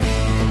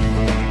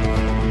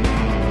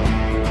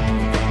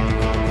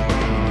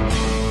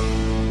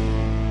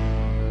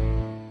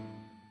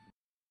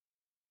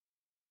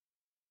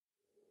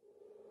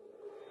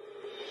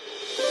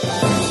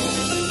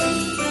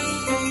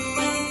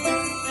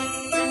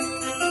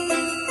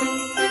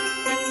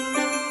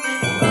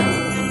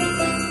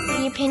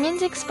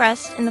opinions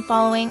expressed in the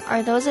following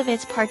are those of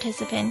its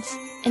participants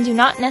and do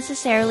not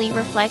necessarily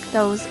reflect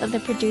those of the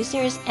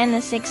producers and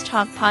the Six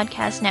Talk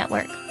Podcast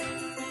Network.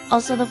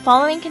 Also, the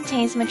following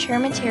contains mature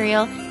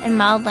material and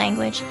mild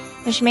language,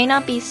 which may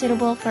not be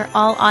suitable for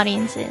all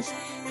audiences.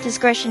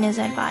 Discretion is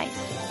advised.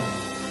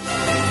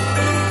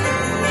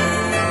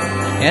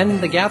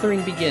 And the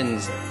gathering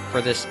begins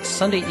for this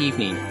Sunday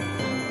evening,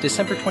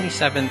 December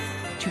 27th,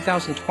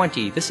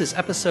 2020. This is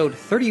episode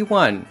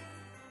 31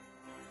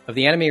 of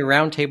the Anime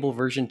Roundtable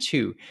version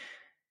 2.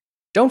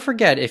 Don't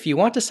forget, if you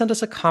want to send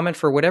us a comment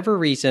for whatever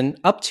reason,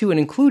 up to and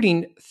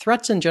including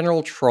threats and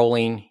general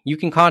trolling, you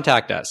can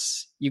contact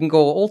us. You can go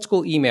old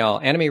school email,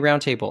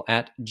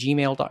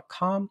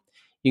 animeroundtable@gmail.com.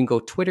 You can go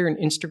Twitter and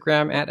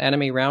Instagram at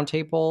Anime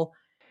Roundtable.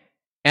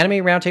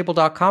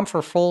 AnimeRoundtable.com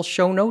for full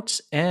show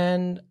notes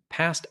and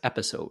past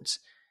episodes.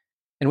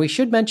 And we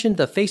should mention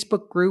the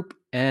Facebook group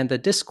and the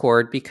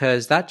Discord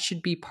because that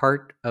should be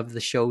part of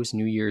the show's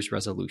New Year's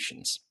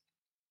resolutions.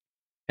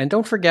 And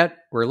don't forget,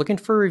 we're looking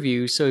for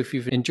reviews, so if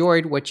you've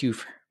enjoyed what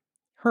you've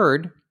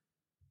heard,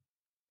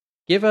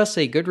 give us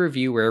a good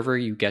review wherever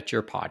you get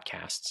your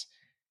podcasts.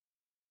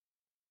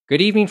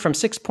 Good evening from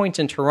 6 Points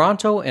in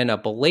Toronto, and a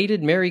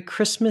belated Merry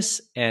Christmas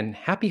and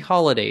Happy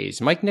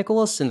Holidays. Mike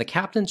Nicholas in the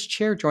captain's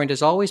chair, joined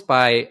as always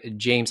by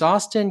James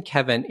Austin,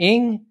 Kevin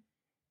Ng,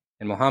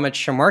 and Mohammed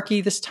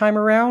Shamarki this time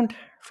around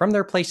from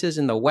their places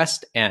in the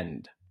West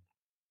End.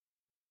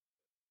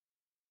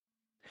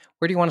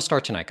 Where do you want to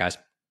start tonight, guys?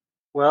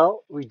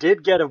 Well, we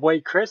did get a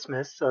white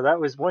Christmas, so that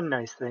was one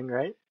nice thing,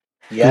 right?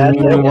 Yes,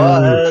 it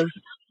was.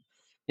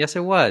 Yes, it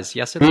was.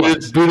 Yes, it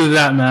was. Due to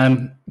that,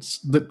 man.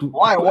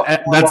 Why?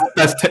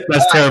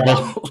 That's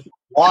terrible.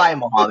 Why,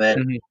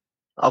 Mohammed?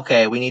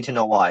 Okay, we need to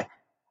know why.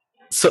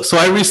 So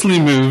I recently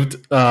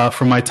moved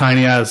from my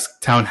tiny ass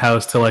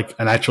townhouse to like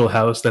an actual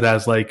house that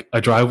has like a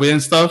driveway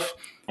and stuff.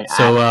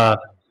 So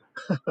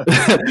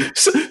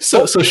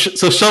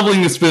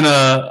shoveling has been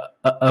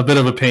a bit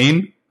of a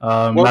pain.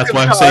 That's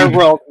why I'm saying.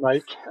 World,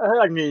 Mike.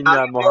 I mean,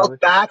 Mohammed.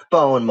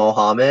 Backbone,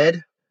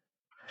 Mohammed.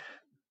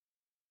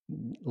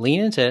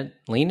 Lean into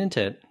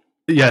it.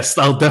 Yes,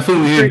 I'll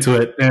definitely lean into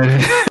it.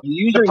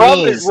 The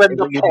problem is when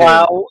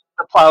the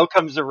plow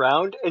comes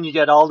around and you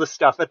get all the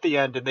stuff at the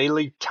end and they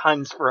leave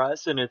tons for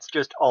us and it's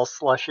just all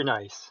slush and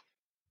ice.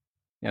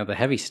 Yeah, the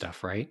heavy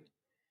stuff, right?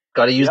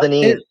 Got to use the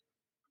knees.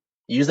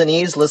 Use the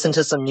knees, listen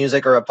to some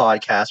music or a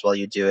podcast while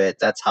you do it.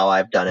 That's how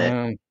I've done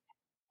it.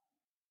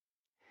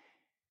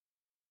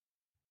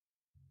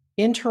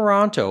 In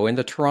Toronto, in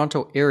the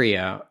Toronto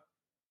area,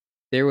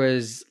 there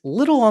was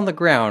little on the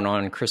ground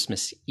on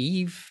Christmas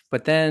Eve,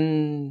 but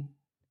then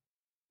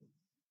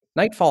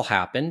nightfall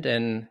happened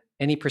and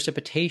any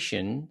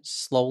precipitation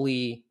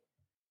slowly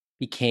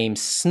became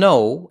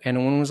snow.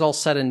 And when it was all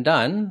said and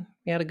done,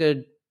 we had a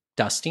good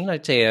dusting.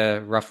 I'd say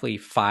roughly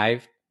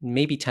 5,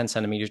 maybe 10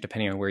 centimeters,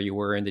 depending on where you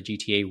were in the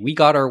GTA. We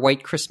got our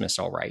white Christmas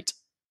all right.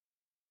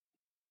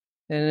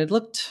 And it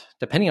looked,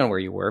 depending on where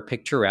you were,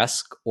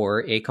 picturesque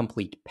or a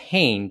complete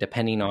pain,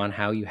 depending on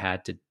how you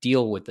had to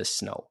deal with the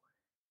snow.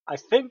 I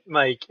think,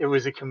 Mike, it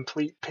was a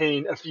complete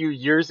pain a few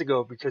years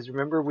ago because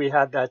remember we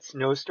had that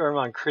snowstorm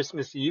on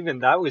Christmas Eve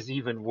and that was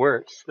even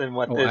worse than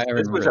what this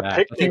was a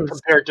picnic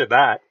compared to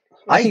that.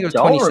 I think it was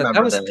don't remember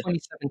that was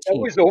 2017. That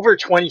was over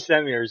 20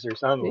 centimeters or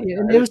something.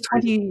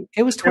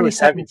 It was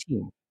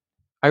 2017.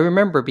 I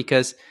remember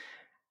because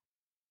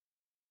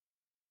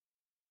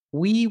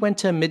we went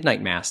to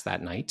midnight mass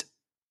that night.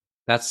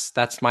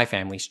 That's my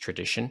family's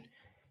tradition.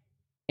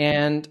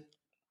 And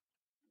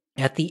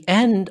at the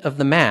end of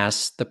the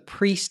mass, the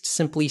priest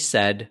simply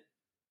said,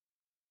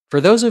 "For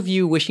those of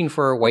you wishing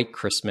for a white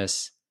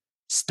Christmas,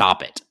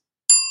 stop it."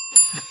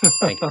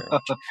 Thank you very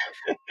much.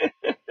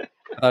 I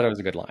thought it was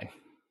a good line.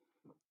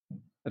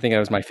 I think that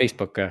was my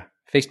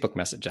Facebook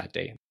message that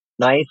day.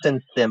 Nice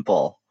and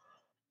simple.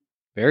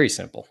 Very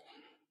simple.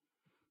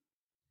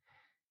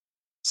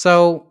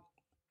 So,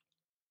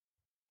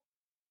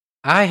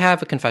 I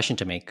have a confession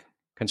to make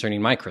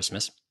concerning my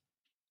Christmas.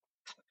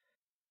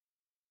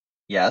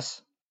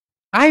 Yes.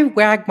 I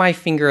wag my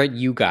finger at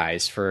you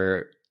guys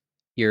for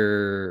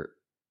your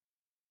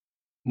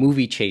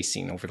movie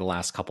chasing over the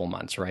last couple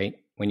months, right?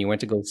 When you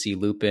went to go see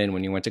Lupin,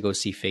 when you went to go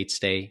see Fate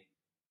Stay.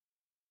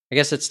 I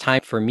guess it's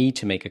time for me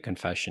to make a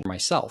confession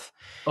myself.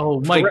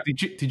 Oh, Mike,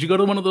 did you go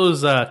to one of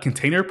those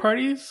container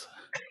parties?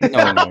 No,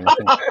 nothing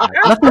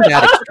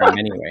that extreme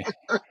anyway.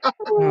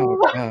 Oh,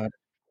 God.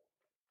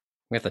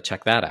 We have to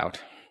check that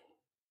out.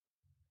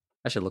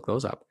 I should look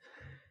those up.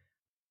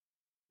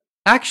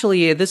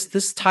 Actually,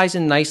 this ties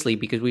in nicely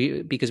because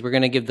we're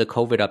going to give the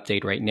COVID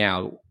update right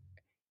now.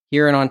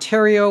 Here in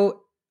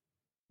Ontario,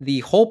 the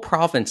whole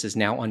province is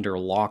now under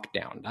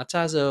lockdown. That's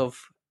as of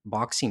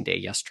Boxing Day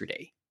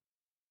yesterday.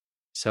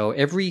 So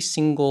every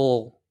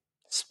single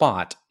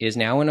spot is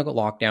now in a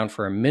lockdown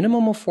for a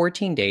minimum of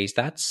 14 days.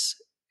 That's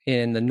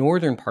in the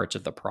northern parts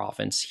of the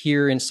province.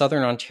 Here in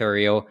southern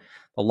Ontario,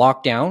 the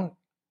lockdown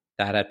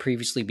that had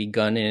previously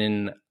begun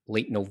in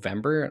late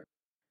November,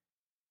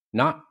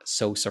 not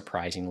so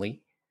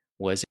surprisingly,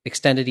 was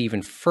extended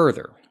even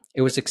further.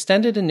 It was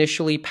extended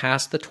initially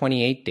past the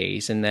 28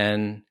 days, and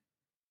then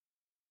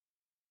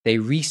they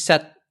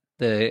reset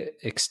the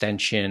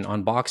extension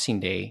on Boxing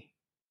Day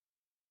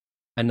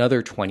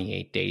another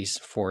 28 days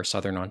for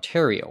Southern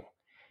Ontario.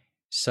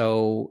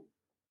 So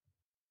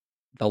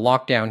the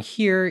lockdown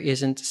here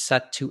isn't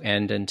set to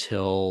end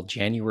until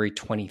January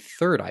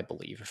 23rd, I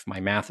believe, if my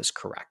math is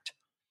correct.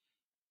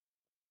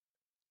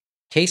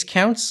 Case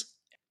counts,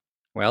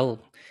 well,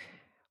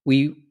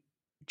 we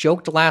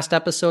joked last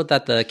episode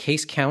that the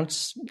case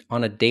counts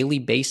on a daily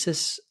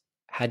basis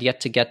had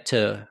yet to get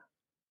to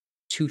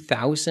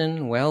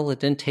 2,000. Well, it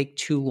didn't take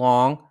too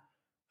long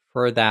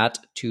for that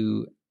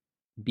to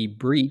be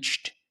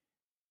breached.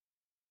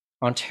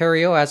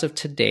 Ontario, as of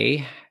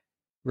today,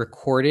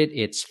 recorded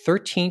its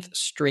 13th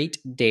straight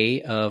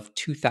day of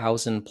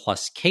 2,000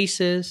 plus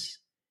cases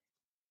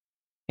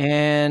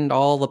and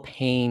all the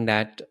pain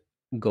that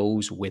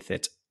goes with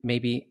it.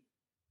 Maybe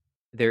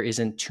there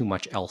isn't too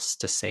much else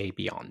to say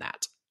beyond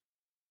that.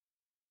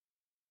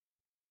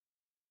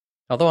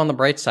 Although on the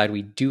bright side,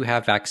 we do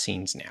have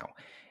vaccines now.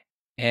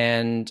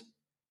 And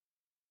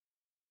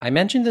I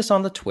mentioned this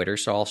on the Twitter,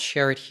 so I'll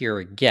share it here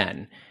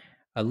again.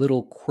 A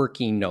little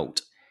quirky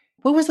note.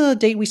 What was the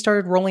date we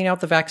started rolling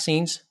out the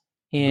vaccines?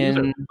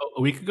 In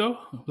a week ago?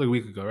 Like a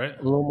week ago, right?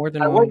 A little more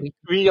than I 1 wouldn't week.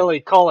 really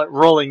call it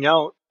rolling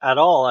out at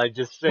all. I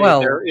just say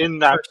they're in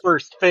that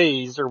first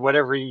phase or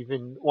whatever you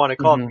even want to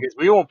call it, because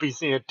we won't be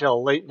seeing it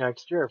till late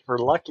next year if we're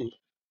lucky.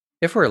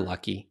 If we're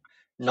lucky.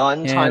 Not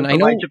in time for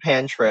my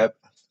Japan trip.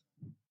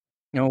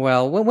 Oh,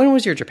 well, when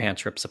was your Japan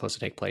trip supposed to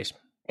take place?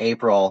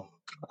 April.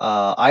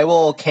 I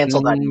will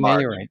cancel that in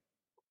March. You're right.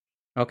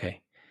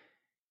 Okay.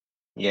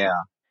 Yeah.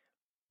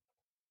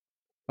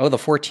 Oh, the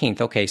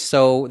 14th. Okay,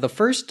 so the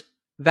first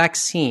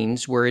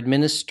vaccines were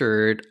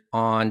administered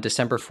on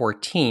December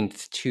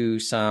 14th to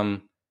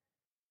some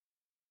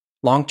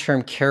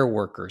long-term care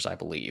workers, I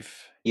believe.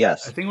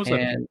 Yes. I think it was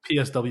like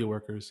PSW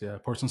workers, yeah,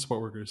 person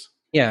support workers.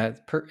 Yeah,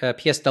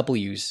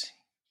 PSWs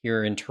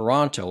here in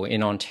Toronto,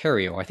 in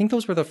Ontario. I think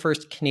those were the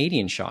first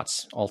Canadian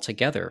shots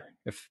altogether,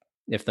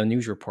 if the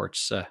news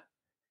reports,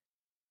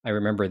 I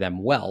remember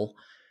them well.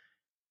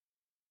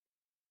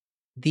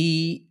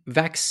 The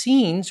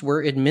vaccines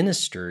were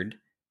administered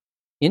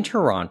in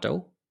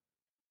Toronto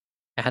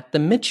at the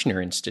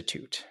Michener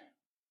Institute,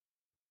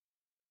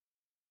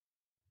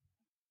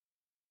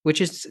 which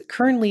is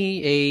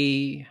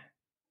currently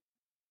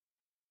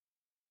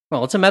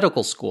it's a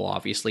medical school,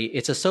 obviously.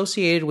 It's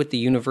associated with the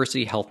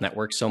University Health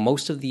Network, so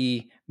most of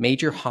the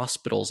major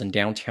hospitals in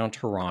downtown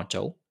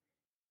Toronto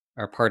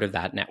are part of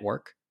that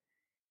network.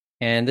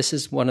 And this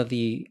is one of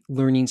the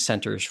learning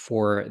centers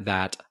for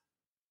that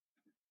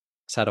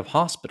set of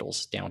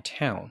hospitals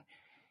downtown.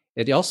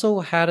 It also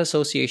had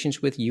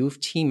associations with U of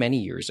T many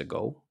years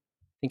ago.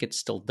 I think it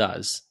still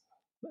does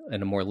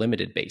on a more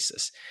limited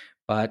basis.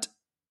 But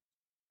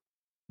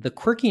the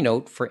quirky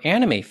note for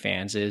anime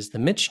fans is the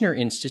Michener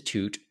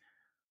Institute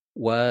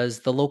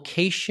was the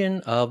location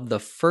of the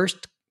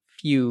first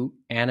few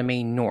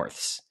Anime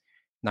Norths,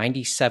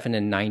 97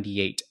 and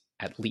 98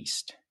 at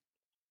least.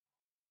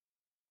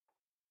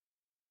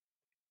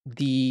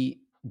 The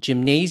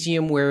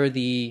gymnasium where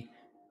the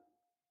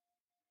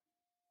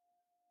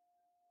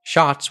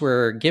shots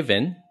were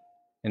given,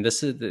 and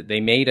they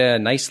made a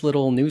nice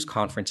little news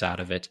conference out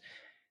of it.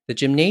 The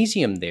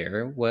gymnasium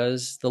there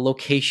was the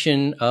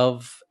location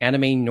of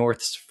Anime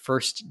North's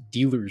first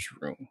dealer's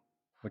room,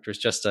 which was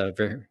just a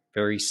very,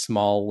 very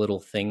small little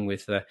thing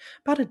with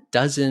about a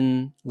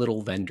dozen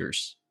little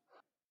vendors.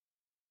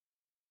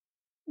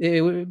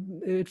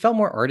 It felt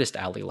more artist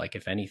alley-like,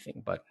 if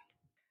anything, but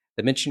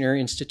the Michener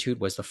Institute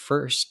was the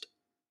first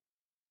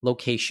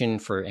location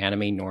for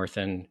Anime North,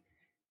 and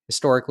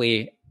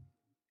historically,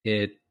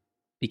 it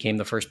became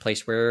the first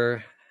place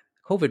where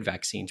COVID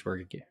vaccines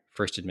were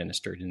first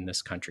administered in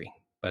this country.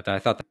 But I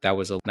thought that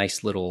was a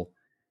nice little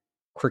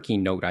quirky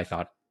note I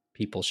thought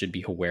people should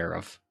be aware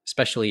of,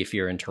 especially if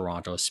you're in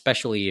Toronto,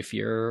 especially if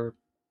you're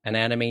an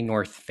Anime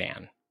North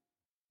fan.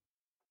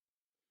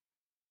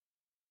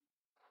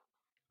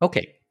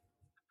 Okay.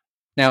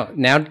 Now,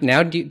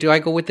 do I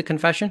go with the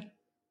confession?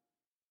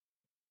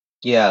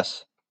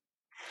 Yes.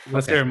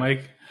 What's there,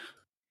 Mike?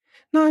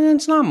 No,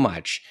 it's not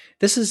much.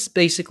 This is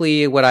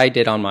basically what I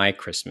did on my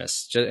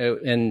Christmas.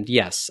 And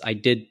yes, I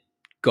did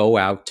go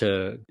out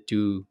to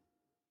do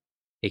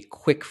a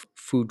quick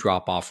food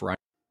drop-off run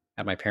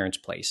at my parents'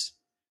 place.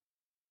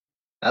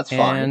 That's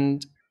fine.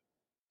 And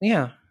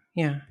yeah,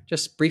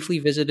 just briefly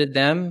visited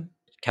them,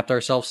 kept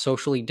ourselves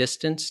socially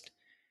distanced.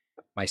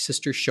 My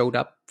sister showed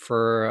up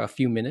for a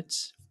few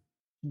minutes,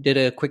 did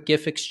a quick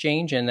gift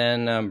exchange, and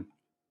then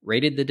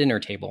raided the dinner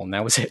table, and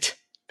that was it,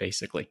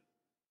 basically.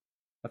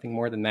 Nothing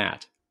more than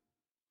that.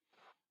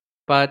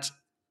 But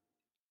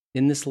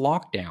in this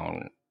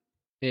lockdown,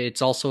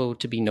 it's also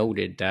to be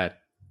noted that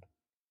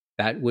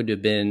that would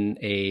have been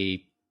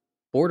a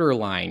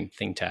borderline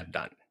thing to have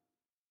done.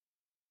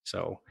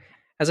 So,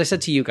 as I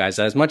said to you guys,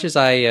 as much as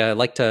I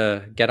like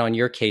to get on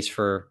your case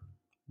for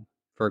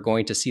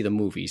going to see the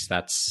movies,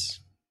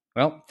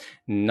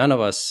 none of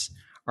us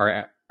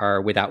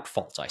are without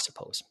fault, I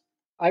suppose.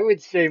 I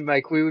would say,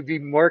 Mike, we would be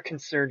more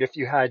concerned if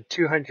you had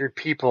 200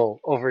 people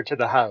over to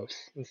the house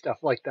and stuff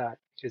like that,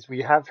 because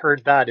we have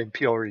heard that in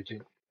Peel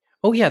region.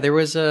 Oh yeah, there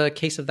was a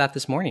case of that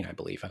this morning, I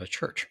believe, at a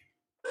church.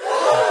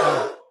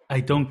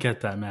 I don't get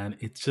that, man.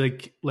 It's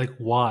like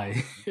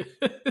why?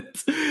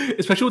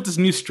 Especially with this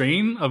new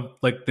strain of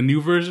like the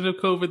new version of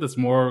COVID that's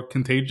more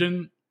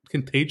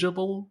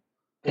contagiable.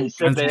 They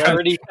said they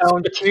already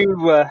found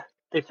two.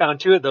 They found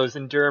two of those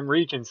in Durham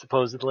region,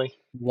 supposedly.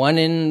 One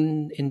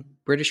in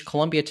British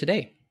Columbia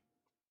today,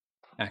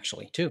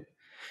 actually, too.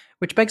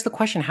 Which begs the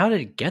question: how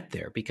did it get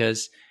there?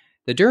 Because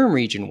the Durham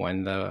region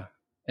one,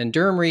 and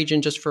Durham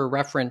region, just for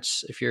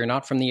reference, if you're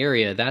not from the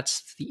area,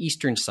 that's the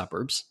eastern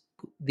suburbs.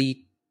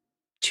 The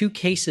two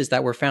cases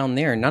that were found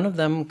there, none of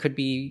them could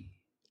be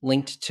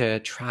linked to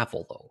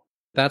travel, though.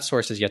 That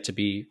source is yet to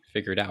be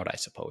figured out, I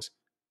suppose.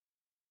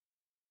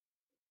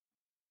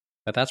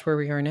 But that's where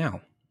we are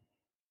now.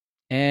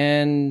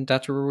 And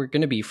that's where we're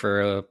going to be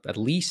for at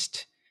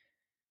least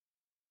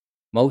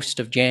most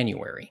of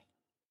January.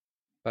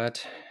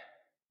 But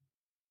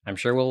I'm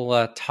sure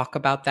we'll talk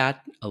about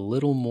that a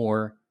little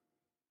more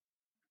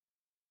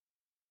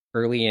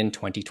early in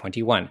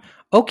 2021.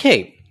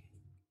 Okay.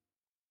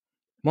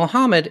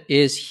 Mohammed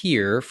is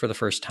here for the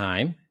first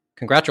time.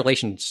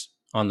 Congratulations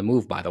on the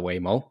move, by the way,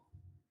 Mo.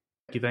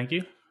 Thank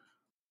you.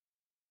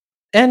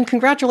 And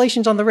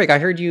congratulations on the rig. I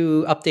heard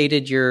you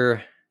updated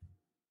your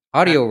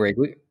audio rig.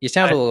 You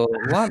sound a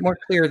lot more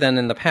clear than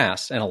in the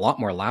past and a lot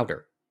more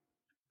louder.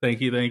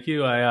 Thank you.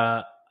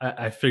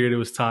 I figured it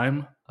was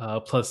time.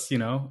 Plus,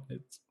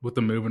 it's, with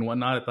the move and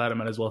whatnot, I thought I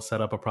might as well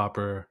set up a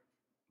proper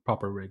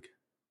rig.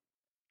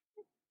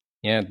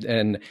 Yeah,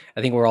 and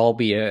I think we'll all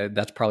be.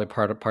 That's probably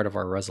part of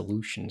our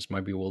resolutions.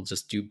 Maybe we'll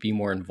just be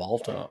more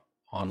involved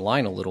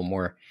online a little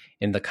more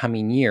in the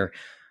coming year.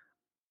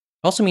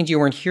 Also means you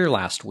weren't here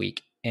last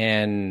week,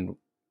 and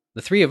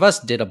the three of us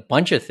did a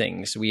bunch of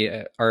things.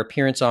 Our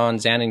appearance on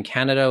Xan in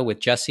Canada with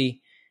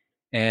Jesse,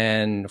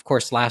 and of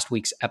course last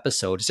week's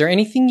episode. Is there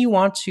anything you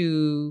want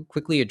to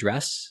quickly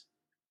address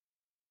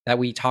that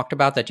we talked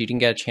about that you didn't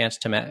get a chance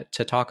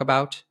to talk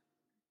about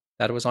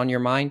that was on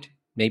your mind?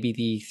 Maybe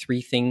the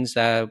three things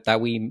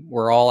that we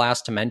were all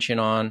asked to mention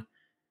on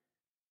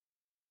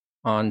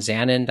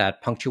Xanon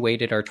that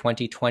punctuated our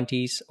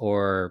 2020s,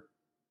 or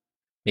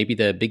maybe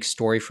the big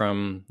story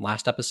from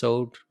last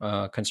episode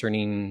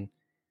concerning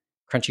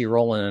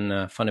Crunchyroll and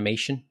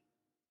Funimation.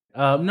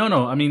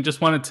 No. I mean, just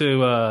wanted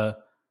to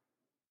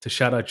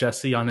shout out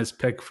Jesse on his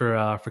pick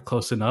for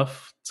Close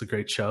Enough. It's a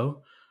great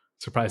show.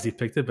 Surprised he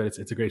picked it, but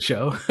it's a great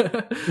show.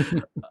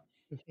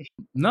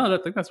 No,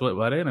 I think that's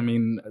what it. I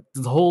mean,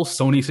 the whole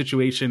Sony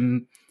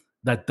situation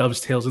that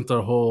dovetails into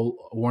the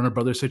whole Warner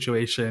Brothers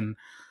situation.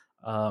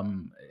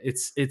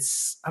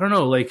 It's I don't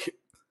know. Like,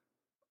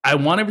 I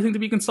want everything to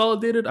be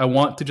consolidated. I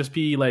want to just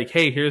be like,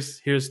 hey,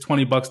 here's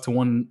 $20 to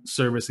one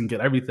service and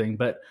get everything.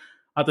 But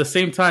at the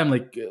same time,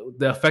 like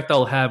the effect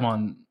I'll have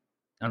on,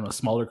 I don't know,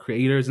 smaller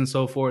creators and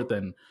so forth,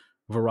 and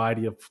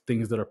variety of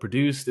things that are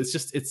produced. It's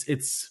just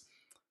it's.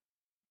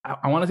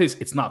 I want to say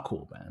it's not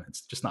cool, man.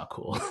 It's just not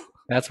cool.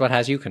 That's what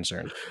has you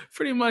concerned.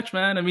 Pretty much,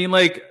 man. I mean,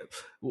 like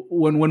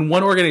when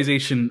one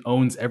organization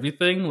owns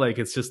everything, like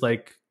it's just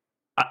like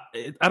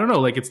I don't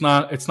know, like it's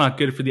not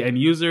good for the end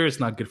user.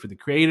 It's not good for the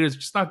creators.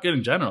 It's just not good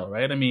in general,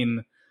 right? I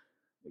mean,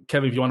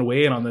 Kevin, if you want to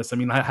weigh in on this, I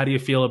mean, how do you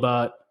feel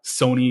about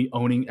Sony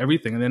owning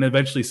everything, and then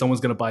eventually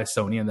someone's going to buy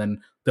Sony, and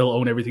then they'll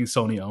own everything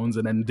Sony owns,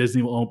 and then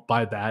Disney will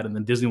buy that, and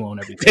then Disney will own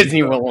everything.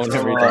 Disney will own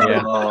everything.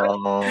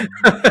 Yeah.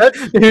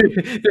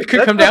 It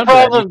could come down to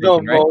that. The problem, though,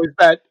 Mo, is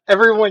that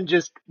everyone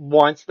just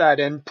wants that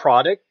end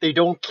product. They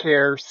don't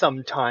care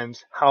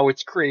sometimes how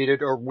it's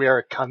created or where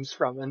it comes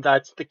from, and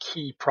that's the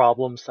key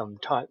problem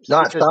sometimes.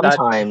 Not sometimes.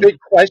 That's big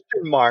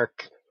question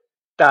mark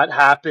that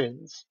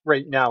happens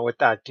right now with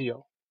that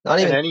deal.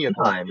 Not even any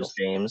sometimes,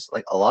 James.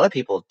 Like, a lot of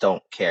people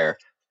don't care.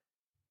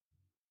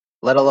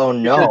 Let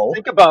alone know.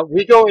 Think about,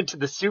 we go into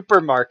the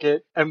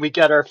supermarket and we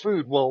get our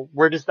food. Well,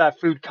 where does that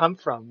food come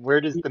from?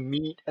 Where does the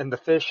meat and the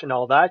fish and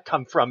all that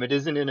come from? It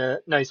isn't in a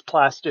nice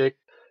plastic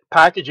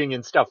packaging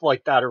and stuff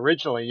like that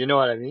originally. You know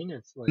what I mean?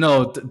 It's like,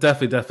 no,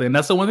 definitely. And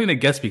that's the one thing that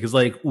gets me, because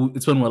like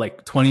it's been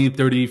like 20,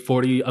 30,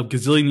 40, a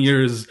gazillion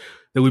years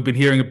that we've been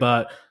hearing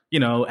about,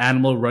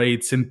 animal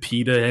rights and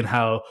PETA and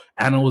how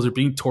animals are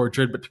being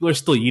tortured, but people are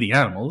still eating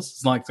animals.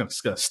 It's not like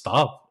it's going to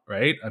stop,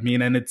 right? I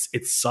mean, and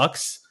it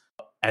sucks.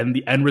 And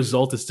the end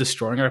result is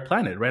destroying our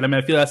planet, right? I mean,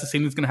 I feel that's the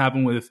same thing's going to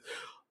happen with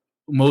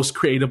most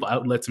creative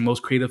outlets and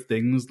most creative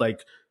things.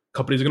 Like,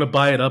 companies are going to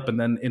buy it up, and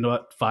then in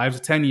about 5 to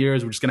 10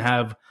 years, we're just going to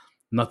have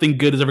nothing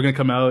good is ever going to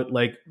come out.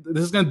 Like,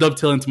 this is going to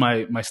dovetail into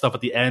my stuff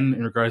at the end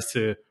in regards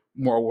to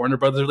more Warner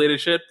Brothers related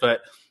shit. But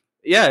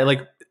yeah,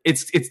 like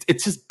it's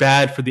just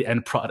bad for the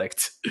end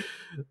product.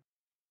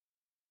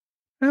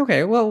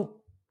 Okay, well,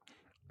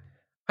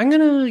 I'm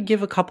going to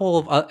give a couple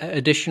of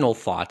additional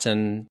thoughts,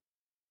 and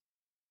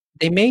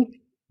they may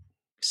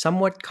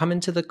somewhat come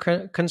into the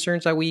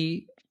concerns that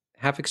we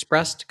have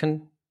expressed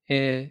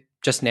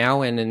just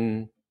now,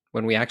 and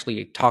when we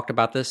actually talked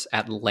about this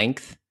at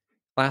length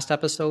last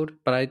episode,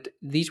 but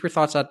these were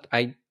thoughts that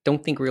I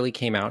don't think really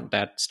came out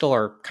that still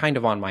are kind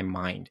of on my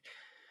mind.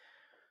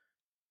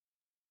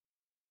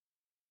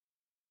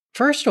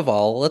 First of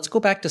all, let's go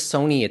back to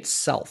Sony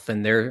itself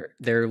and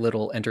their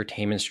little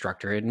entertainment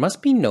structure. It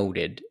must be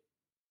noted,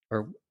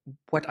 or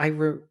what I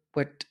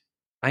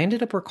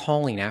ended up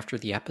recalling after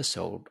the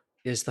episode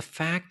is the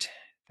fact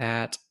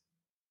that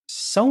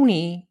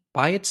Sony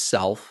by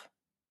itself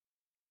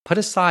put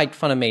aside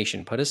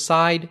Funimation, put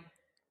aside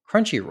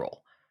Crunchyroll.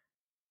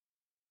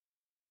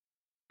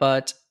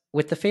 But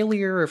with the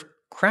failure of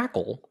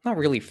Crackle, not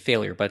really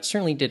failure, but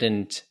certainly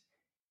didn't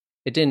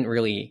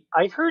really.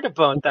 I heard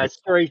about that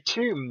story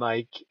too,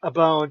 Mike,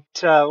 about,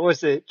 what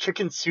was it,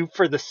 Chicken Soup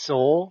for the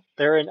Soul?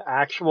 They're an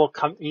actual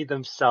company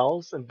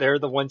themselves, and they're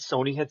the one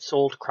Sony had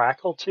sold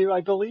Crackle to,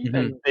 I believe,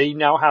 and they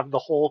now have the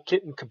whole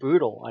kit and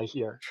caboodle, I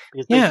hear,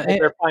 because they sold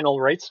their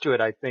final rights to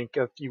it, I think,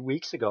 a few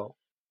weeks ago.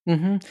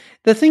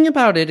 The thing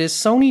about it is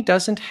Sony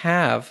doesn't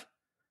have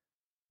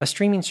a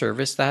streaming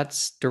service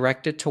that's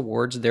directed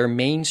towards their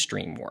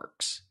mainstream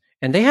works.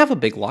 And they have a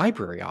big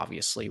library,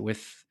 obviously,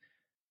 with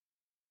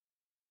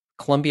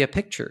Columbia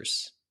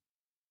Pictures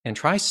and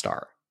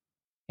TriStar,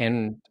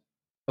 and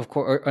of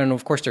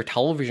course their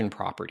television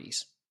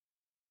properties.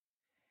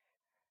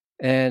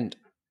 And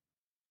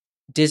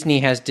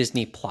Disney has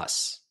Disney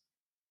Plus.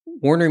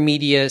 Warner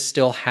Media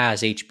still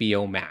has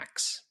HBO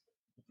Max,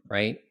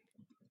 right?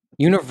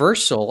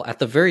 Universal, at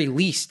the very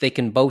least, they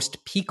can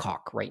boast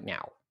Peacock right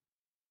now.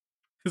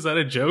 Is that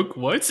a joke?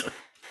 What?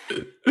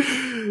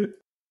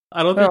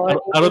 I don't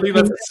think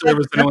that's a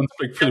service anyone's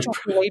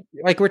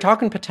like we're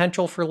talking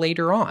potential for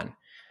later on.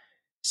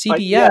 CBS,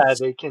 but yeah,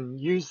 they can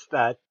use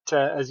that,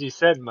 as you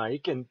said,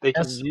 Mike, and they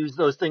can use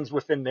those things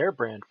within their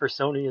brand for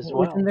Sony as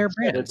well. Within their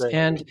brands,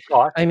 and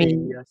I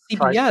mean,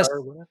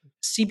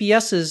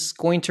 CBS is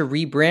going to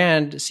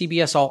rebrand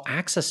CBS All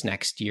Access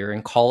next year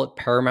and call it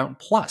Paramount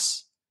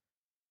Plus.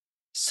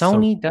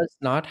 Sony does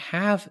not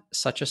have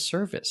such a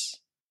service,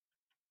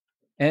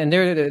 and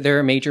they're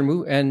a major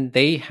move, and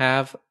they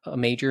have a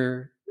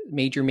major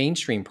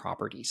mainstream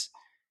properties.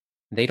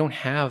 They don't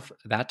have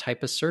that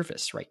type of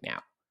service right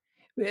now.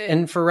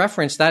 And for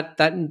reference,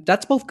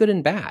 that's both good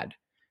and bad.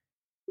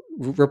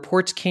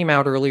 Reports came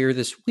out earlier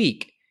this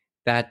week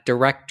that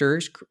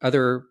directors,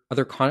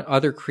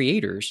 other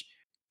creators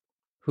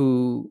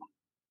who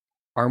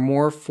are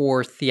more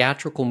for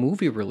theatrical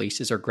movie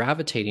releases are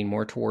gravitating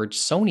more towards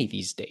Sony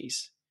these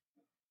days.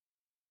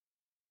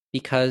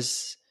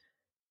 Because,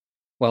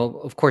 well,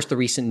 of course, the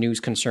recent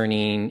news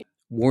concerning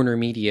Warner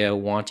Media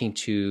wanting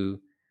to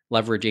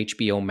leverage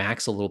HBO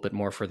Max a little bit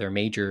more for their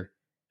major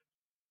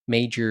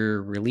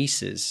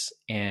releases,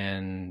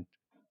 and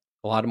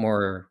a lot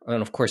more,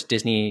 and of course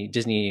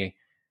Disney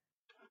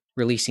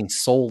releasing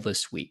Soul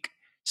this week.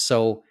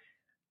 So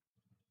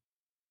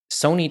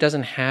Sony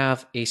doesn't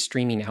have a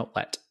streaming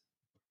outlet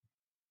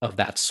of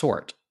that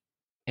sort,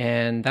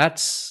 and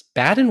that's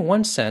bad in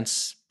one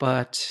sense,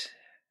 but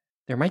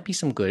there might be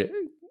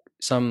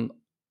some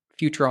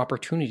future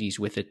opportunities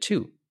with it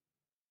too.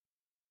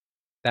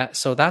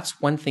 So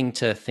that's one thing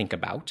to think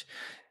about.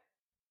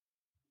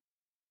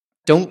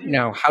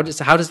 How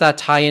does that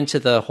tie into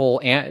the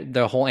whole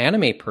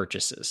anime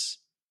purchases?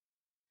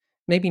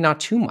 Maybe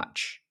not too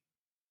much,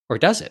 or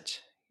does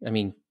it? I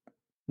mean,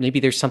 maybe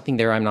there's something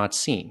there I'm not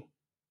seeing,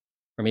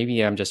 or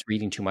maybe I'm just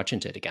reading too much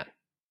into it again.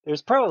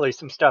 There's probably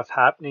some stuff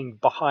happening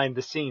behind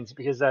the scenes,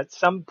 because at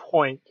some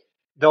point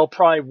they'll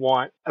probably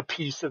want a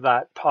piece of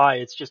that pie.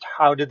 It's just,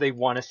 how do they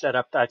want to set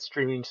up that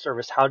streaming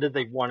service? How do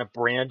they want to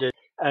brand it?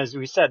 As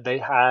we said, they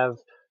have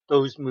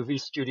those movie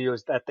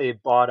studios that they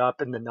bought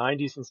up in the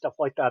 90s and stuff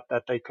like that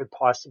they could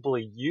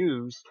possibly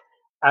use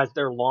as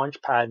their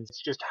launch pads.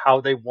 It's just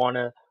how they want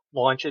to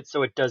launch it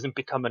so it doesn't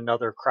become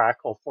another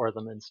Crackle for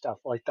them and stuff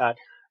like that.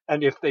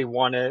 And if they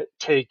want to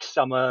take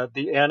some of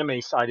the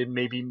anime side and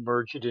maybe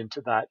merge it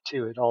into that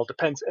too, it all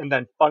depends. And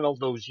then funnel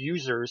those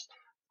users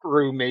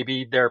through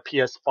maybe their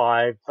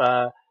PS5,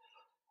 through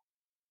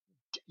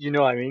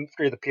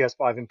the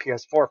PS5 and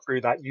PS4,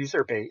 through that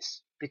user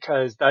base,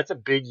 because that's a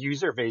big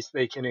user base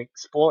they can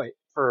exploit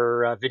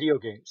for video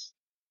games.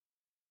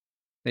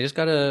 They just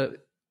got to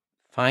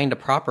find a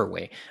proper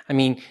way. I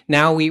mean,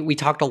 now we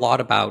talked a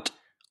lot about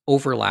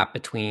overlap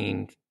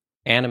between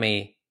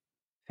anime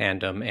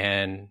fandom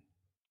and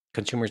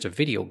consumers of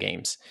video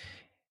games.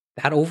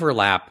 That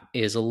overlap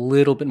is a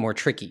little bit more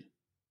tricky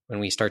when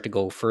we start to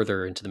go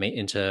further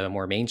into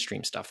more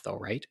mainstream stuff, though,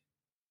 right?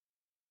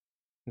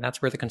 And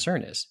that's where the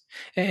concern is.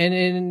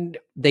 And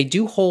they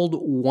do hold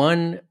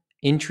one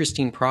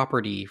interesting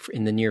property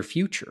in the near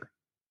future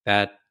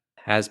that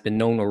has been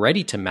known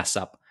already to mess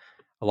up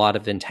a lot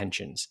of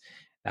intentions.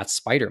 That's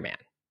Spider-Man.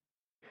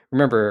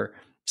 Remember,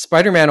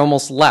 Spider-Man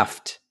almost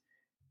left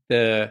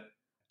the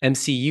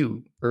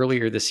MCU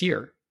earlier this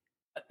year.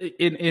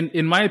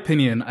 In my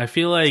opinion, I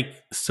feel like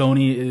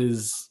Sony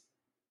is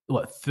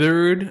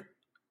third.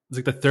 It's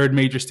like the third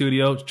major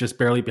studio, just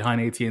barely behind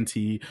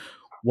AT&T.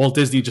 Walt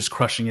Disney just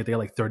crushing it. They have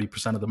like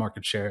 30% of the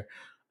market share.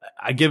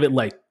 I give it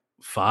like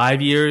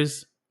 5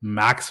 years,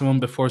 maximum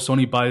before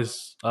Sony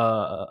buys.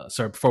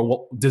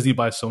 Before Disney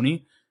buys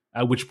Sony.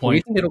 At which You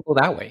point, think it'll go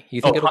that way?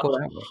 You think it'll go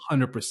that way?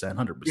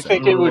 100%, You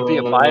think it would be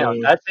a buyout?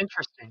 That's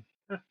interesting.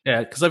 Yeah,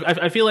 because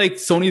I feel like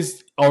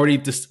Sony's already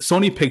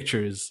Sony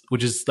Pictures,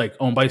 which is like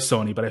owned by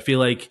Sony, but I feel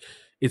like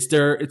it's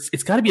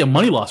got to be a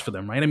money loss for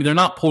them, right? I mean, they're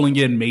not pulling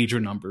in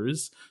major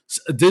numbers.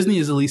 Disney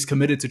is at least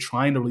committed to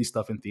trying to release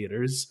stuff in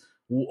theaters.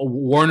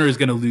 Warner is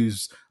going to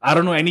lose. I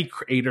don't know any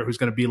creator who's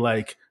going to be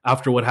like,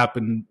 after what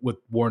happened with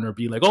Warner,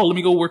 be like, oh, let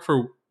me go work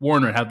for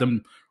Warner and have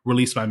them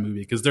release my movie,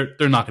 because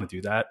they're not going to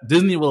do that.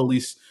 Disney will at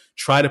least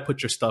try to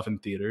put your stuff in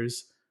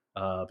theaters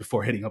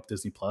before hitting up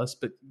Disney Plus.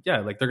 But yeah,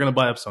 like they're gonna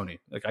buy up Sony.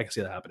 Like I can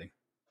see that happening.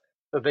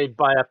 So they'd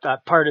buy up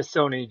that part of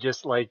Sony,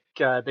 just like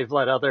they've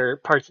let other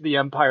parts of the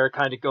empire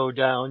kind of go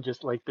down,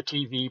 just like the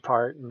TV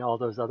part and all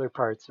those other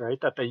parts, right?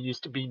 That they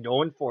used to be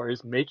known for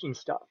is making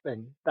stuff,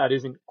 and that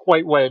isn't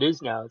quite what it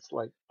is now. It's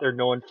like they're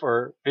known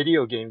for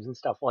video games and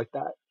stuff like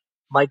that.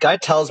 My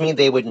gut tells me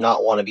they would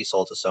not want to be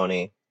sold to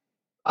Sony.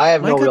 I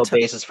have no real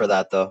basis for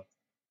that, though.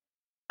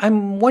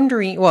 I'm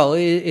wondering. Well,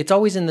 it's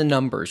always in the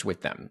numbers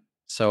with them.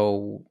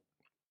 So,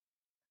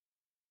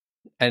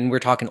 and we're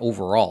talking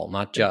overall,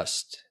 not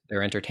just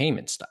their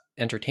entertainment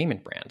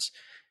brands.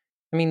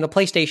 I mean, the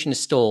PlayStation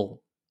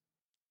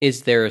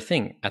is their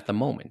thing at the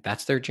moment.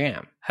 That's their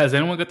jam. Has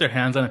anyone got their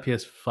hands on a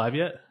PS5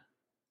 yet?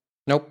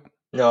 Nope.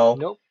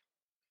 Nope.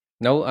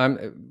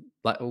 No.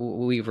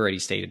 We've already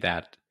stated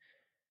that.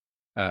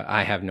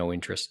 I have no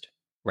interest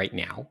right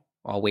now.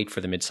 I'll wait for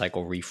the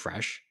mid-cycle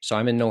refresh. So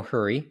I'm in no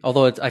hurry.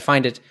 Although I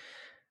find it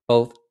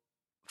both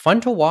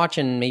fun to watch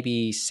and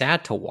maybe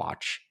sad to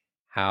watch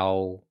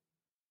how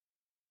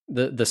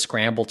the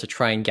scramble to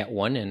try and get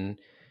one and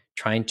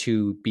trying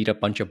to beat a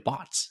bunch of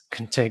bots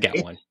to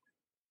get one.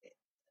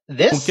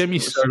 This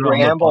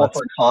scramble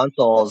for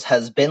consoles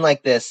has been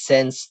like this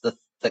since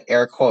the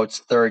air quotes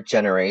third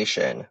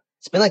generation.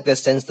 It's been like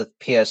this since the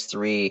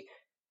PS3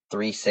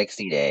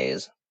 360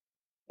 days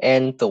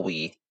and the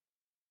Wii.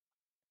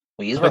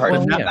 Wii's were hard to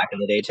find back in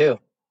the day too.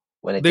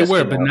 When they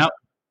were,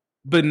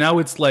 but now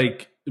it's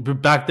like,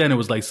 back then it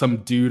was like some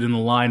dude in the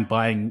line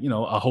buying,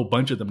 a whole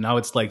bunch of them. Now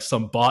it's like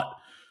some bot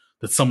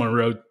that someone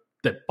wrote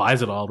that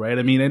buys it all, right?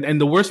 I mean, and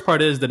the worst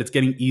part is that it's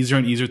getting easier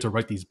and easier to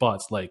write these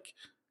bots. Like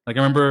I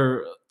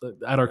remember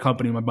at our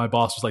company, my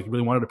boss was like,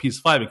 really wanted a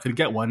PS5, he couldn't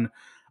get one,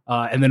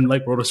 and then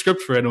like wrote a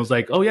script for it and was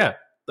like, oh yeah,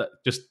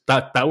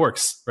 that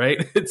works,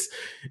 right?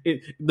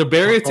 The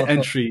barrier to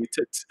entry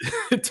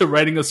to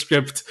writing a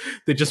script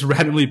that just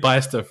randomly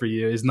buys stuff for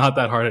you is not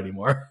that hard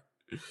anymore.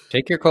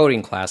 Take your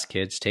coding class,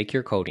 kids. Take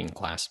your coding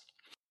class.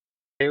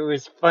 It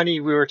was funny,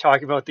 we were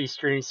talking about these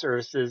streaming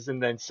services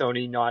and then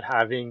Sony not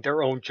having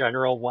their own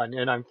general one,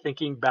 and I'm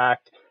thinking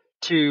back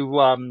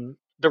to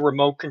the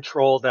remote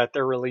control that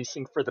they're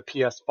releasing for the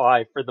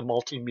PS5 for the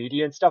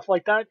multimedia and stuff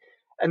like that.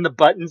 And the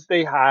buttons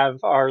they have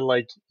are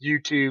like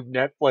YouTube,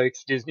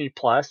 Netflix, Disney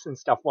Plus, and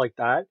stuff like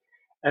that.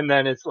 And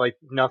then it's like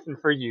nothing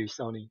for you,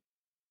 Sony.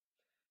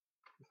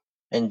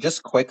 And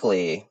just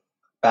quickly,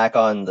 back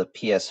on the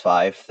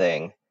PS5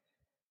 thing,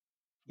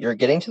 you're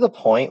getting to the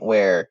point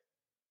where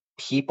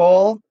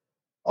people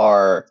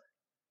are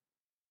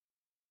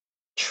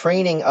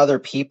training other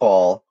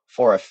people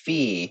for a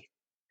fee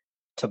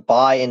to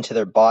buy into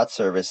their bot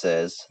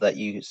services so that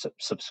you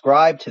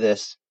subscribe to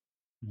this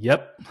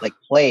like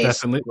place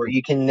definitely, where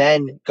you can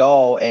then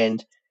go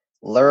and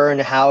learn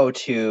how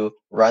to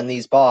run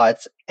these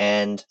bots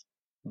and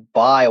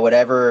buy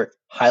whatever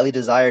highly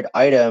desired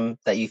item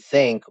that you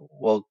think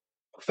will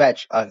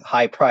fetch a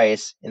high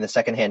price in the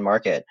secondhand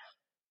market.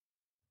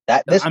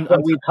 This is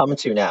what we've come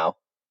to now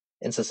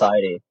in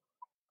society.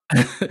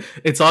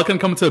 It's all going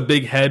to come to a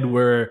big head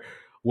where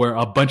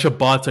a bunch of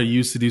bots are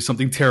used to do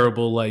something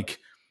terrible, like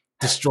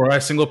destroy a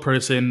single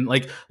person.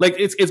 Like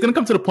it's going to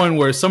come to the point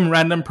where some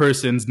random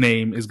person's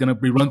name is going to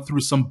be run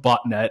through some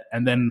botnet,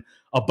 and then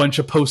a bunch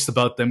of posts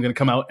about them going to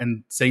come out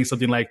and saying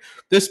something like,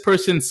 this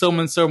person, so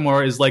and so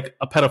more, is like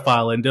a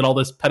pedophile and did all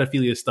this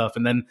pedophilia stuff,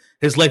 and then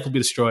his life will be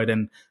destroyed,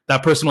 and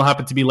that person will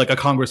happen to be like a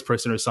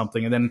congressperson or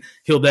something, and then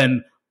he'll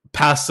then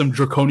pass some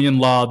draconian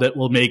law that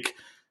will make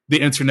the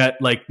internet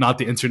like not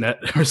the internet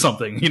or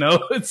something.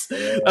 That's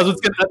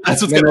what's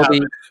gonna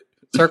happen.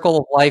 Circle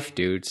of life,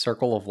 dude.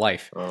 Circle of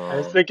life. I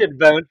was thinking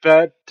about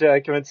that,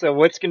 Kevin. So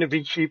what's going to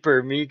be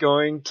cheaper, me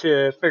going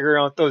to figure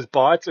out those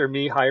bots or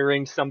me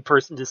hiring some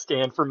person to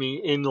stand for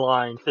me in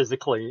line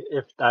physically,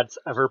 if that's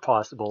ever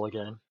possible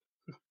again?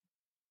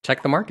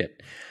 Check the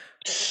market.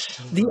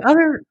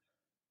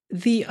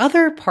 The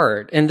other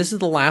part, and this is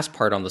the last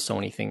part on the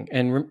Sony thing,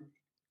 and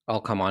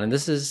I'll come on, and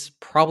this is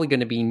probably going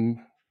to be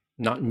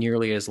not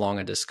nearly as long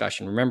a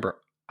discussion. Remember,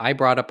 I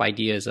brought up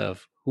ideas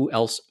of who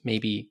else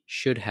maybe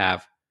should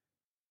have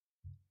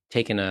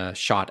taken a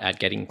shot at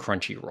getting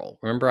Crunchyroll.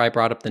 Remember, I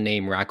brought up the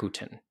name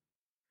Rakuten.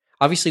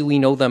 Obviously, we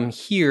know them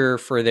here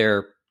for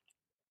their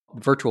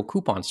virtual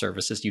coupon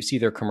services. You see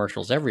their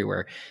commercials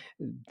everywhere.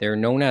 They're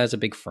known as a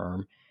big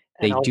firm.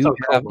 They do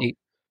have a...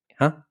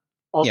 Huh?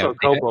 Also,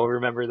 Kobo,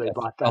 remember they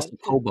bought that. Also,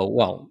 Kobo.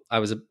 Well, I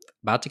was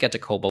about to get to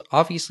Kobo.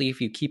 Obviously, if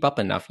you keep up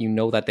enough, you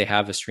know that they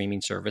have a streaming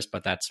service,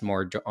 but that's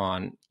more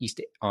on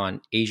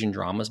Asian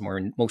dramas,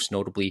 most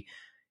notably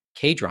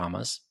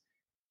K-dramas.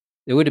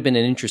 It would have been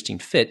an interesting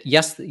fit.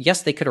 Yes,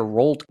 they could have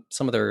rolled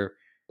some of their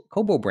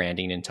Kobo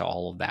branding into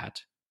all of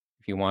that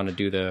if you want to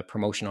do the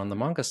promotion on the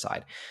manga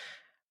side.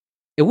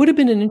 It would have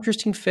been an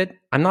interesting fit.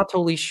 I'm not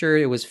totally sure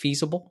it was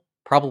feasible.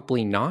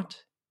 Probably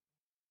not.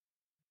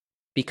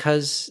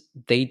 Because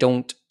they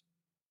don't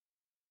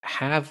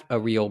have a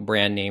real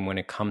brand name when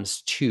it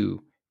comes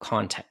to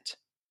content.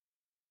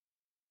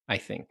 I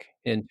think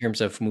in terms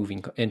of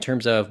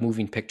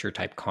moving picture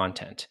type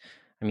content.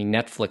 I mean,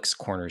 Netflix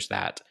corners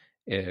that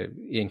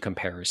in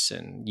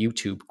comparison.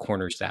 YouTube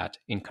corners that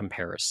in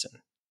comparison.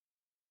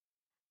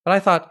 But I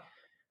thought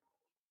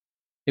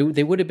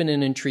they would have been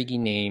an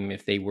intriguing name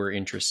if they were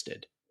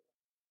interested.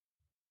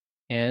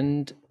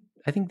 And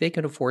I think they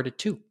could afford it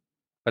too.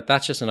 But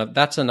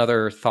that's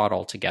another thought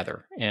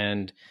altogether,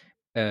 and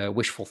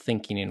wishful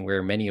thinking, and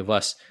where many of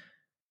us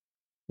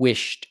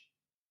wished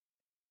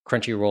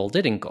Crunchyroll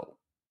didn't go,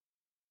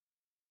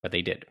 but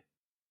they did.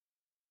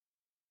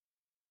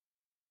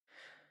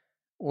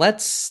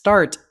 Let's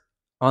start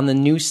on the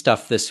new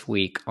stuff this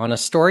week, on a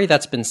story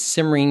that's been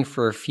simmering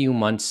for a few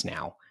months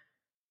now.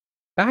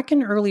 Back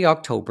in early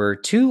October,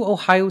 2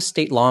 Ohio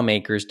State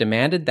lawmakers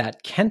demanded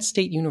that Kent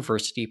State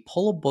University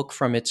pull a book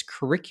from its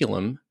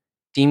curriculum,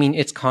 deeming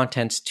its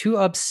contents too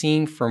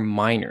obscene for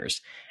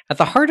minors. At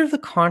the heart of the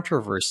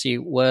controversy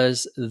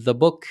was the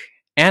book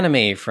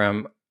Anime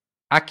From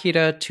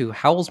Akira to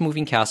Howl's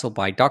Moving Castle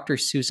by Dr.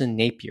 Susan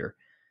Napier.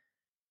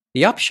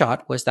 The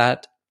upshot was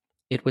that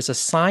it was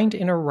assigned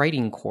in a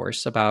writing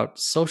course about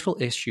social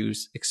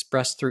issues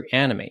expressed through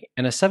anime,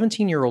 and a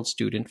 17-year-old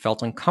student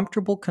felt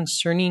uncomfortable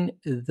concerning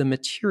the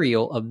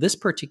material of this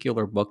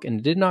particular book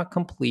and did not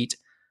complete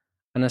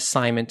an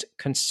assignment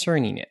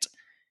concerning it.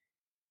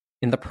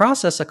 In the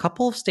process, a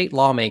couple of state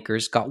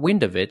lawmakers got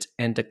wind of it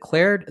and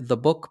declared the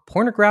book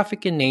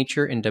pornographic in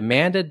nature and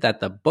demanded that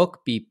the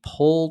book be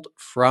pulled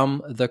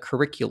from the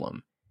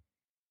curriculum,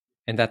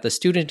 and that the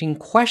student in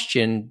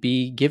question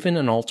be given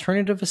an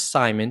alternative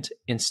assignment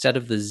instead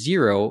of the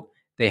 0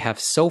 they have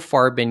so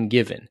far been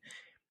given.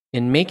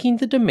 In making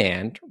the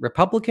demand,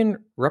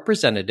 Republican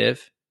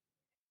Representative,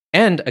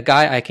 and a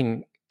guy I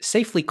can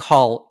safely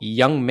call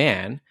young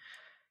man,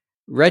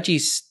 Reggie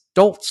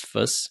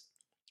Stoltzfus,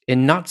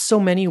 in not so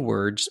many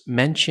words,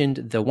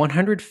 mentioned the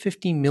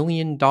 $150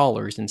 million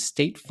in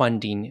state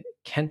funding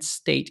Kent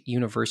State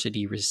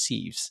University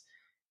receives.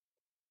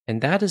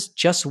 And that is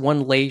just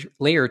one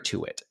layer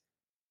to it.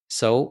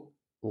 So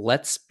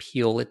let's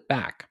peel it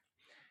back.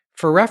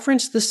 For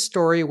reference, this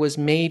story was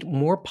made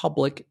more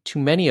public to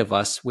many of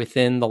us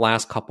within the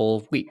last couple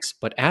of weeks,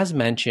 but as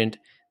mentioned,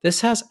 this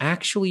has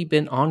actually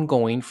been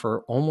ongoing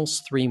for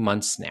almost 3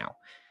 months now.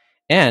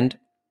 And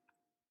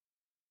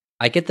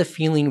I get the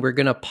feeling we're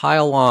going to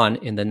pile on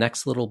in the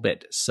next little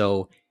bit.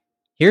 So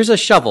here's a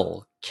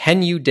shovel.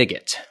 Can you dig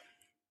it?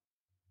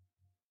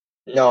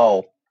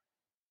 No.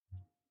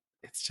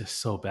 It's just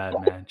so bad,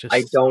 man.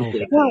 I don't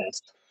dig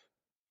this.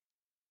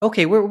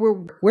 Okay,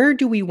 where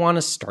do we want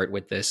to start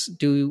with this?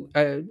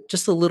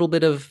 Just a little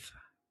bit of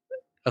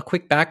a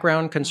quick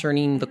background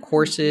concerning the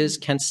courses,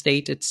 Kent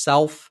State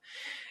itself.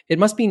 It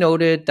must be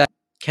noted that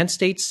Kent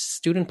State's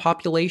student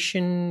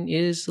population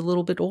is a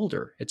little bit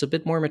older. It's a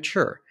bit more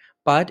mature,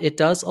 but it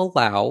does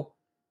allow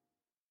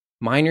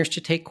minors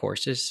to take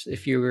courses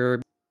if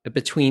you're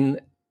between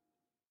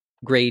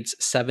grades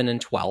 7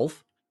 and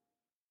 12.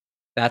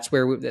 That's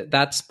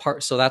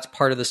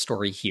part of the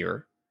story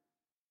here.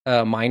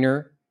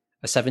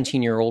 A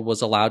 17-year-old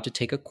was allowed to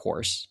take a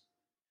course.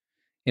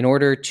 In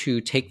order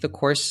to take the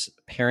course,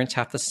 parents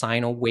have to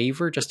sign a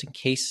waiver just in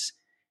case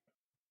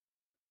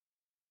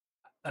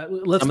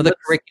some of the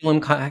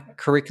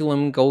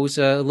curriculum goes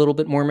a little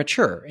bit more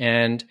mature.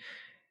 And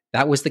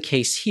that was the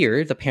case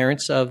here. The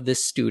parents of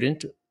this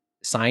student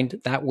signed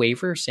that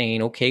waiver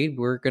saying, okay,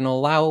 we're going to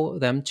allow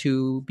them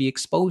to be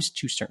exposed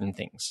to certain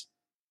things.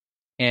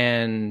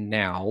 And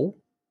now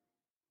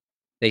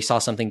they saw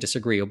something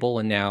disagreeable,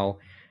 and now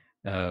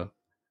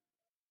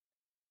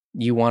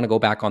you want to go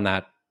back on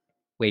that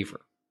waiver.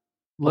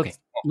 Let's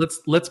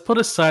put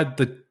aside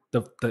the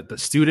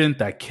student,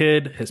 that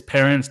kid, his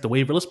parents, the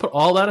waiver. Let's put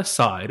all that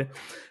aside,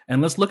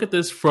 and let's look at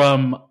this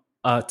from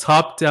a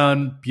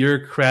top-down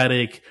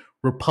bureaucratic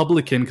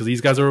Republican, because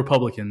these guys are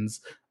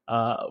Republicans,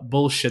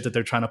 bullshit that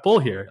they're trying to pull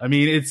here. I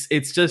mean,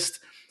 it's just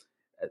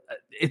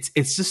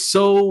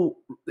so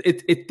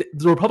the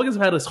Republicans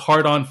have had this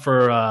hard on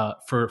for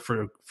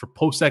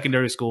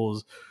post-secondary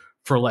schools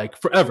for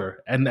like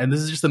forever, and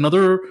this is just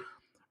another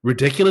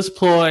ridiculous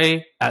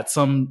ploy at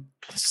some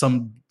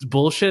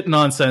bullshit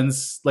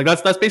nonsense. Like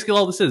that's basically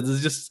all this is. This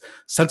is just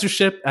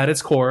censorship at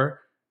its core,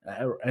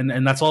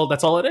 and that's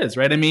all it is,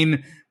 right? I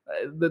mean,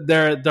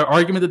 their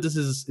argument that this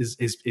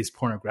is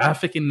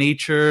pornographic in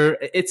nature,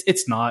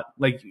 it's not.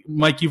 Like,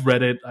 Mike, you've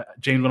read it.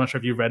 James, I'm not sure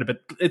if you've read it,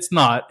 but it's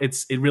not.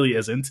 It really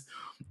isn't.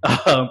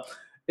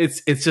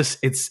 it's just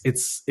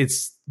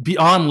it's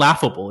beyond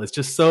laughable. It's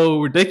just so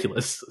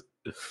ridiculous.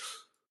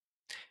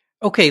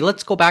 Okay,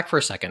 let's go back for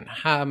a second.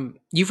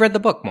 You've read the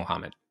book,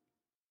 Mohammed.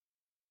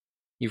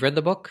 You've read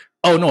the book?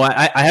 Oh no,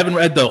 I haven't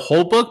read the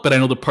whole book, but I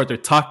know the part they're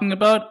talking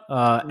about.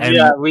 And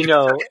yeah, we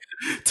know.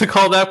 To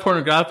call that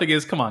pornographic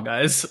is, come on,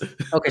 guys.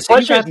 Okay, so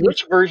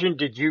which version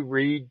did you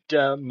read,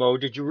 Mo?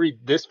 Did you read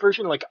this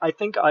version? Like,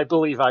 I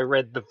believe I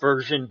read the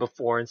version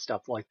before and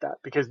stuff like that,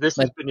 because this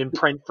has been in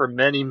print for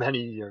many, many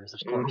years.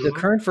 Of course. The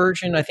current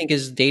version, I think,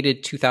 is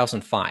dated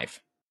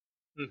 2005.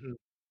 Mm-hmm.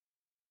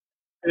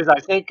 Because I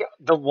think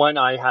the one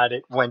I had,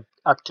 it went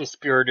up to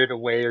Spirited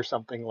Away or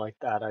something like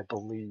that, I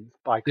believe.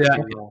 By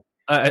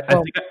I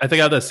think I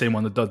have the same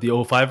one,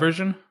 the 05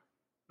 version.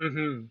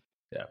 Mm-hmm.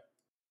 Yeah.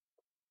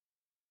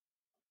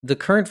 The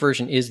current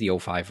version is the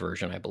 05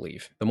 version, I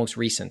believe, the most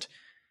recent.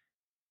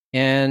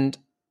 And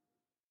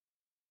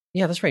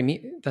yeah, that's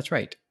right. That's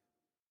right.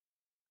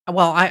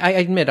 Well, I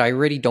admit I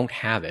already don't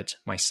have it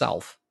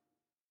myself.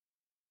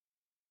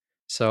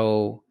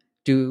 So,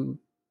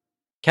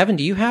 Kevin,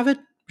 do you have it?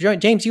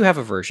 James, you have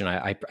a version,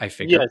 I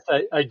figure.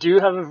 Yes, I do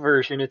have a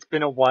version. It's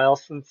been a while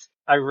since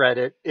I read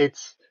it.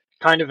 It's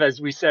kind of, as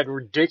we said,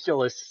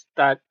 ridiculous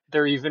that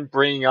they're even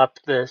bringing up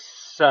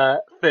this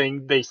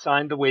thing. They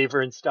signed the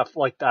waiver and stuff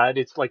like that.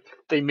 It's like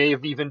they may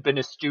have even been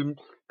a student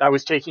that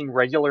was taking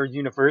regular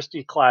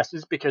university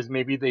classes because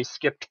maybe they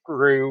skipped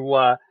through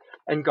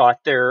and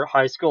got their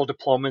high school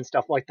diploma and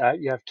stuff like that.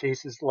 You have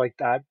cases like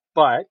that.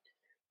 But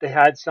they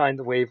had signed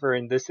the waiver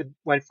and this had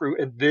went through,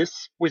 and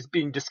this was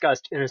being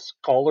discussed in a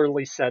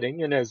scholarly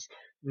setting. And as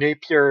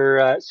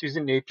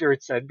Susan Napier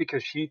had said,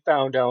 because she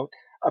found out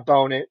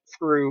about it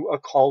through a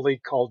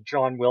colleague called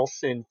John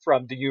Wilson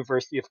from the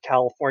University of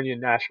California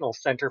National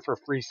Center for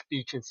Free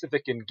Speech and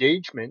Civic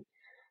Engagement,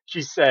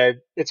 she said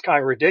it's kind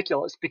of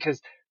ridiculous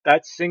because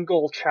that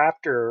single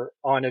chapter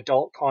on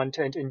adult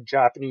content in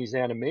Japanese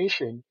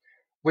animation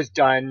was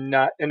done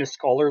in a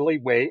scholarly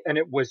way, and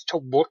it was to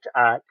look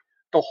at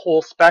the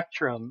whole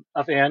spectrum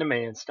of anime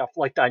and stuff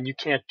like that. And you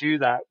can't do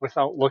that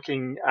without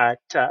looking at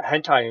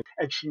hentai.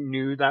 And she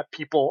knew that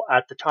people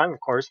at the time,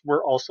 of course,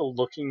 were also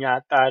looking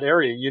at that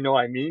area, you know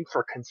what I mean,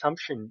 for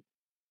consumption.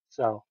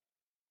 So.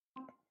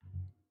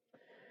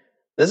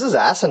 This is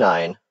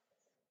asinine.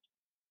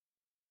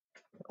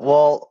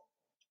 Well,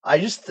 I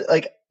just,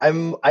 like, I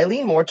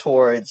lean more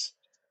towards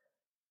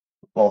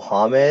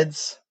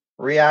Mohammed's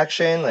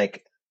reaction.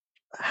 Like,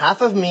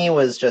 half of me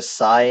was just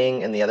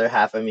sighing, and the other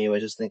half of me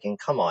was just thinking,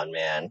 come on,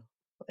 man.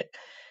 Like,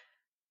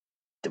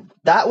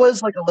 that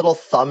was like a little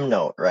thumb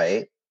note,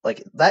 right?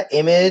 Like, that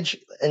image,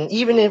 and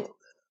even if,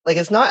 like,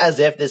 it's not as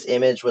if this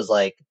image was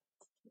like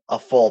a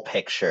full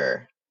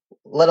picture,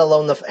 let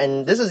alone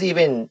and this is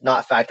even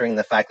not factoring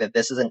the fact that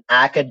this is an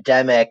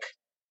academic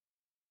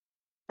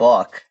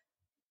book.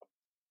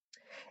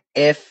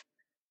 If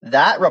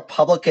that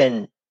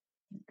Republican,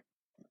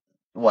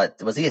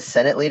 what was he, a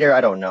Senate leader?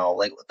 I don't know.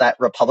 Like, that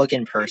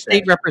Republican person,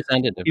 state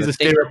representative. He's a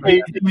state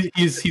representative.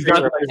 He's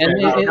got,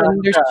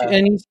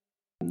 and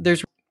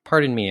there's,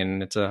 pardon me,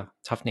 and it's a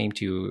tough name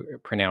to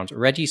pronounce,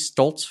 Reggie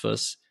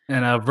Stoltzfus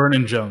and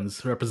Vernon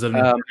Jones,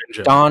 Representative Vernon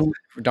Jones.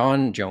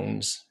 Don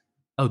Jones.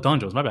 Oh,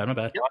 Don Jones. My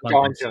bad.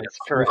 Don Jones.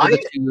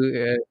 Correct.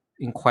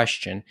 In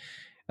question,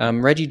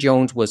 Reggie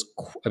Jones was,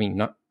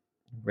 not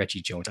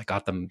Reggie Jones. I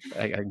got them.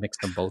 I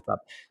mixed them both up.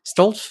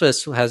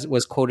 Stoltzfus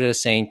was quoted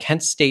as saying,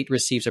 "Kent State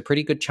receives a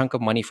pretty good chunk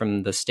of money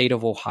from the state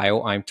of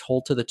Ohio. I'm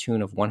told to the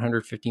tune of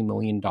 $150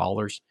 million.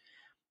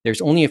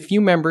 There's only a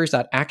few members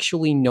that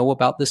actually know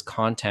about this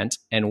content,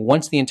 and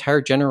once the entire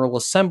General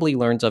Assembly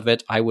learns of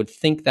it, I would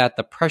think that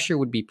the pressure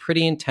would be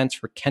pretty intense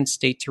for Kent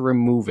State to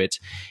remove it."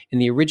 In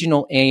the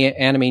original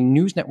Anime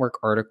News Network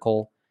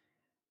article,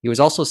 he was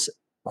also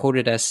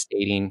quoted as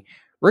stating,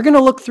 "We're going to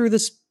look through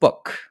this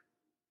book,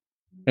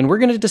 and we're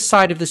going to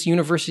decide if this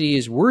university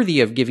is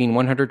worthy of giving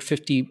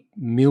 $150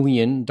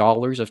 million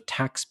of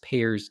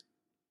taxpayers'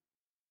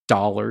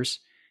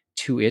 dollars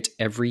to it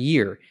every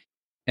year,"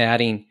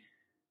 adding,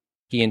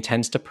 he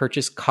intends to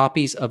purchase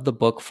copies of the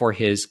book for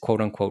his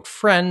quote-unquote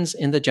friends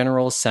in the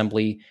General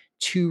Assembly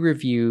to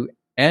review,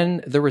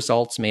 and the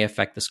results may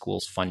affect the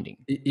school's funding.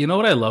 You know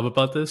what I love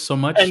about this so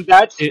much? And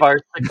that's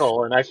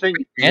farcical, and I think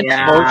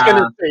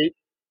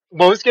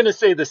Mo's going to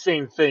say the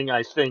same thing,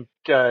 I think,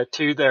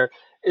 too, there,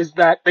 is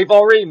that they've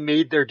already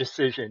made their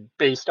decision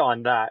based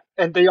on that,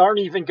 and they aren't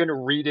even going to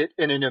read it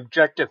in an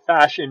objective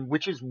fashion,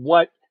 which is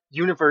what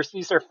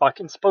universities are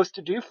fucking supposed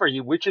to do for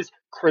you, which is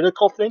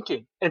critical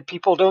thinking, and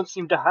people don't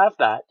seem to have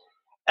that.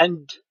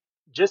 And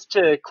just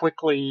to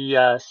quickly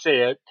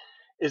say it,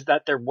 is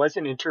that there was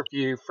an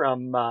interview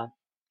from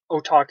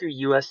Otaku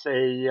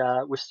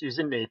USA with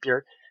Susan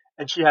Napier,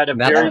 and she had a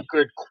very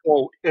good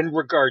quote in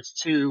regards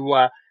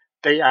to,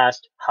 they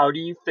asked, how do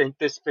you think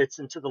this fits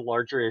into the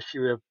larger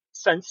issue of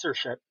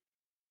censorship?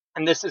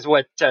 And this is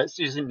what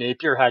Susan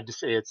Napier had to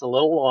say. It's a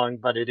little long,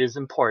 but it is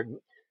important.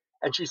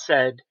 And she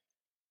said,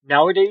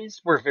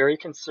 "Nowadays, we're very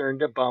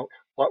concerned about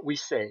what we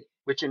say,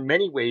 which in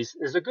many ways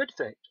is a good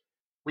thing.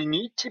 We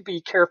need to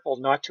be careful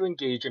not to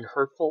engage in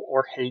hurtful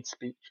or hate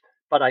speech,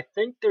 But I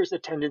think there's a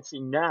tendency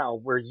now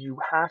where you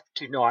have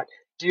to not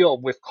deal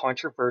with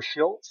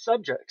controversial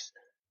subjects.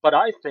 But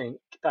I think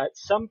that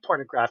some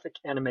pornographic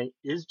anime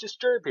is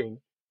disturbing,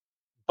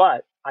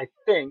 but I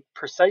think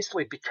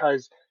precisely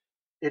because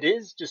it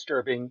is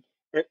disturbing,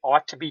 it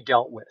ought to be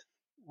dealt with.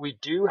 We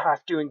do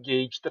have to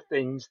engage the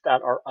things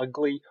that are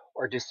ugly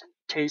or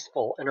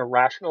distasteful in a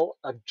rational,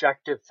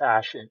 objective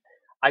fashion.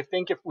 I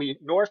think if we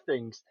ignore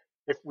things,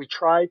 if we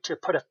try to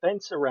put a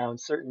fence around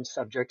certain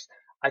subjects,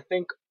 I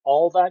think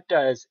all that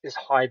does is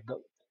hide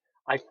them.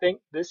 I think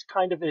this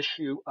kind of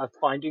issue of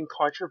finding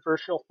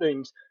controversial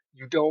things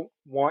you don't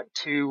want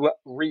to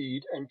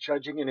read and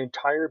judging an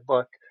entire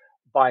book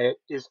by it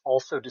is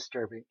also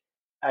disturbing.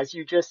 As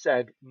you just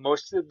said,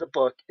 most of the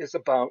book is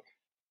about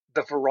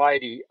the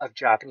variety of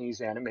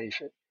Japanese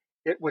animation.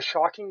 It was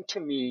shocking to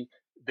me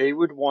they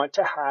would want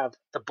to have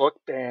the book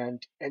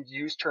banned and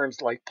use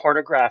terms like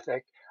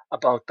pornographic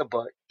about the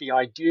book. The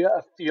idea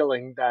of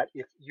feeling that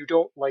if you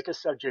don't like a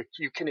subject,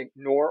 you can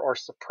ignore or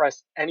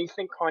suppress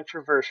anything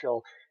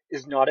controversial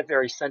is not a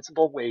very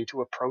sensible way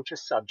to approach a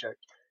subject.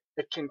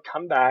 It can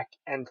come back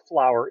and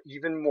flower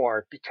even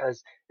more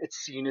because it's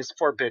seen as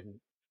forbidden.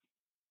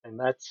 And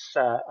that's,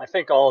 I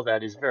think all of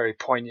that is very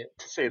poignant,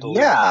 to say the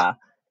least. Yeah,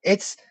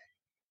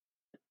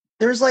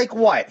 there's like,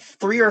 what,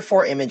 3 or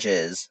 4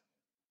 images.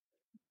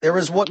 There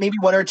was maybe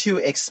 1 or 2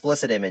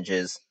 explicit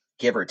images,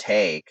 give or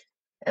take.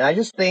 And I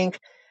just think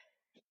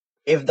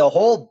if the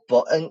whole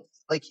book,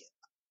 like,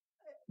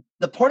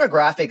 the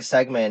pornographic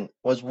segment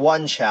was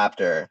 1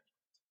 chapter.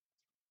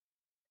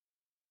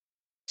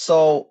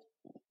 So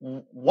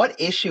what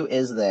issue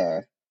is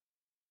there?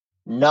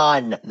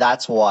 None.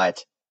 That's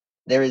what.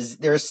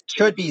 There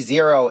should be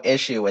 0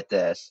 issue with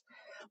this.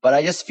 But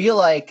I just feel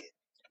like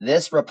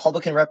this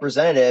Republican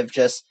representative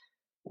just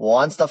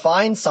wants to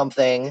find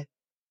something.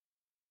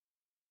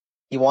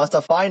 He wants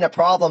to find a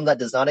problem that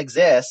does not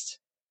exist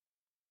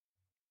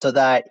so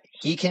that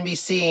he can be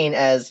seen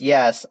as,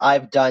 yes,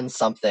 I've done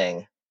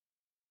something.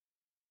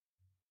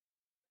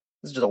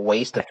 This is just a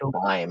waste of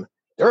time.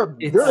 There are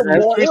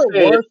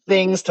more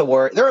things to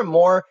worry. There are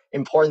more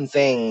important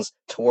things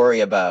to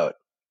worry about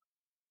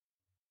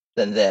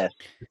than this.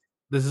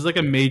 This is like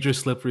a major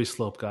slippery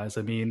slope, guys.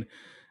 I mean,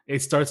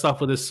 it starts off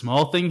with a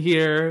small thing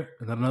here,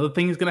 and then another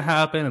thing is going to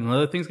happen, and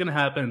another thing's going to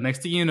happen. And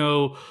next thing you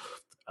know,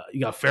 you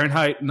got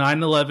Fahrenheit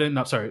 9/11.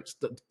 No, sorry,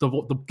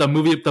 the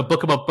movie, the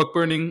book about book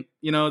burning.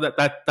 You know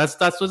that's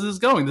what this is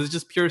going. This is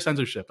just pure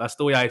censorship. That's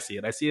the way I see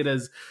it. I see it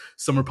as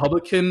some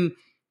Republican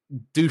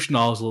douche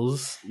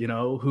nozzles, you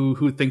know,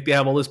 who think they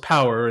have all this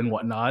power and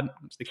whatnot,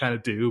 which they kind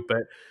of do,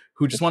 but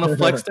who just want to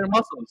flex their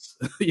muscles.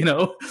 You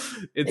know,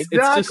 it's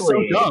just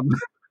so dumb.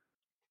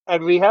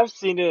 And we have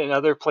seen it in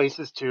other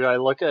places too. I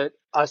look at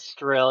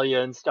Australia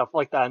and stuff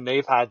like that, and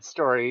they've had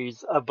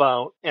stories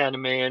about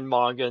anime and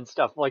manga and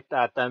stuff like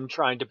that, them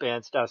trying to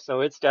ban stuff. So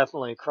it's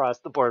definitely across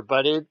the board,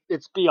 but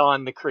it's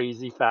beyond the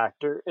crazy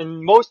factor.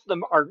 And most of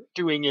them are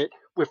doing it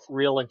with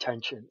real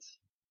intentions.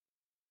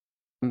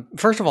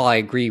 First of all, I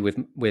agree with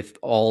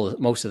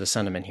most of the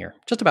sentiment here.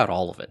 Just about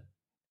all of it.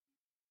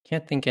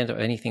 Can't think of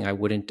anything I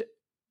wouldn't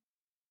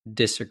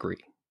disagree.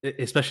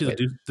 Especially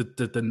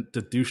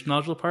the douche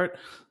nodule part?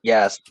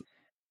 Yes.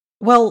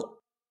 Well,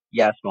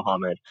 yes,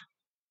 Mohammed.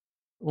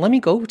 Let me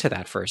go to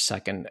that for a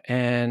second,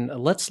 and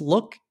let's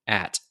look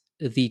at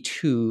the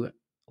 2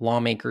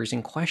 lawmakers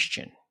in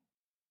question.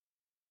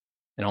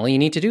 And all you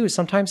need to do is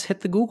sometimes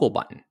hit the Google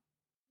button.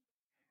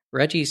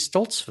 Reggie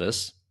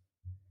Stoltzfus,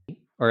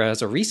 or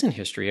has a recent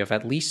history of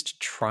at least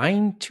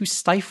trying to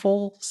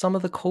stifle some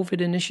of the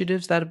COVID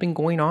initiatives that have been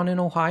going on in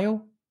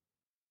Ohio.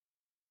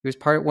 He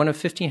was one of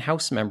 15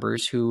 House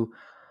members who,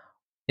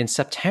 in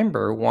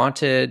September,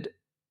 wanted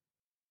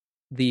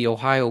the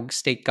Ohio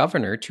state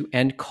governor to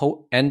end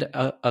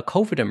a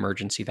COVID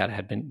emergency that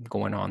had been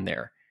going on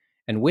there.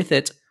 And with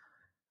it,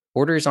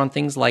 orders on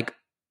things like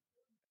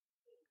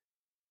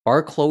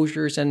bar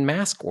closures and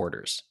mask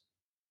orders.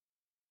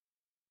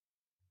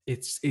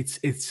 It's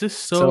just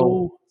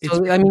so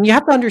I mean, you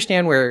have to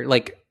understand where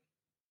like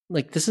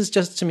this is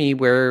just, to me,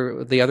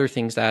 where the other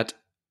things that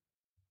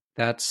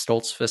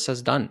Stoltzfus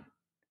has done.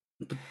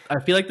 I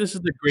feel like this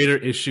is the greater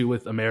issue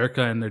with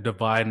America and their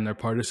divide and their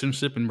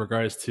partisanship in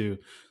regards to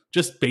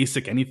just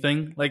basic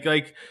anything.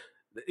 Like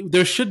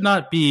there should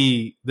not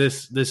be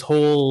this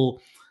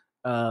whole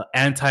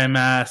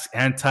anti-mask,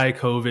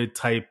 anti-COVID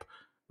type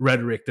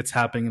rhetoric that's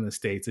happening in the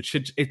States.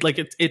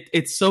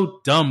 It's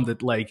so dumb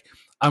that, like,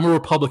 I'm a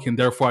Republican,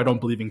 therefore I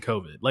don't believe in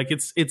COVID. Like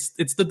it's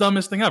the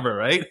dumbest thing ever,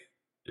 right?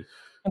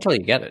 Until you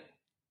get it,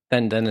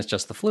 then it's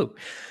just the flu.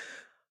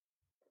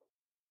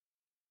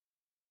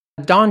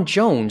 Don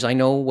Jones, I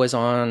know, was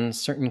on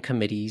certain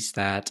committees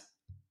that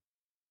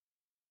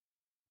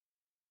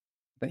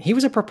he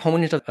was a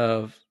proponent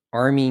of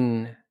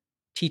arming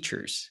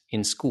teachers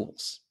in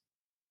schools.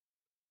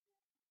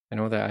 I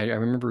know that I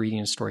remember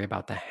reading a story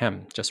about the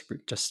HEM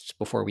just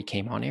before we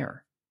came on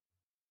air.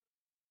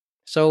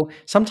 So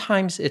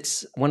sometimes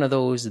it's one of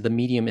those, the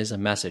medium is a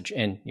message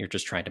and you're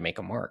just trying to make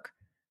a mark.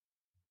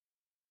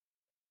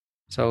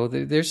 So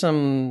there's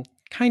some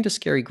kind of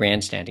scary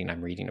grandstanding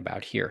I'm reading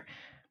about here.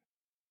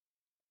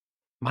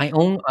 My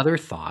own other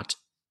thought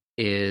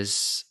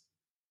is,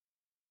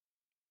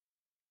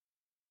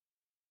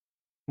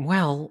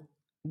 well,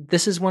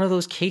 this is one of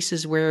those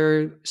cases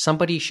where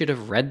somebody should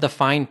have read the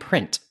fine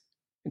print.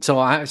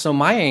 So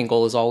my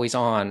angle is always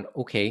on,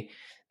 okay,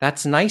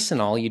 that's nice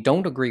and all. You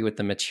don't agree with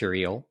the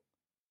material,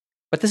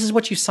 but this is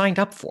what you signed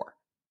up for.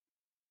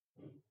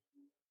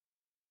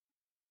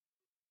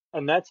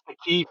 And that's the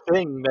key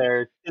thing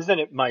there, isn't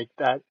it, Mike?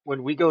 That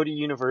when we go to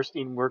university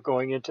and we're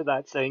going into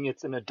that saying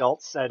it's an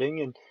adult setting,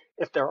 and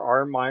if there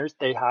are minors,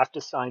 they have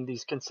to sign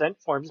these consent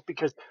forms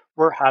because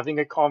we're having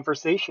a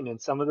conversation,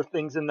 and some of the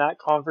things in that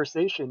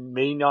conversation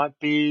may not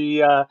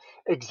be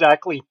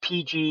exactly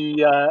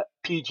PG or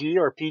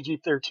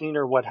PG-13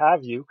 or what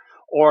have you,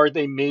 or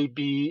they may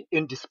be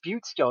in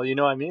dispute still. You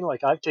know what I mean?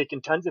 Like I've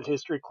taken tons of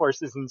history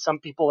courses, and some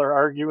people are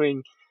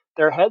arguing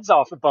their heads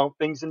off about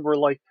things, and we're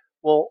like,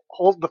 well,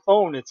 hold the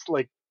phone. It's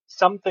like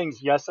some things,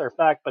 yes, are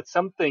fact, but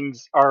some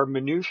things are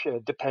minutia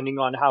depending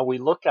on how we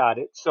look at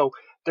it. So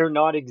they're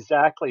not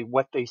exactly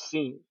what they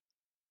seem.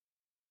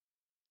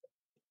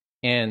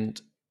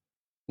 And,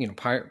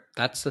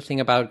 that's the thing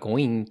about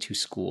going to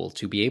school,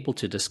 to be able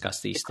to discuss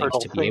these things,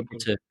 to be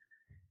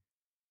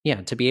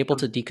able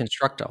to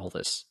deconstruct all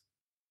this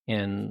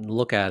and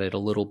look at it a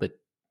little bit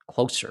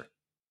closer.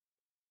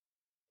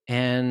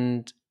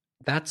 And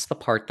that's the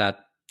part that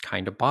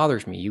kind of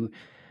bothers me.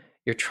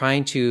 You're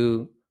trying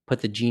to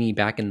put the genie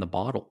back in the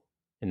bottle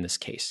in this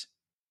case.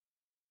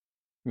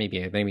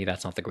 Maybe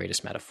that's not the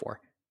greatest metaphor.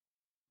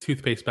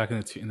 Toothpaste back in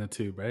the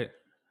tube, right?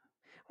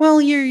 Well,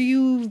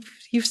 you've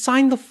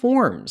signed the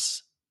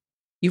forms.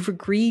 You've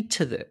agreed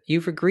to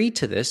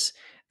this.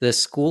 The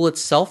school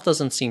itself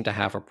doesn't seem to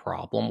have a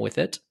problem with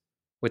it,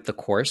 with the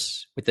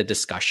course, with the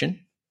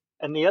discussion.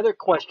 And the other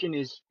question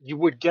is, you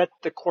would get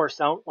the course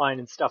outline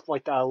and stuff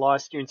like that. A lot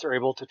of students are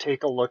able to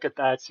take a look at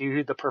that, see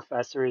who the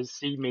professor is,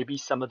 see maybe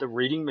some of the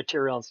reading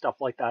material and stuff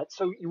like that.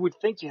 So you would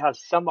think you have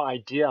some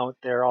idea out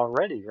there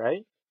already,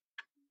 right?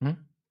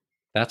 Mm-hmm.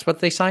 That's what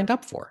they signed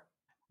up for.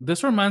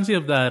 This reminds me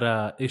of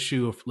that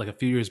issue of like a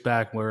few years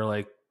back where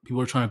like people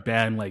were trying to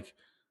ban like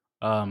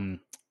what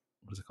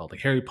is it called,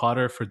 like Harry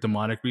Potter for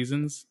demonic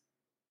reasons.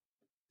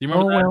 Do you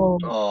remember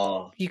that?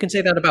 Well, you can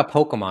say that about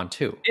Pokemon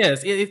too.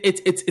 Yes,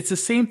 it's the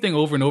same thing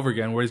over and over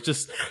again, where it's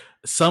just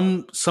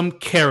some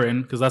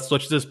Karen, because that's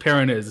what this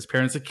parent is. This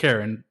parent's a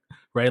Karen,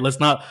 right?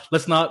 Let's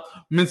not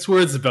mince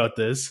words about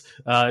this.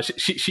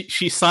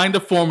 She signed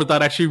a form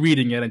without actually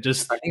reading it, and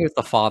just I think it was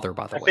the father,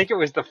 by the way. I think it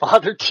was the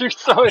father too.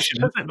 So it's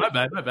just... my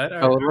bad.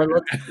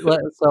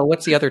 So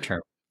what's the other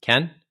term?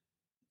 Ken?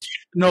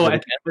 No, you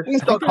can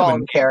still call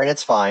him Karen.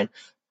 It's fine.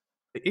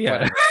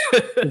 Yeah,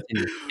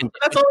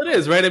 that's all it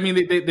is, right? I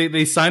mean,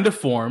 they signed a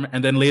form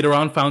and then later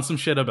on found some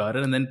shit about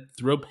it and then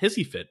threw a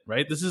hissy fit,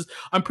 right?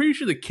 I'm pretty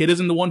sure the kid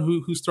isn't the one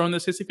who's throwing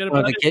this hissy fit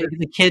about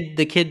it.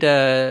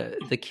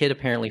 The kid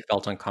apparently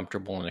felt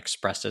uncomfortable and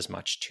expressed as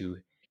much to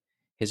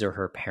his or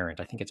her parent.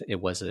 I think it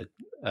was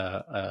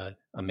a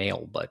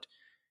male, but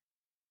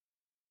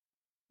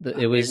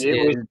it was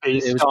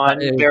based on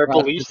their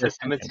belief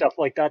system and stuff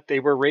like that they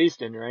were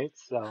raised in, right?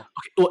 So, okay,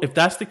 well, if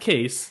that's the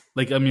case,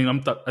 like, I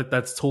mean,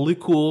 that's totally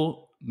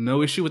cool.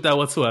 No issue with that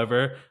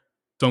whatsoever.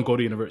 Don't go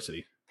to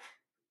university,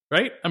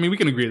 right? I mean, we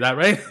can agree to that,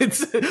 right?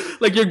 It's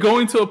like you're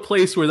going to a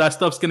place where that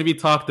stuff's going to be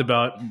talked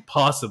about,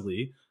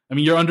 possibly. I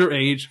mean, you're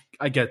underage.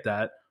 I get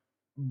that,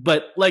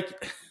 but I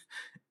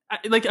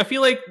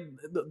feel like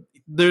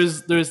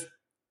there's.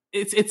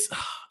 It's.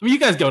 I mean, you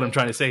guys get what I'm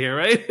trying to say here,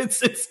 right?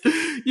 It's.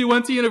 You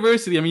went to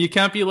university. I mean, you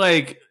can't be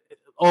like,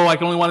 oh, I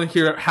can only want to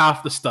hear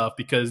half the stuff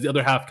because the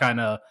other half kind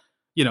of,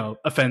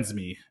 offends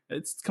me.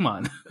 Come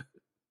on.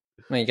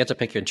 Well, you get to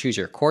pick and choose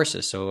your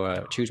courses,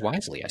 so choose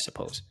wisely, I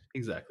suppose.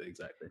 Exactly.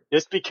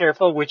 Just be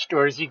careful which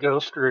doors you go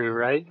through,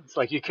 right? It's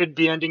like you could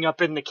be ending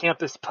up in the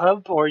campus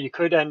pub, or you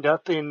could end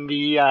up in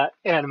the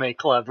anime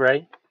club,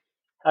 right?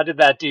 How did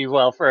that do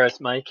well for us,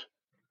 Mike?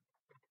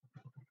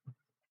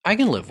 I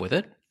can live with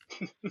it.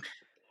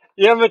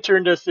 You haven't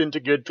turned us into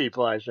good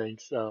people, I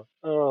think. So,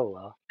 oh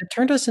well. It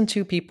turned us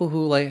into people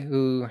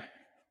who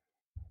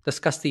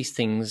discuss these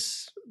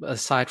things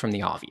aside from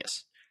the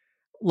obvious.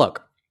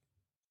 Look,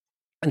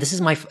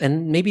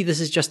 and maybe this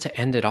is just to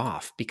end it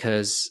off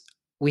because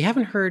we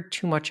haven't heard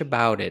too much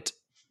about it.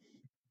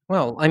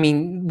 Well, I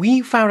mean,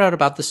 we found out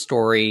about the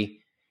story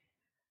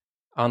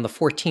on the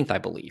 14th, I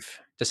believe,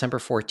 December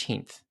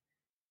 14th.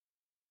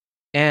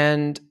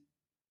 And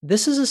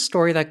this is a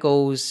story that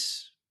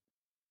goes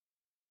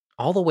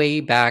all the way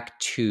back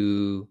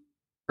to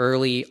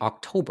early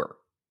October.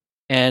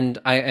 And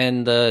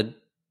the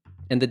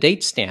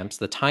date stamps,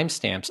 the time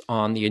stamps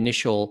on the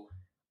initial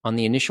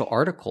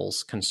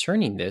articles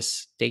concerning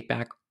this date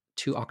back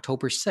to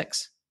October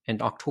 6th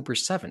and October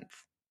 7th.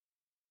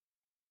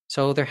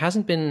 So there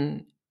hasn't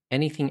been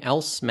anything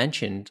else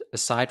mentioned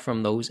aside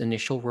from those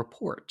initial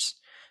reports.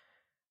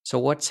 So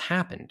what's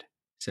happened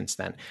since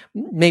then?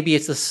 Maybe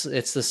it's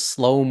the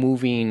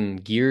slow-moving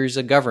gears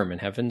of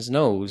government. Heavens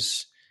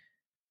knows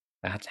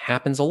that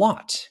happens a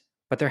lot.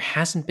 but there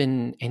hasn't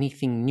been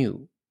anything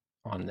new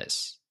on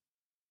this,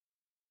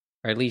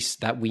 or at least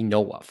that we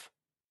know of.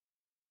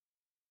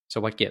 So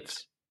what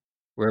gives?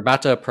 We're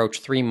about to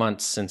approach 3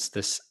 months since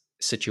this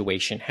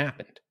situation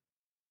happened.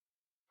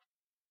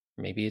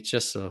 Maybe it's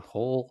just a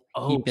whole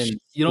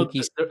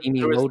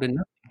steamy load of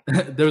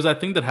nothing. There was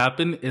that thing that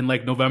happened in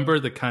like November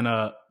that kind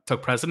of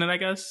took precedent, I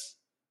guess.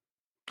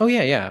 Oh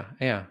yeah,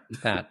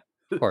 that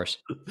of course.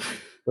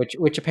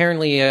 Which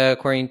apparently,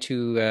 according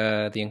to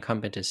the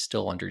incumbent, is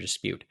still under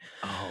dispute.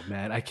 Oh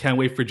man, I can't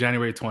wait for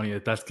January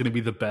 20th. That's gonna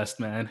be the best,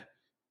 man.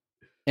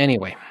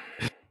 Anyway,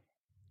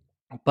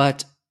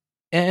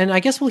 and I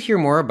guess we'll hear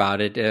more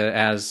about it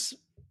as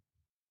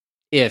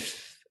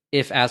if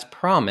as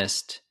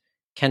promised,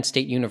 Kent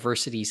State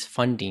University's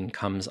funding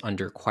comes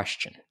under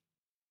question.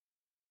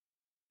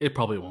 It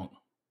probably won't.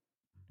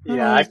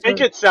 Yeah, I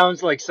think it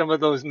sounds like some of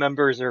those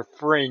members are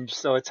fringe,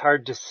 so it's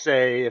hard to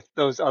say if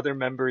those other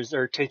members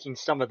are taking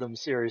some of them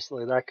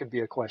seriously. That could be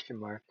a question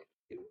mark.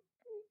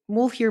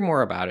 We'll hear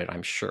more about it,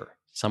 I'm sure,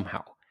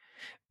 somehow.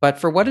 But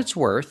for what it's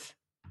worth,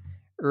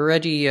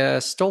 Reggie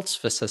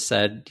Stoltzfus has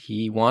said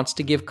he wants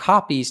to give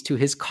copies to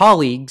his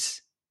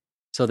colleagues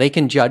so they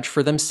can judge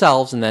for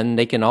themselves, and then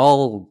they can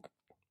all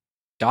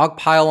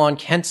dogpile on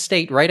Kent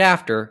State right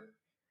after.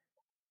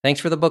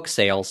 Thanks for the book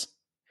sales.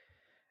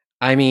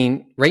 I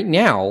mean, right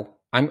now,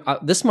 I'm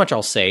this much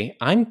I'll say.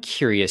 I'm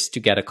curious to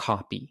get a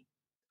copy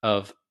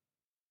of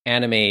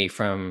Anime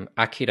from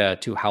Akira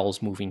to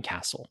Howl's Moving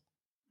Castle.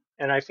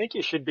 And I think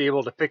you should be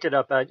able to pick it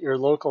up at your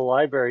local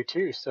library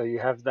too, so you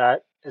have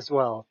that as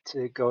well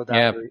to go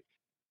that route.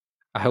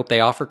 I hope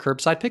they offer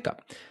curbside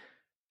pickup.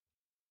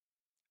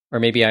 Or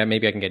maybe I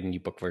can get an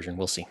ebook version.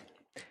 We'll see.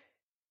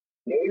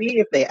 Maybe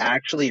if they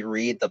actually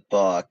read the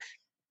book,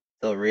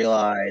 they'll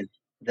realize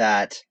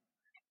that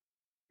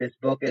this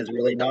book is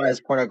really not as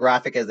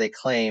pornographic as they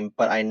claim,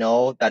 but I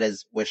know that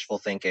is wishful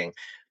thinking.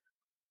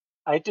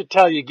 I have to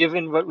tell you,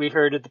 given what we've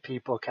heard of the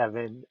people,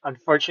 Kevin,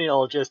 unfortunately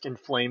it'll just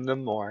inflame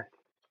them more.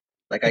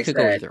 Like I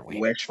said,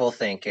 wishful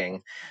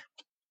thinking.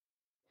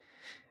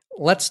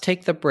 Let's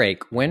take the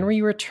break. When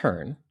we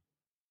return,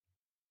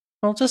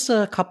 well, just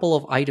a couple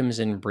of items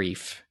in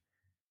brief.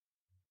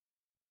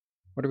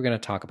 What are we going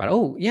to talk about?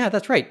 Oh, yeah,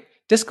 that's right.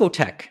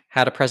 Discotech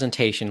had a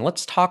presentation.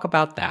 Let's talk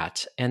about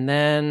that. And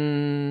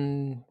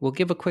then we'll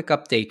give a quick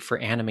update for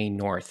Anime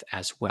North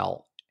as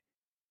well.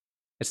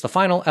 It's the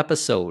final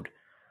episode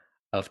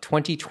of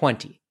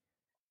 2020.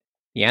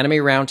 The Anime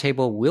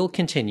Roundtable will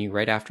continue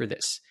right after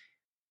this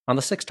on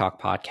the Six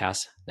Talk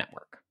Podcast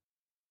Network.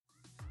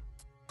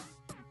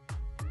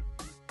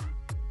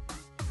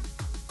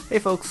 Hey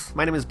folks,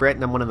 my name is Brett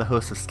and I'm one of the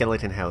hosts of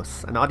Skeleton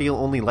House, an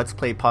audio-only Let's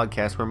Play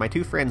podcast where my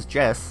two friends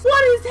Jess...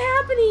 What is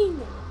happening?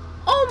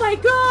 Oh my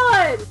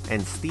god!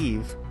 And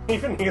Steve...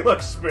 Even he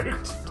looks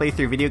spooked. ...play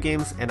through video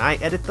games, and I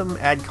edit them,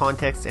 add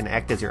context, and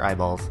act as your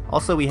eyeballs.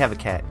 Also, we have a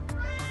cat.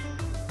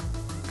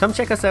 Come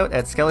check us out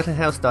at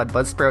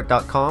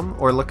skeletonhouse.buzzsprout.com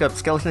or look up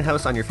Skeleton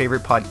House on your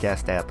favorite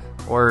podcast app.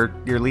 Or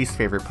your least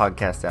favorite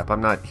podcast app.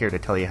 I'm not here to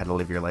tell you how to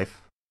live your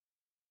life.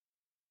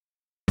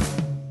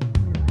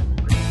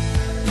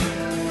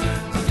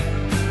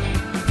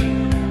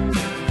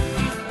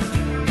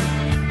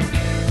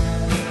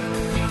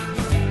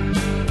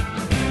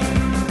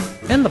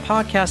 And the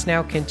podcast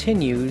now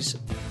continues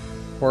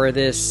for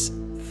this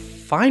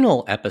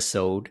final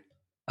episode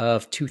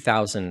of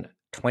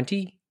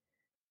 2020.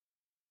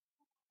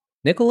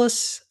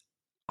 Nicholas,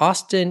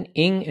 Austin,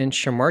 Ing, and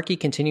Shamarky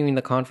continuing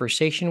the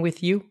conversation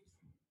with you.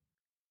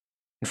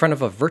 In front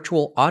of a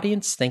virtual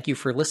audience, thank you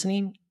for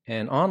listening.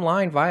 And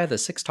online via the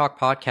Six Talk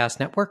Podcast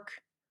Network,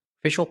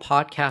 official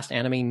podcast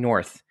Anime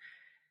North.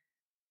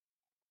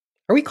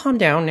 Are we calmed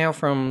down now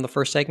from the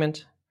first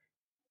segment?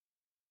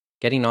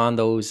 Getting on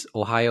those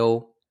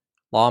Ohio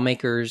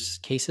lawmakers'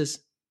 cases?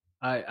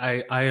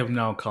 I have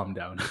now calmed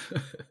down.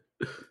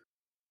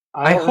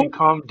 I haven't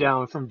calmed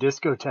down from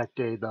Discotech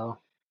Day, though.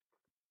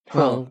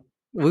 Well,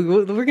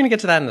 we're going to get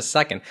to that in a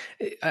second.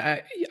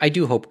 I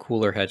do hope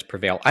cooler heads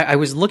prevail. I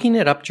was looking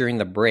it up during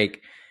the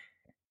break.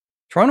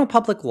 Toronto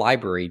Public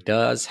Library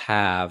does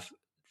have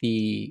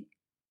the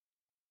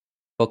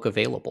book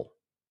available.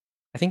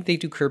 I think they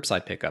do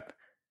curbside pickup.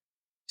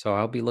 So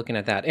I'll be looking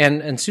at that.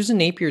 And Susan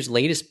Napier's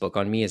latest book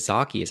on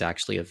Miyazaki is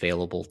actually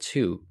available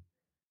too,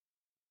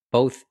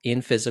 both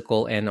in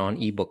physical and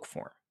on ebook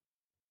form.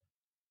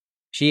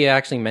 She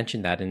actually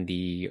mentioned that in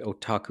the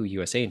Otaku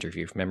USA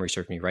interview, if memory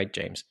serves me right,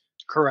 James.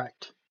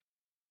 Correct.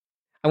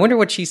 I wonder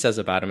what she says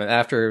about him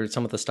after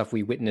some of the stuff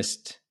we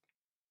witnessed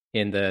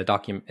in the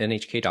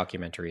NHK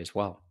documentary as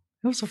well.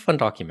 It was a fun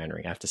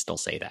documentary, I have to still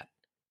say that.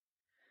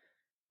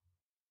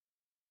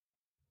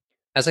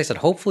 As I said,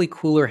 hopefully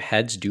cooler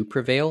heads do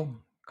prevail.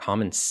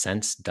 Common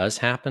sense does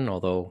happen,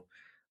 although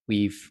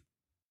we've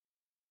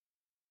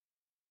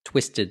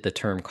twisted the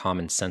term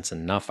common sense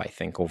enough, I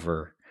think,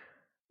 over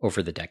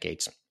the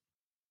decades.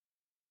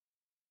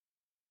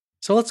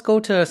 So let's go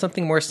to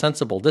something more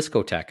sensible,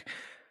 Discotech.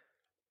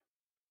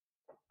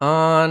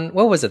 on,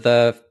 what was it?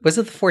 Was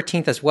it the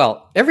 14th as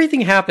well?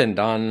 Everything happened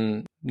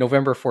on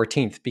November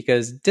 14th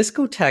because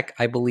Discotek,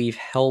 I believe,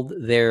 held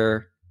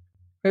their,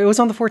 it was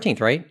on the 14th,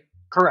 right?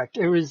 Correct.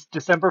 It was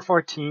December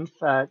 14th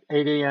at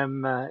 8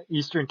 a.m.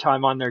 Eastern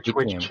time on their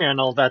Twitch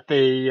channel that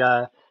they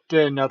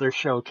did another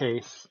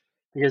showcase,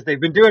 because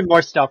they've been doing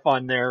more stuff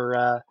on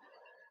their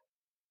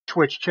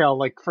Twitch channel.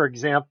 Like, for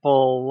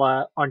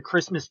example, on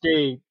Christmas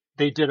Day,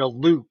 they did a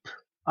loop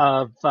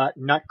of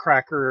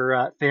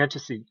Nutcracker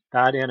Fantasy,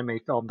 that anime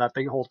film that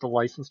they hold the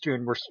license to,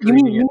 and we're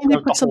streaming it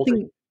throughout the whole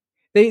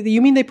day.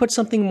 You mean they put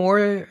something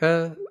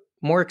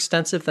more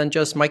extensive than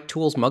just Mike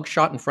Toole's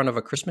mugshot in front of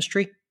a Christmas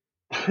tree?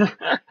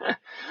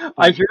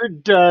 I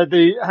heard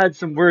they had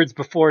some words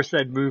before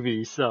said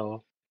movie,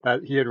 so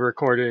that he had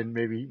recorded and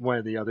maybe one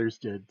of the others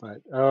did.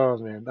 But oh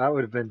man, that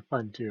would have been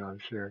fun too, I'm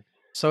sure.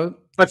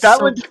 But that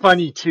one's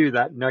funny too,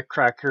 that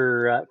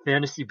Nutcracker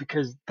Fantasy,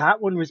 because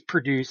that one was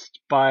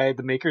produced by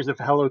the makers of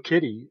Hello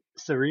Kitty,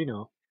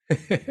 Sanrio.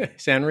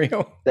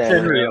 Sanrio?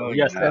 Sanrio,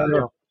 yes,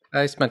 Sanrio.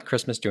 I spent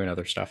Christmas doing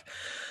other stuff.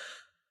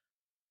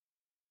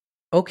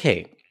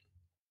 Okay.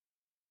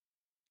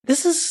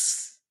 This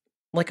is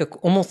like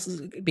almost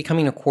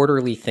becoming a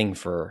quarterly thing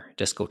for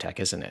Discotek,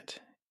 isn't it?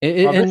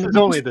 This is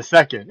only the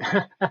second.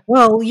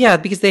 Well, yeah,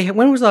 because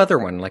when was the other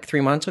one? Like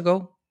 3 months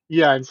ago?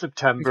 Yeah, in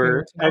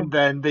September. And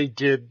then they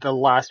did the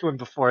last one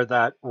before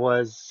that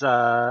was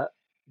the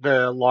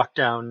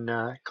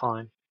lockdown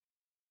con.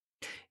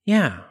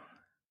 Yeah.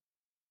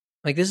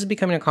 Like, this is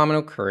becoming a common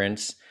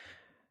occurrence.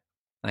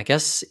 I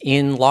guess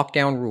in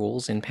lockdown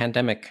rules, in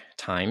pandemic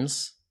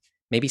times,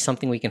 maybe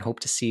something we can hope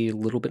to see a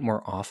little bit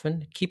more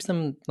often. It keeps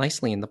them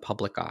nicely in the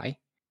public eye.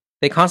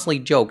 They constantly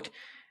joked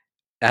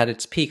at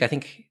its peak. I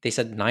think they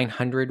said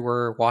 900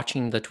 were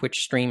watching the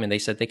Twitch stream, and they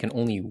said they can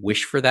only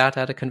wish for that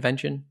at a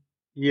convention.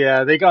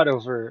 Yeah, they got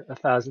over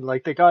 1,000.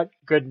 Like, they got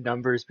good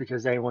numbers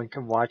because anyone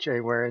can watch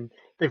anywhere, and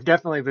they've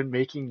definitely been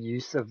making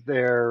use of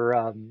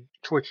their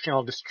Twitch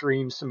channel to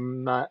stream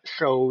some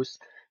shows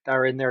that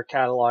are in their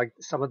catalog.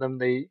 Some of them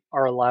they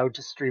are allowed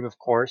to stream, of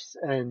course,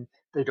 and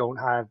they don't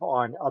have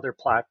on other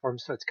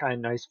platforms, so it's kind of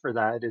nice for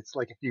that. It's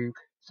like if you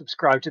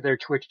subscribe to their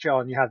Twitch channel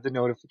and you have the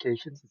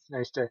notifications, it's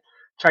nice to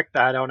check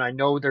that out. And I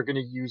know they're going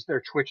to use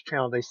their Twitch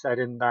channel, they said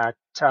in that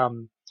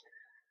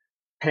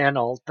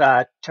panel,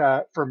 that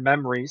for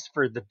Memories,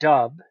 for the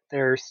dub,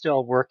 they're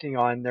still working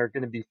on, they're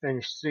going to be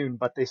finished soon,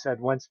 but they said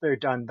once they're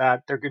done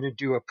that, they're going to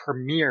do a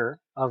premiere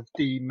of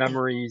the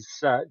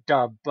Memories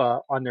dub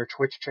on their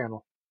Twitch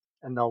channel,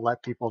 and they'll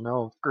let people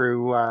know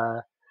through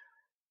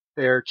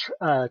their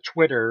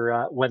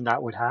Twitter when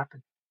that would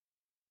happen.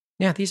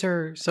 Yeah, these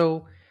are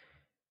so,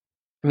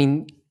 I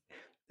mean,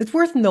 it's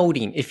worth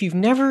noting, if you've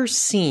never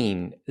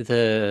seen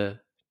the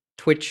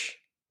Twitch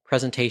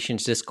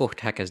presentations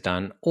Discotek has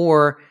done,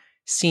 or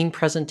seen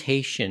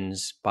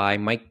presentations by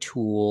Mike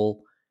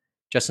Toole,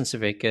 Justin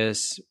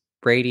Savickas,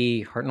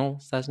 Brady Hartnell,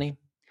 is that his name?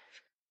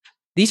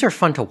 These are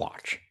fun to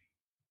watch.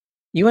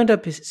 You end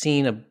up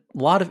seeing a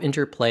lot of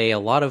interplay, a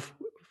lot of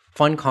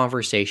fun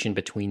conversation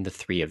between the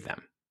three of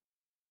them.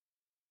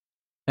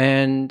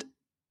 And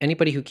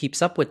anybody who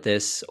keeps up with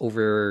this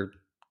over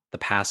the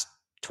past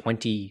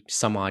 20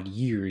 some odd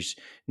years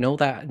know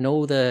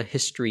the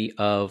history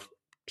of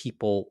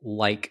people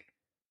like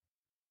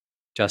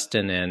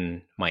Justin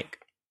and Mike.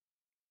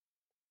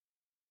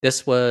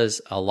 This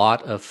was a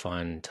lot of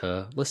fun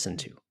to listen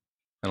to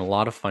and a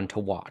lot of fun to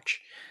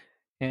watch.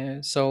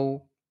 And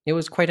so it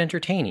was quite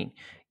entertaining.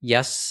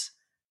 Yes,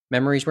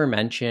 memories were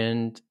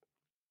mentioned.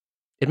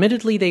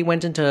 Admittedly, they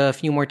went into a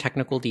few more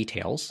technical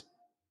details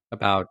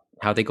about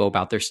how they go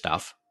about their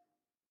stuff.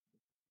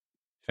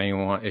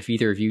 If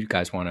either of you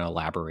guys want to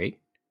elaborate.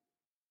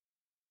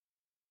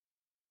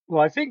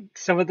 Well, I think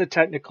some of the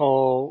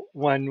technical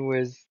one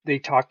was they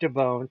talked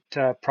about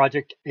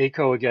Project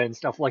A-ko again,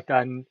 stuff like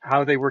that, and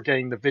how they were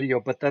getting the video.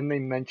 But then they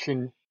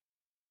mentioned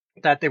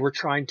that they were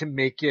trying to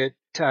make it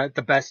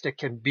the best it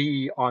can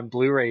be on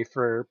Blu-ray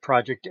for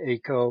Project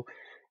A-ko,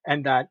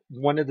 and that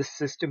one of the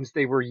systems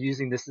they were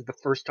using, this is the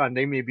first time,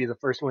 they may be the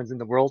first ones in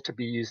the world to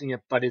be using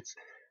it, but it's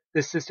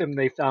this system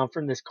they found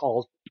from this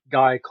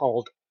guy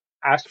called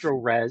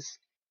AstroRes.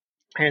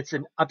 And it's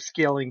an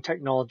upscaling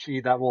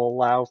technology that will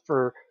allow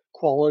for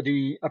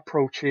quality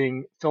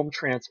approaching film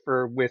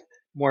transfer with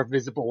more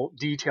visible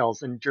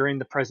details. And during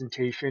the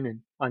presentation and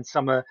on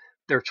some of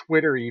their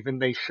Twitter, even,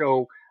 they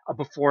show a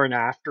before and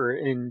after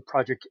in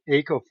Project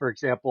A-ko, for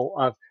example,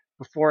 of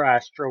before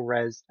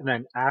AstroRes and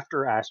then after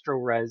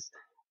AstroRes.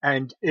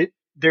 And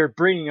they're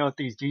bringing out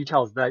these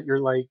details that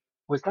you're like,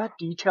 was that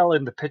detail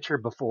in the picture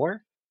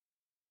before?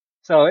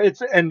 So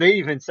and they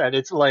even said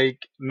it's like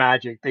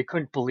magic. They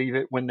couldn't believe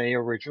it when they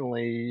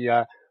originally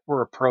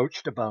were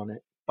approached about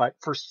it. But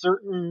for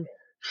certain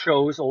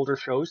shows, older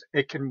shows,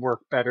 it can work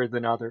better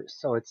than others.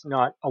 So it's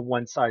not a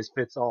one size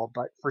fits all.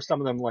 But for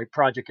some of them, like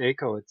Project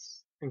A-ko,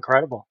 it's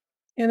incredible.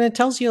 And it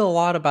tells you a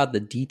lot about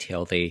the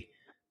detail they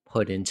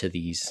put into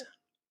these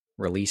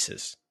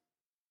releases.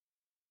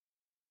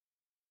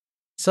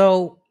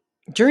 So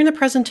during the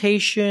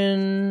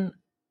presentation,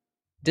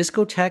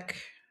 Discotek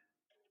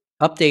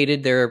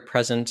updated their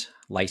present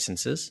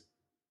licenses,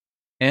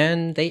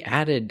 and they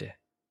added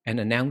and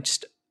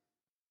announced,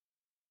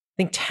 I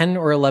think, 10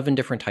 or 11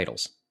 different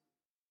titles.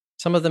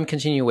 Some of them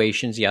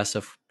continuations, yes,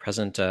 of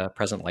present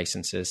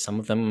licenses. Some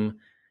of them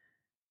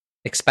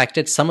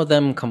expected. Some of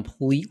them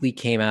completely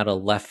came out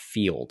of left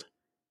field.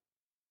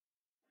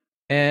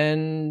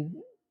 And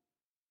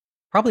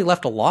probably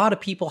left a lot of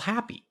people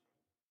happy.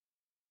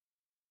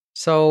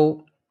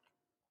 So,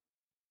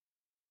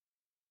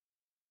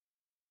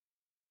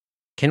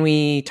 can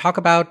we talk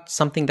about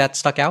something that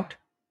stuck out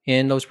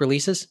in those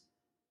releases?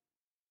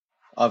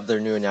 Of their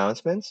new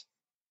announcements?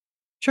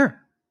 Sure.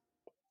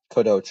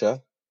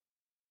 Kodocha.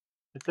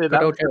 I'd say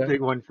that's a big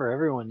one for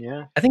everyone,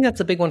 yeah. I think that's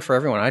a big one for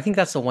everyone. I think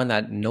that's the one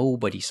that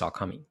nobody saw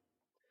coming.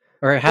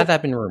 Or had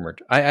that been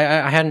rumored? I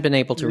hadn't been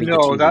able to read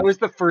No, that was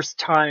the first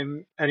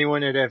time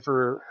anyone had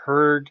ever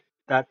heard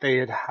that they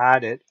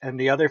had it. And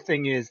the other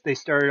thing is they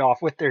started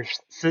off with their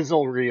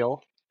sizzle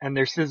reel, and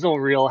their sizzle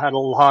reel had a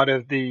lot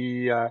of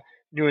the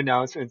new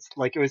announcements.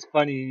 Like, it was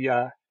funny,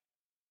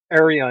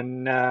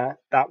 Arion,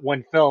 that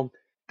one film,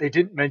 they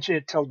didn't mention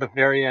it till the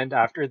very end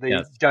after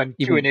they'd done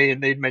Q&A,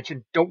 and they'd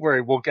mentioned, don't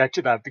worry, we'll get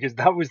to that, because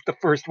that was the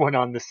first one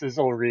on the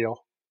sizzle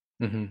reel.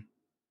 Mm-hmm.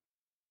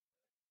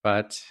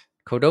 But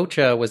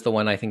Kodocha was the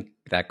one, I think,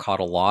 that caught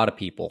a lot of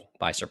people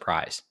by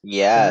surprise.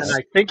 Yes. And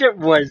I think it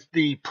was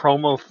the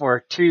promo for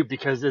it too,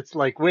 because it's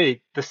like,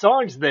 wait, the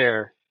song's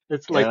there.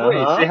 It's like,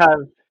 wait, they have...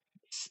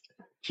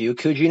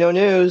 Kyokuji no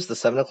News, the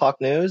 7 o'clock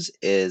news,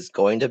 is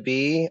going to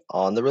be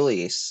on the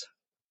release.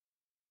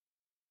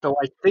 So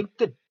I think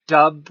the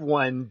dub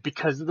one,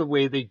 because of the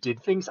way they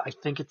did things, I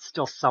think it's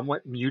still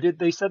somewhat muted.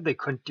 They said they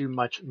couldn't do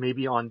much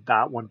maybe on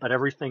that one, but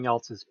everything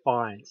else is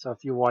fine. So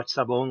if you watch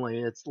sub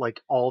only, it's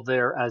like all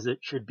there as it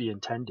should be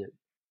intended.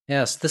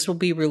 Yes, this will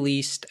be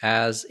released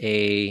as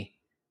a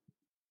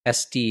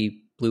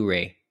SD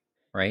Blu-ray,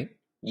 right?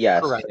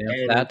 Yes. Correct.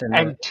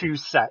 And 2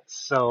 sets.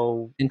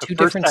 So in the 2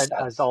 first different set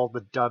sets has all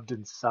the dubbed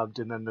and subbed,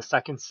 and then the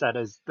second set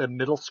is the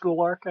middle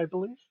school arc, I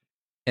believe.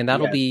 And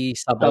that'll be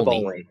sub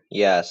only.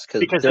 Yes,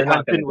 because they're it not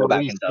has been go back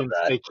released and dub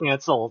since that. they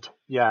canceled.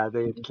 Yeah,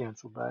 they had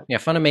canceled that. Yeah,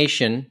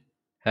 Funimation,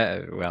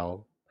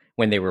 well,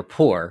 when they were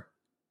poor.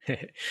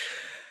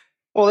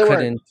 Well, they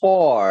weren't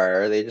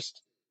poor. They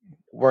just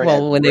weren't.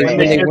 Well, when they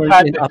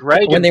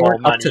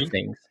weren't up to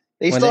things.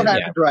 They still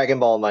had the Dragon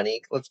Ball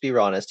money. Let's be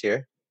honest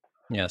here.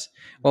 Yes.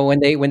 Well, when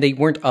they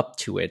weren't up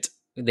to it,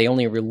 they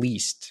only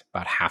released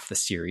about half the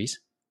series.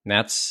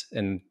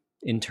 And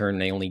in turn,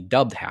 they only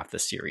dubbed half the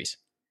series.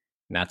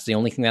 And that's the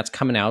only thing that's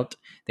coming out.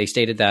 They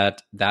stated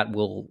that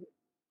that'll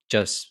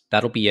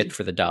be it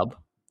for the dub.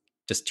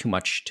 Just too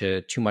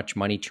much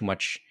money, too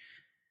much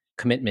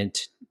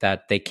commitment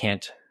that they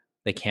can't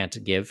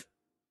give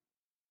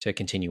to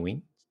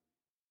continuing.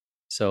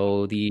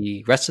 So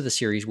the rest of the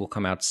series will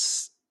come out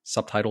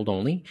subtitled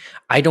only.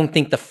 I don't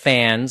think the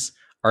fans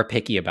are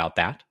picky about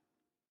that.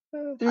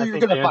 You're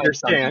going to find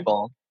some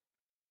people.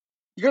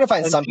 You're going to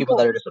find some people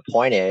that are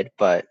disappointed,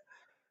 but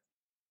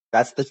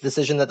that's the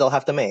decision that they'll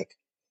have to make.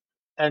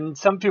 And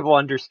some people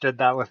understood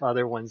that with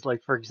other ones.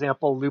 Like, for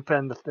example,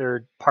 Lupin the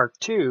Third Part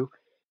 2,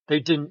 they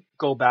didn't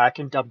go back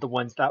and dub the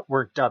ones that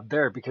weren't dubbed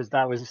there because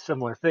that was a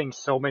similar thing.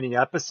 So many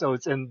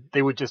episodes, and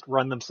they would just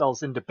run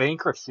themselves into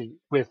bankruptcy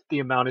with the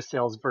amount of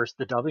sales versus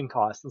the dubbing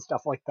costs and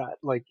stuff like that.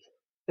 Like,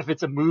 if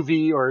it's a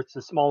movie or it's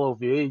a small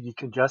OVA, you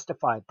can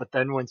justify it. But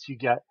then once you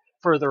get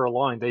further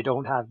along, they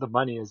don't have the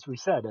money, as we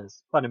said,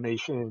 as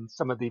Funimation and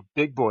some of the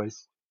big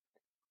boys.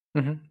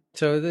 Mm-hmm.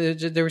 So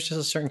there was just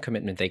a certain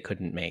commitment they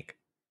couldn't make.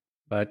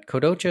 But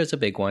Kodocha is a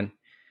big one.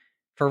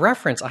 For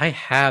reference, I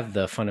have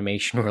the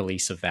Funimation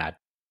release of that.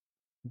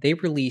 They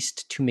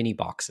released 2 mini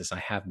boxes. I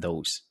have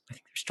those. I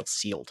think they're still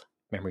sealed.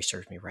 Memory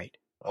serves me right.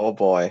 Oh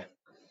boy.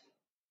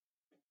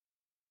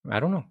 I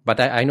don't know, but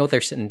I know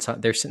they're sitting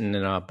in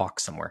a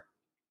box somewhere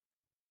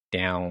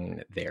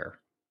down there.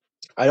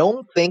 I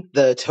don't think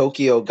the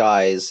Tokyo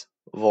guy's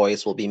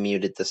voice will be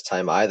muted this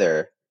time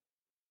either.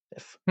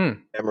 If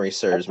memory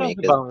serves me.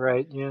 That's about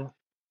right, yeah.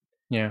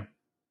 Yeah.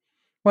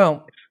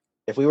 Well,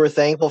 if we were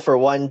thankful for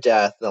one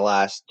death in the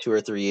last 2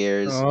 or 3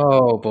 years.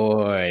 Oh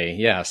boy,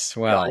 yes.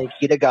 Well, Johnny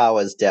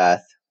Kitagawa's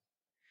death.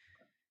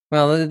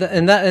 Well,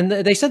 and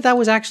they said that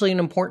was actually an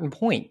important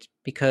point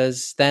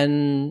because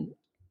then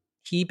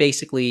he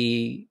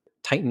basically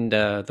tightened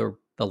the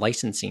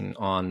licensing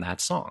on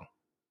that song.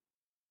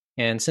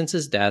 And since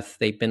his death,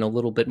 they've been a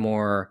little bit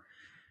more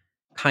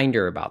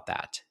kinder about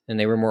that, and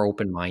they were more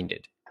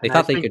open-minded. They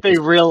thought they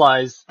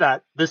realized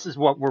that this is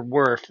what we're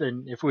worth,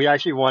 and if we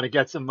actually want to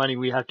get some money,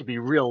 we have to be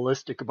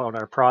realistic about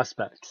our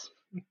prospects.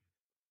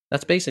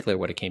 That's basically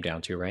what it came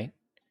down to, right?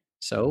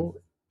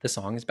 So the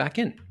song is back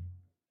in.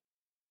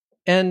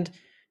 And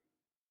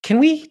can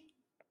we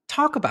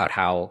talk about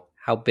how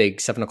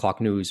big 7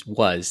 o'clock news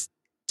was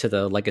to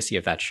the legacy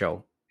of that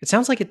show? It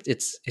sounds like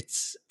it's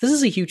this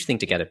is a huge thing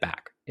to get it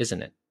back,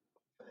 isn't it?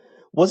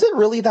 Was it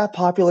really that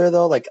popular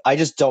though? Like, I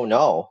just don't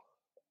know.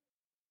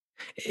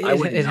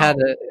 It had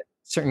a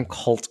certain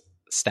cult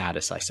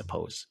status, I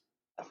suppose.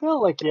 I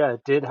feel like, yeah,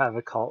 it did have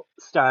a cult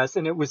status,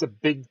 and it was a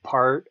big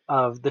part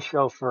of the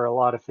show for a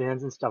lot of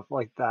fans and stuff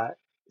like that.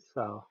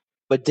 So,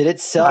 but did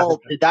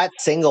that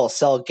single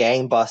sell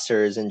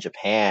gangbusters in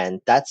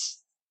Japan?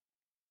 That's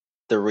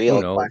the Who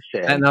real knows?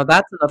 question. And now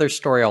that's another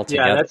story yeah,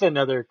 altogether. that's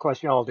another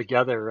question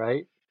altogether,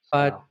 right?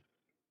 But So,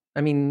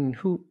 I mean,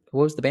 what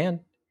was the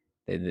band?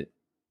 It's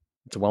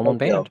a well-known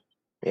Tokyo. band.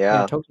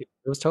 Yeah. Tokyo.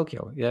 It was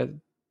Tokyo. Yeah,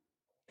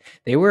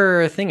 they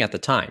were a thing at the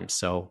time,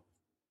 so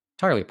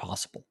entirely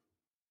possible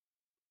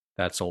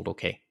that sold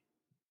okay.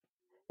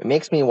 It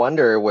makes me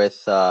wonder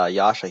with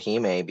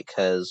Yashahime,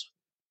 because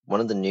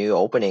one of the new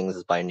openings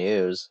is by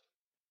News,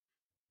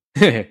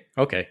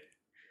 Okay.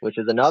 which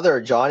is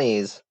another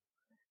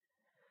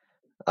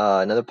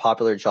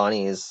popular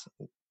Johnny's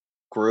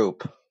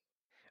group.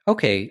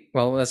 Okay,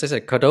 well, as I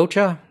said,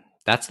 Kodocha,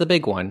 that's the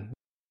big one.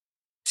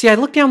 See, I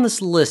look down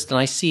this list and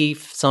I see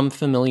some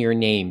familiar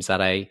names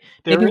that I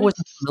maybe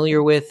wasn't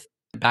familiar with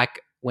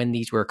back when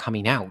these were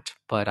coming out,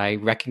 but I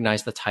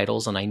recognized the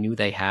titles and I knew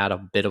they had a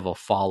bit of a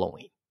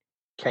following.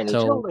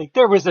 So, like,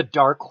 there was a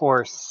dark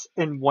horse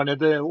in one of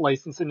the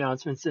license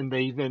announcements, and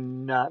they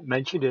even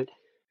mentioned it.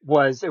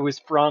 It was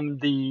from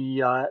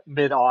the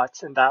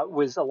mid-aughts, and that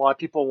was a lot of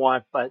people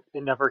want, but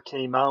it never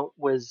came out.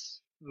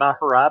 Was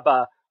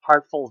Maharaba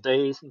Heartful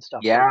Days and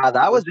stuff? Yeah, like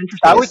that was interesting.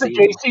 That was a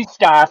JC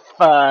Staff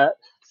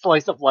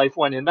slice of life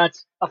one, and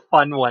that's a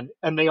fun one.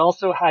 And they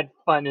also had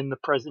fun in the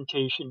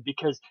presentation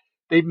because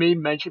they made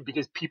mention,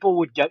 because people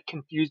would get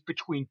confused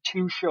between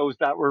two shows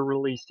that were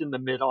released in the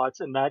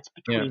mid-aughts, and that's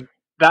between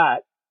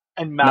that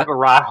and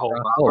Mabarajo.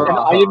 And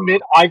I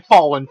admit I've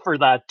fallen for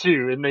that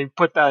too, and they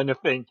put that in a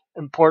thing.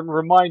 Important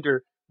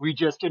reminder, we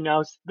just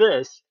announced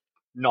this,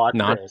 not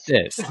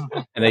this.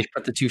 And they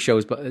put the two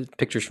shows,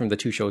 pictures from the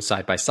two shows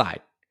side by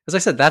side. As I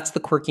said, that's the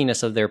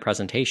quirkiness of their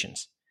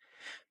presentations.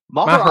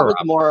 Mahara was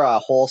the more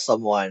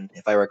wholesome one,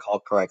 if I recall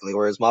correctly,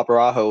 whereas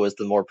Mabarajo was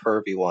the more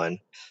pervy one.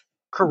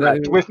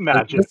 Correct, with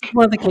magic. This is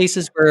one of the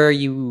cases where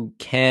you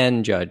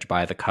can judge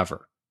by the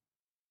cover.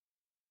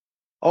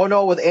 Oh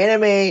no, with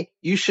anime,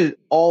 you should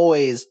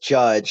always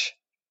judge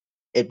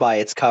it by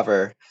its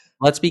cover.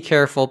 Let's be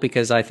careful,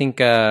 because I think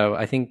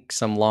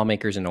some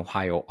lawmakers in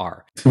Ohio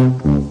are.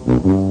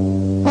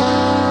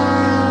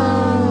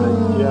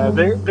 Yeah,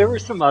 there were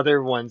some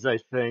other ones, I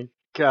think.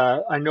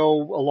 I know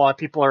a lot of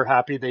people are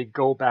happy they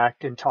go back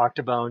and talked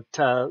about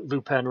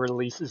Lupin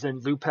releases,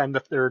 and Lupin the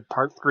Third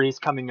Part 3 is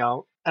coming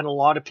out. And a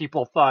lot of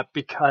people thought,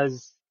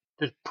 because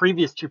the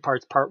previous two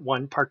parts, Part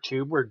 1, Part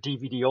 2, were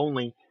DVD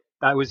only,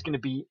 that was going to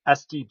be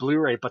SD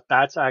Blu-ray, but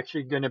that's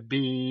actually going to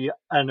be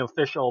an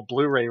official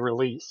Blu-ray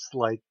release.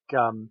 Like,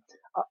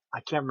 I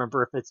can't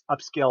remember if it's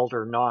upscaled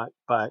or not,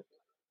 but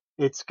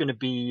it's going to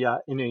be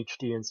in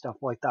HD and stuff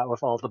like that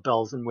with all the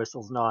bells and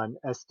whistles on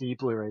SD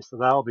Blu-ray, so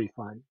that'll be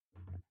fun.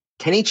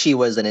 Kenichi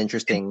was an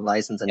interesting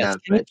license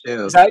announcement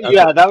too.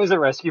 That was a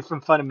rescue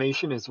from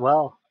Funimation as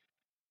well.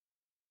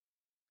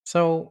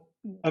 So,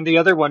 and the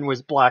other one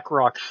was Black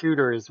Rock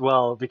Shooter as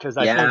well, because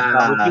I think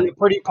that would be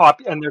pretty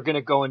popular, and they're going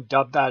to go and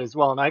dub that as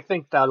well. And I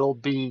think that'll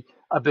be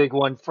a big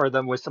one for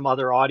them with some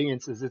other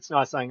audiences. It's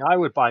not something I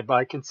would buy, but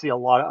I can see a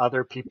lot of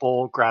other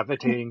people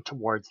gravitating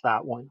towards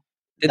that one.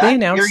 Did they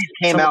announce series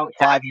came out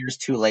 5 years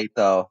too late,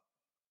 though?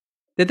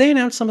 Did they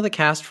announce some of the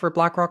cast for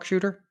Black Rock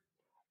Shooter?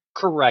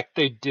 Correct,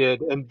 they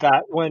did, and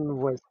that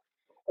was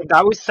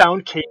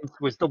Sound Cadence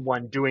was the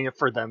one doing it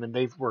for them, and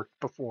they've worked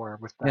before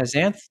with that.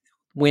 Yeah, Xanth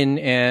Wynn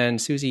and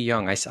Susie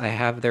Young. I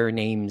have their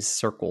names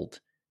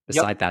circled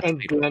beside that.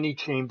 And title. Danny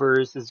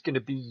Chambers is going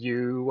to be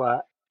you.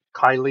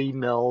 Kylie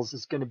Mills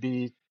is going to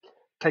be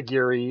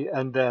Kagiri,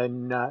 and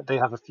then they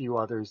have a few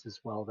others as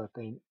well that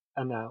they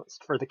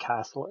announced for the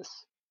cast list.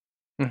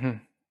 Mm-hmm.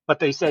 But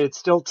they said it's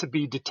still to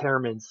be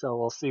determined, so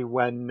we'll see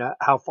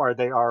how far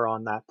they are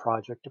on that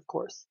project, of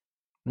course.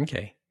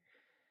 Okay.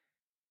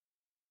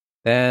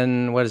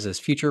 Then what is this?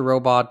 Future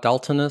Robot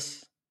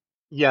Daltonus?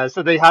 Yeah,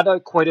 so they had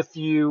quite a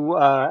few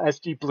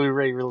SD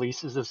Blu-ray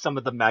releases of some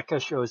of the mecha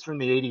shows from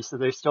the 80s, so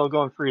they're still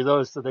going through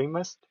those, so they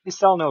must be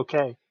selling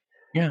okay.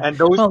 Yeah. And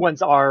those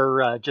ones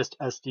are just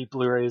SD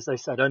Blu-ray, as I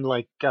said,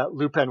 unlike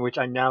Lupin, which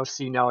I now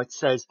see it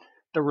says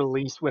the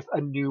release with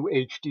a new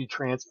HD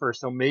transfer,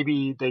 so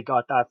maybe they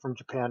got that from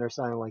Japan or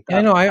something like that.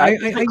 I know,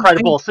 it's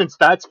incredible since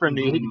that's from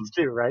the 80s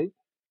too, right?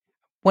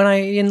 When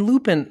in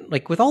Lupin,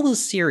 like with all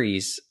those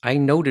series, I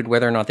noted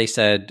whether or not they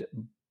said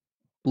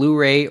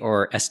Blu-ray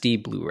or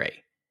SD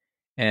Blu-ray.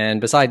 And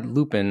beside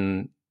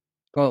Lupin,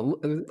 well,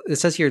 it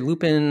says here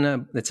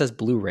Lupin, it says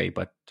Blu-ray,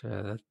 but...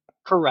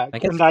 Correct,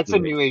 and that's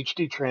Blu-ray. A new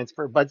HD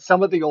transfer, but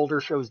some of the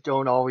older shows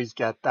don't always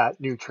get that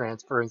new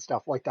transfer and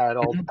stuff like that. It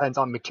all depends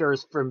on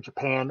materials from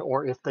Japan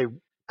or if the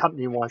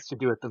company wants to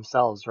do it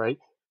themselves, right?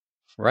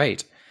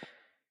 Right.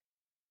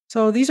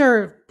 So these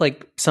are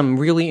like some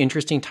really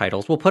interesting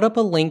titles. We'll put up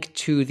a link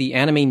to the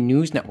Anime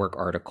News Network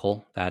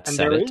article that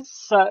said it. And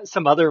there is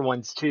some other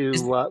ones too.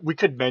 We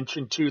could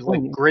mention too,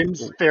 like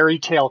Grimm's Fairy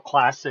Tale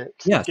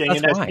Classics. Yes, getting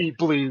an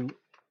SD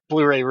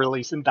Blu-ray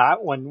release, and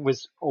that one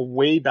was a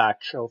way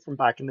back show from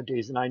back in the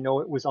days. And I know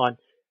it was on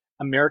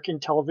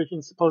American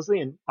television supposedly,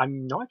 and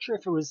I'm not sure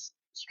if it was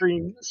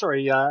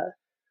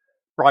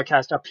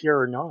broadcast up here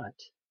or not.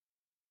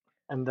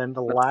 And then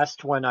the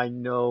last one I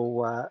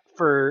know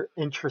for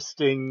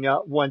interesting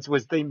ones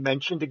was they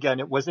mentioned again,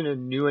 it wasn't a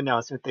new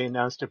announcement. They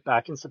announced it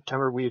back in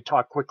September. We had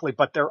talked quickly,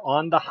 but they're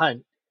on the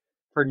hunt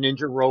for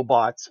Ninja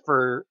Robots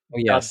for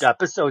dubbed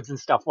episodes and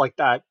stuff like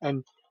that.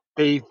 And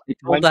they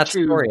told that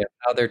story of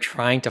how they're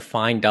trying to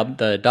find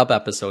the dub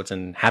episodes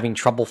and having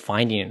trouble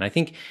finding it. And I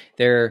think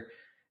they're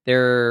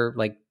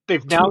like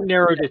they've now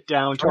narrowed it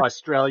down to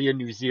Australia,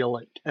 New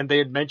Zealand, and they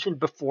had mentioned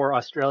before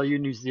Australia,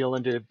 New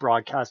Zealand did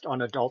broadcast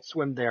on Adult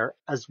Swim there,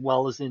 as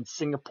well as in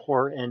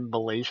Singapore and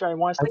Malaysia. I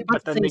want to say,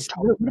 but then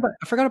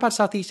I forgot about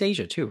Southeast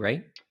Asia too,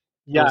 right?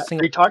 Yeah,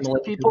 they talked to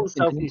people in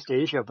Southeast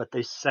Asia, but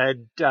they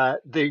said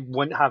they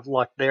wouldn't have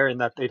luck there and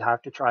that they'd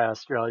have to try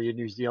Australia,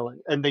 New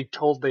Zealand. And they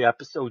told the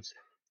episodes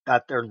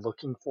that they're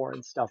looking for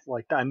and stuff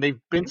like that. And they've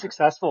been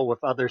successful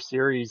with other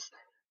series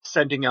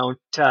sending out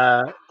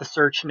the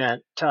search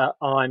net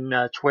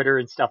on Twitter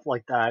and stuff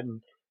like that.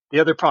 And the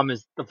other problem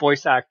is the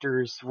voice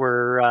actors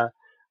were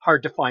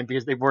hard to find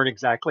because they weren't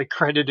exactly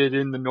credited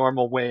in the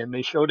normal way. And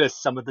they showed us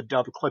some of the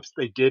dub clips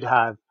they did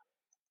have.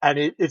 And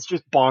it's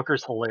just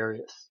bonkers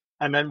hilarious.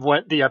 And then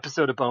what the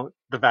episode about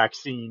the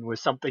vaccine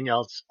was something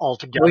else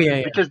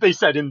altogether because they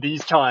said in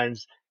these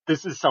times,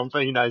 this is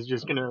something that is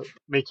just going to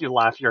make you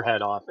laugh your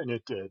head off. And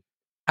it did.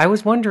 I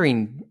was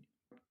wondering,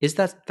 is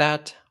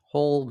that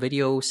whole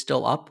video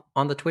still up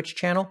on the Twitch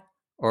channel,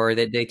 or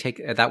did they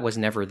take that was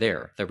never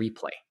there, the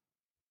replay?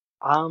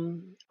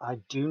 I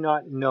do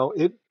not know.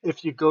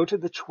 If you go to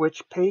the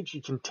Twitch page,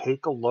 you can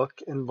take a look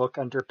and look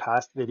under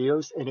past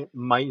videos, and it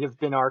might have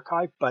been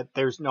archived, but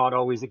there's not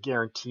always a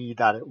guarantee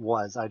that it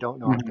was. I don't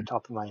know off the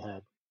top of my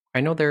head. I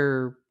know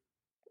they're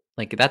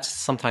like that's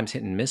sometimes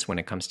hit and miss when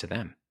it comes to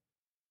them.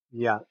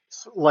 Yeah,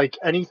 so like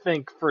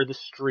anything for the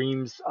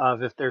streams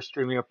of if they're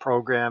streaming a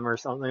program or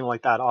something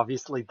like that,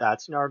 obviously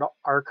that's not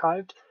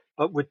archived.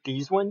 But with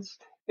these ones,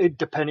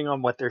 depending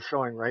on what they're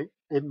showing, right?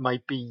 It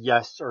might be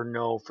yes or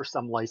no for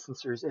some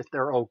licensors if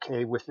they're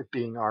okay with it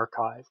being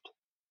archived.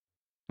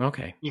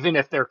 Okay. Even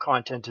if their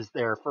content is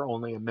there for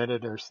only a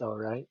minute or so,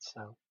 right?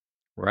 So.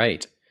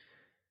 Right.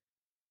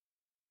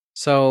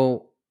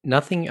 So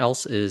nothing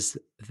else is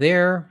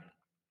there.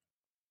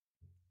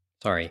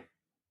 Sorry.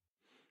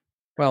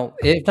 Well,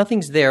 if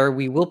nothing's there,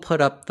 we will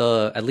put up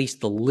at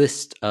least the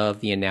list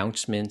of the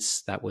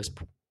announcements that was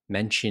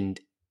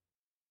mentioned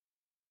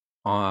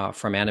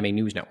from Anime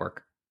News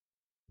Network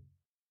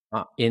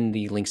in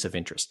the links of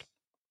interest.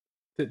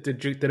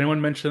 Did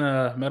anyone mention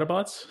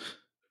Metabots?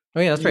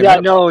 Oh yeah, that's right. Yeah,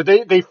 no,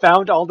 they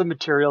found all the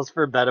materials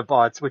for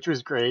Metabots, which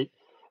was great.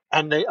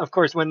 And they, of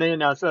course, when they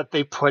announced that,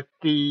 they put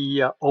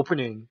the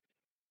opening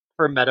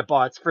for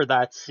Metabots for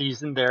that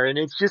season there, and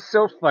it's just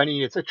so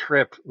funny. It's a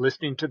trip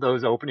listening to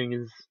those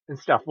openings and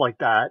stuff like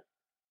that.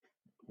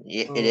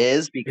 It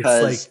is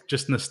because it's like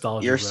just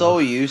nostalgia. You're so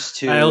used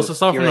to. I also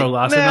saw from our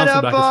last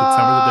announcement back in September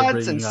that they're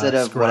bringing instead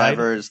of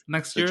whatever's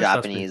next year, the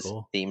Japanese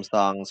theme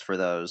songs for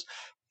those.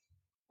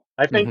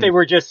 I think they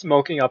were just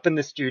smoking up in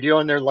the studio,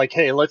 and they're like,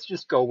 "Hey, let's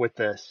just go with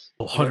this."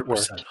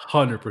 100%,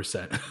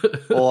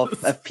 100%. Well,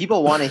 if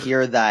people want to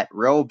hear that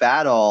Row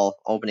Battle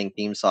opening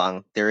theme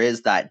song, there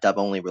is that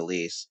dub-only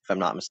release, if I'm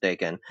not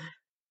mistaken.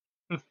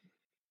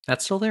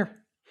 That's still there.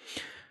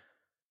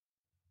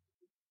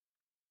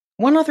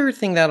 One other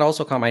thing that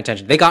also caught my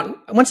attention,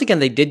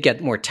 they did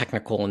get more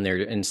technical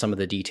in some of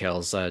the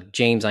details.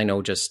 James, I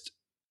know, just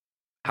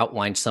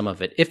outlined some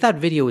of it. If that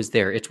video is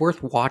there, it's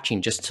worth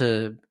watching just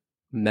to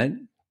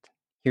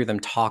hear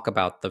them talk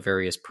about the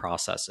various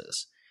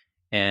processes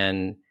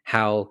and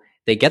how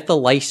they get the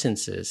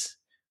licenses,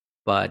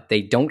 but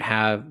they don't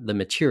have the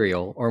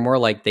material, or more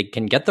like they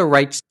can get the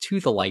rights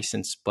to the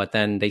license, but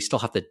then they still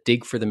have to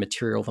dig for the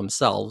material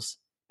themselves.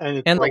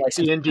 And it's like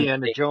the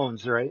Indiana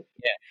Jones, right?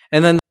 Yeah.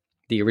 And then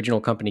the original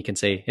company can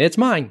say, it's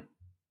mine.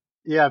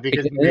 Yeah,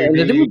 because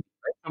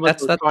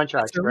that's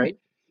contracts, right?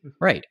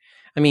 Right.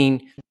 I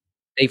mean,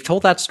 they've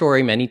told that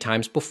story many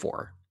times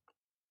before.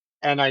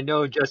 And I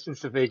know Justin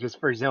Savegas,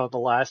 for example, the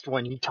last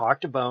one, he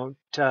talked about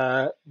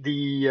the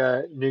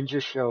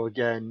Ninja show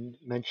again,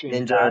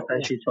 mentioning Ninja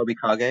Senshi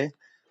Tobikage.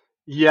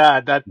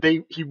 Yeah, that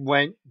he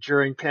went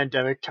during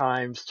pandemic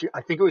times to, I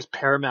think it was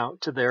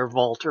Paramount, to their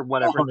vault or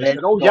whatever. And they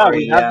said,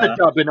 we have the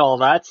dub and all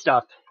that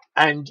stuff.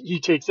 And he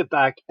takes it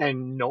back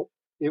and nope,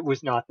 it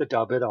was not the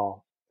dub at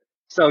all.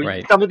 So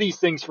some of these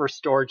things for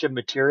storage of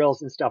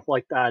materials and stuff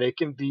like that, it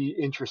can be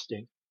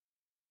interesting.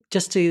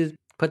 Just to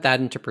put that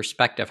into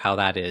perspective, how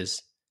that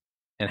is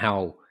and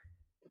how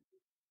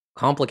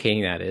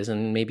complicating that is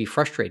and maybe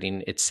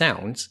frustrating it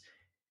sounds.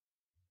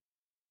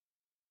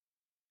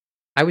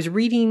 I was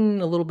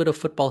reading a little bit of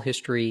football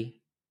history,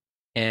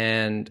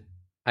 and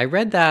I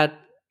read that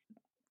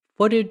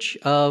footage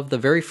of the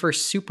very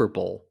first Super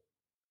Bowl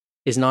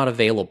is not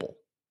available.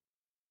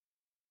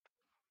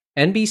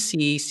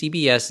 NBC,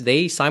 CBS,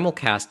 they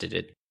simulcasted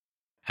it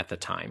at the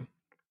time.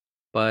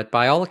 But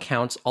by all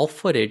accounts, all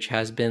footage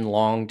has been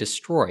long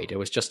destroyed. It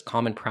was just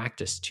common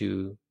practice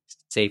to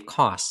save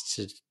costs,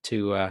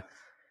 to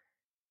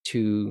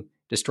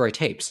destroy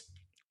tapes.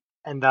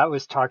 And that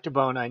was talked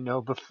about, I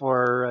know,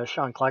 before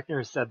Sean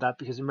Kleckner said that,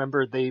 because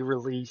remember they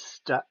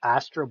released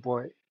Astro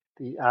Boy,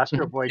 the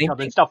Astro Boy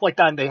tub and stuff like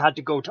that, and they had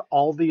to go to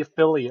all the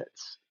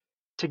affiliates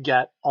to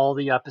get all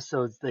the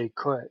episodes they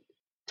could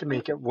to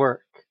make it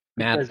work.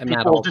 Because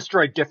people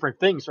destroyed different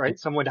things, right?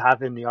 Some would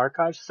have in the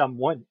archives, some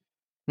wouldn't.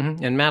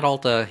 Mm-hmm. And Matt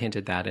Alta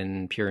hinted that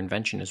in Pure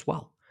Invention as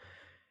well.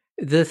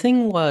 The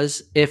thing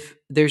was, if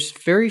there's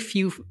very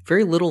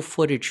little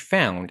footage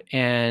found,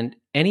 and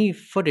any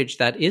footage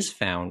that is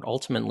found,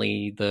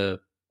 ultimately the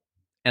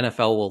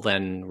NFL will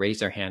then raise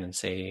their hand and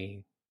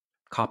say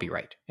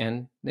copyright,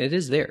 and it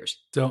is theirs.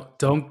 Don't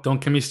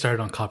get me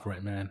started on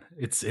copyright, man.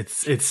 It's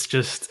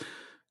just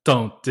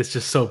don't. It's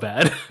just so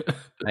bad.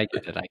 I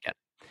get it.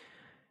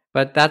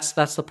 But that's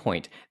the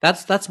point.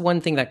 That's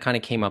one thing that kind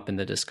of came up in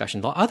the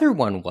discussion. The other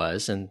one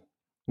was, and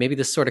maybe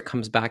this sort of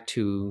comes back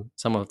to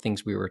some of the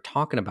things we were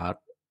talking about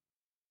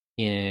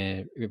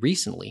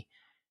recently.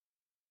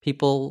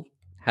 People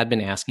had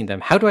been asking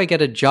them, how do I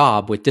get a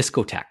job with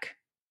Discotek?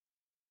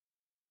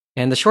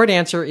 And the short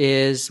answer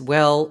is,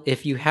 well,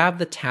 if you have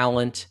the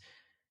talent,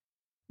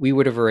 we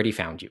would have already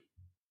found you.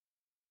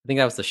 I think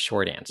that was the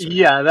short answer.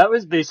 Yeah, that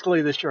was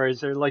basically the short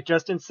answer. Like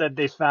Justin said,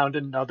 they found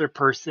another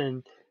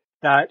person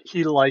that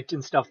he liked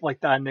and stuff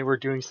like that, and they were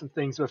doing some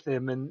things with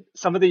him. And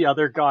some of the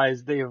other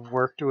guys they have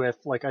worked with,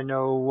 like I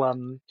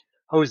know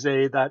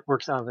Jose that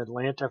works out of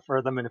Atlanta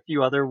for them, and a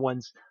few other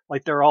ones,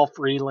 like they're all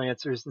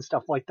freelancers and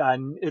stuff like that.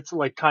 And it's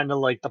like kind of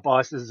like the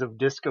bosses of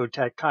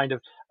Discotek kind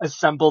of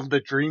assembled the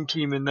dream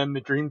team, and then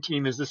the dream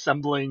team is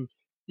assembling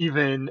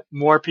even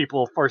more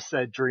people for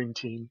said dream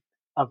team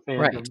of fandom.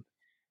 Right.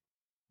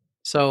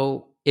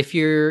 So if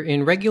you're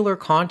in regular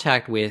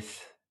contact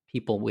with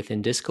people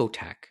within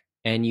Discotek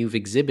and you've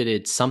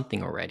exhibited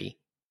something already,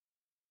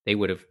 they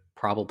would have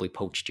probably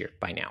poached you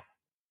by now.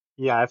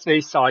 Yeah, if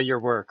they saw your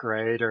work,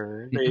 right?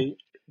 Or they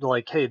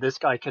like, hey, this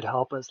guy could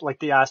help us. Like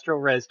the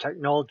AstroRes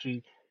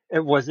technology,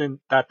 it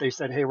wasn't that they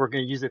said, hey, we're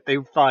going to use it. They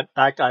thought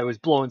that guy was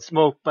blowing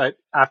smoke, but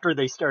after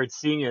they started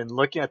seeing it and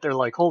looking at it, they're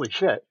like, holy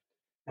shit.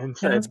 And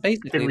said,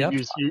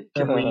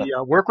 can we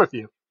work with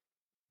you?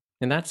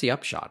 And that's the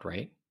upshot,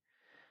 right?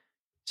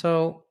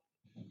 So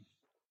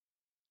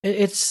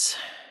it's,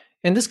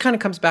 and this kind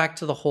of comes back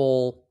to the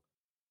whole,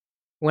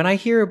 when I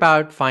hear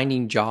about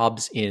finding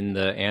jobs in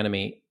the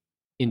anime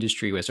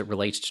industry as it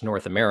relates to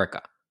North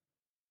America,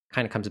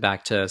 kind of comes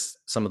back to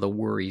some of the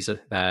worries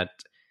that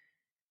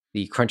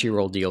the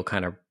Crunchyroll deal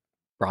kind of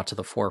brought to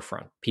the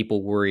forefront.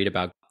 People worried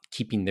about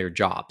keeping their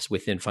jobs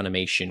within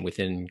Funimation,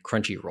 within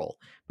Crunchyroll.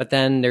 But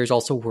then there's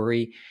also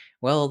worry,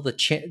 well,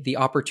 the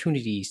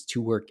opportunities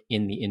to work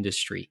in the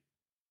industry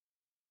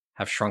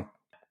have shrunk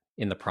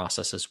in the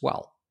process as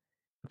well.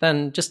 But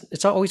then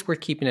it's always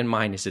worth keeping in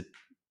mind, is it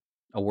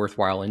a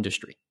worthwhile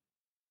industry?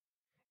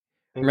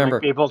 They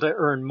might be able to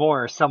earn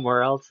more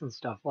somewhere else and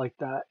stuff like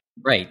that.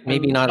 Right.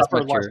 Maybe not as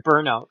much less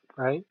burnout,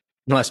 right?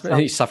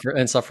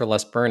 Suffer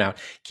less burnout.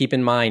 Keep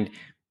in mind,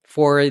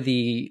 for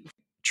the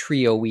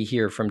trio we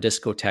hear from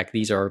Discotek,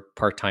 these are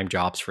part-time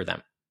jobs for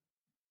them.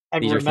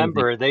 And these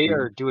remember, they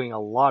are doing a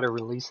lot of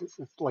releases.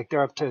 It's like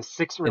they're up to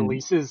 6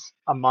 releases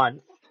a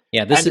month.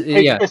 Yeah, this is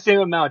the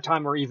same amount of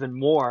time or even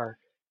more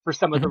for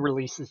some of the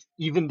releases,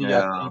 even the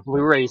SD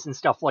Blu-rays and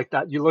stuff like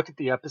that. You look at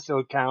the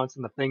episode counts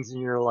and the things,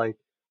 and you're like,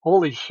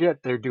 holy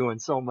shit, they're doing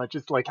so much.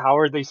 It's like, how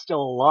are they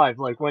still alive?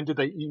 Like, when do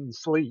they eat and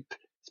sleep?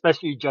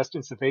 Especially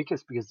Justin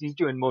Savakis, because he's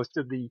doing most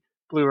of the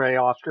Blu-ray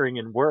authoring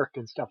and work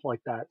and stuff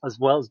like that, as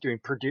well as doing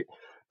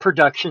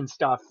production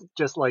stuff,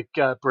 just like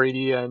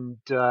Brady and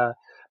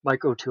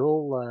Mike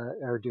O'Toole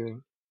are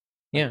doing.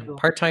 Yeah,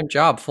 part-time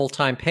job,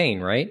 full-time paying,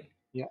 right?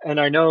 Yeah, and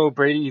I know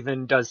Brady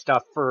even does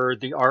stuff for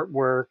the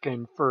artwork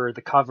and for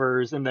the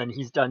covers, and then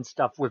he's done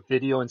stuff with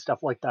video and stuff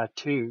like that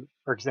too.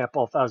 For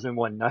example,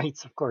 1001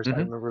 Nights, of course, I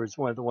remember was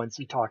one of the ones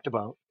he talked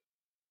about.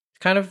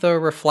 Kind of the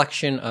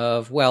reflection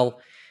of,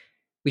 well,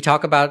 we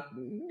talk about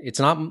it's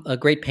not a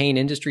great paying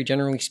industry,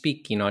 generally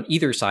speaking, on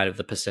either side of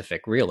the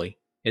Pacific, really,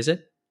 is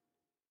it?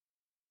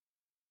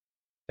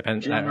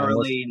 Depends.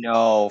 Generally,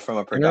 no. From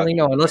a production, generally,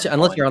 no, unless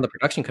you're on the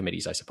production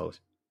committees, I suppose.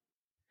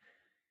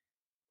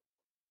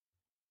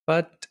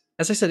 But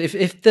as I said,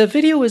 if the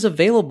video is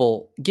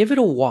available, give it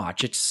a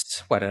watch.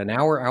 It's an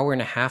hour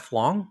and a half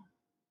long,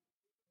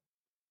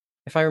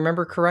 if I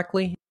remember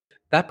correctly.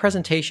 That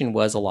presentation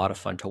was a lot of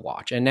fun to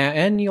watch,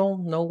 and you'll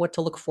know what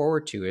to look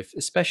forward to,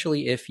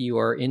 especially if you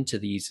are into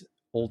these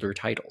older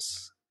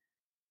titles.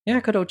 Yeah,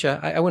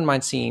 Kodocha, I wouldn't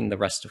mind seeing the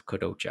rest of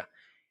Kodocha.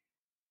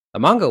 The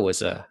manga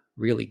was a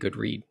really good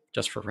read,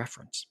 just for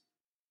reference.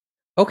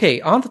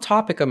 Okay, on the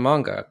topic of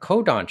manga,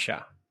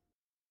 Kodansha.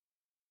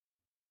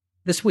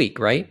 This week,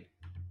 right?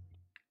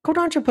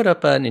 Kodansha put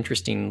up an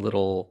interesting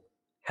little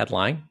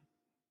headline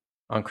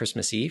on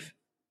Christmas Eve.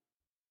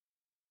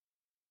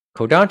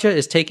 Kodansha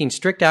is taking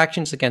strict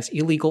actions against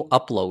illegal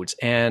uploads,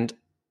 and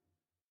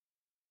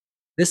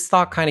this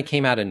thought kind of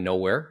came out of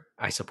nowhere,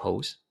 I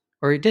suppose.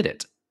 Or did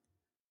it?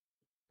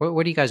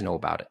 What do you guys know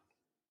about it?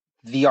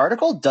 The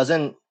article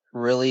doesn't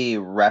really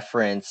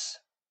reference...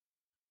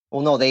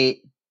 Well, no,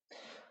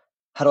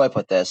 how do I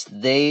put this?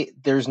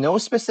 There's no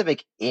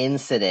specific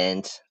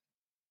incident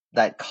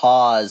that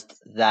caused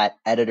that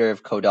editor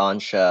of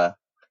Kodansha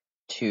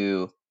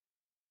to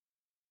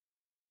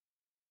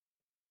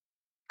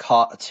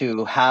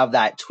have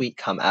that tweet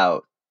come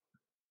out.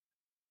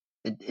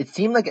 It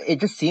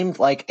just seemed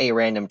like a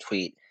random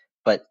tweet,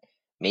 but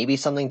maybe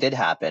something did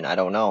happen. I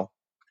don't know.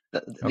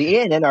 The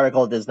ANN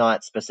article is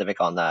not specific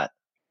on that.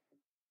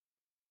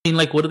 I mean,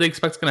 like, what do they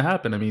expect is going to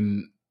happen? I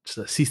mean,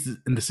 cease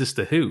and desist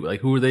to who? Like,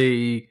 who are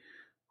they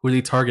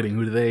targeting?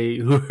 Who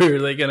are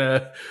they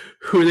gonna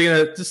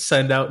just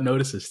send out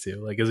notices to?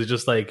 Like, is it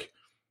just like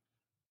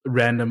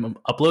random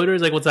uploaders?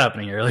 Like, what's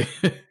happening here? Like,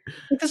 this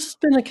has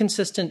been a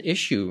consistent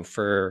issue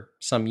for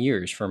some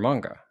years for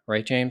manga,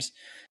 right, James?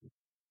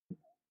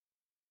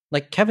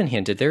 Like Kevin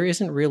hinted, there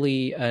isn't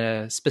really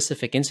a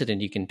specific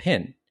incident you can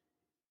pin.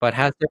 But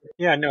has there?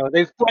 Yeah, no,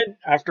 they've went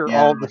after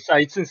all the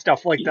sites and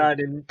stuff like that,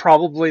 and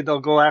probably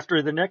they'll go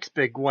after the next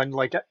big one.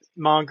 Like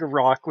Manga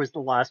Rock was the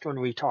last one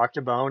we talked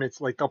about.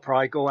 It's like they'll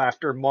probably go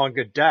after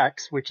Manga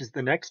Dex, which is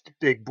the next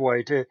big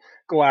boy to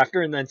go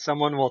after, and then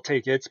someone will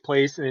take its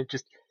place, and it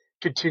just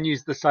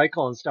continues the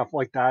cycle and stuff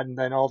like that. And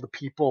then all the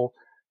people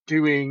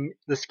doing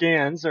the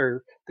scans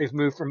they've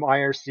moved from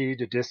IRC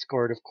to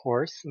Discord, of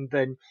course. And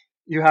then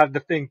you have the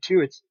thing too.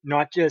 It's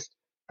not just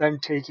them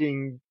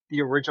taking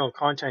the original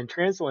content and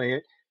translating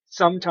it.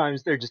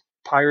 Sometimes they're just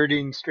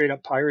straight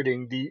up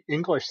pirating the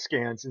English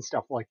scans and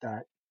stuff like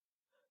that.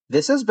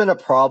 This has been a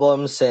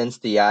problem since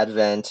the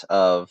advent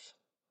of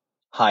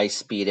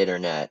high-speed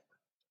internet,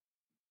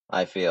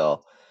 I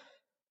feel.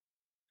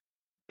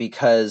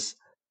 Because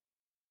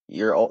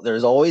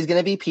there's always going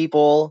to be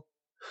people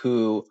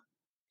who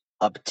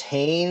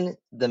obtain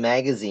the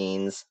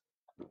magazines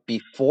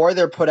before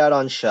they're put out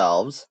on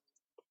shelves,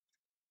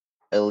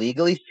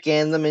 illegally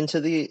scan them into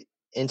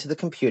the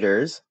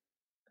computers,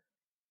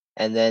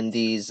 and then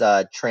these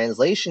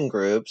translation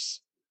groups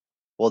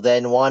will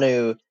then want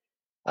to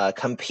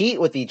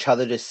compete with each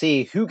other to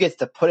see who gets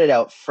to put it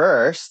out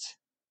first,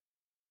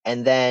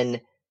 and then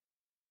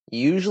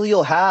usually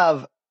you'll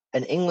have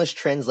an English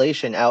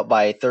translation out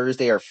by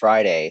Thursday or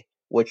Friday,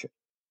 which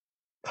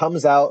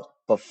comes out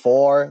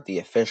before the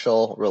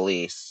official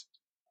release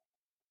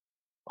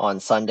on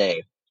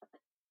Sunday,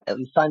 at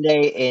least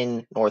Sunday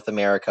in North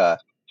America.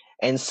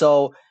 And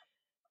so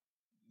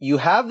you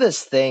have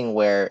this thing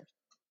where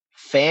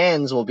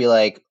fans will be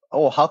like,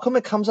 oh, how come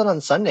it comes out on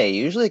Sunday?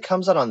 Usually it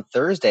comes out on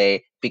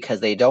Thursday, because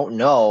they don't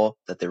know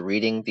that they're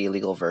reading the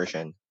illegal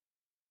version.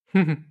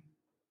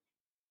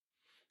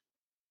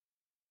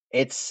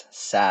 It's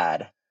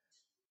sad.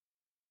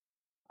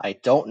 I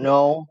don't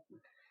know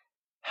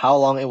how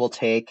long it will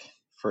take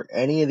for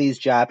any of these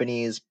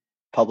Japanese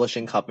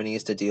publishing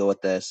companies to deal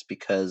with this,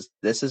 because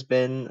this has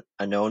been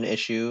a known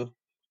issue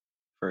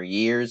for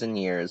years and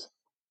years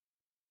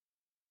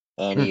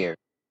and years.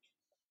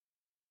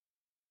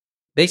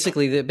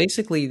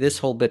 Basically, this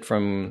whole bit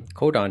from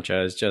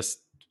Kodansha is just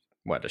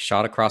a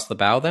shot across the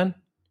bow. Then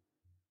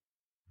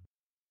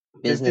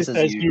business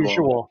as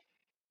usual.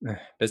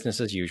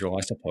 Business as usual,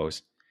 I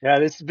suppose. Yeah,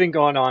 this has been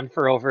going on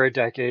for over a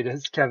decade,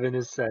 as Kevin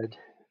has said.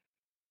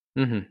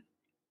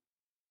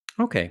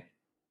 Okay.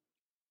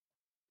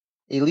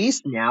 At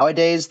least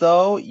nowadays,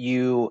 though,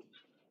 you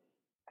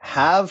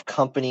have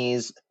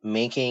companies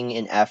making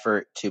an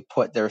effort to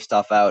put their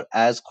stuff out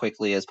as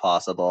quickly as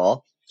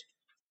possible.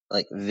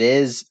 Like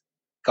Viz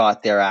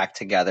got their act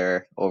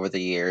together over the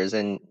years,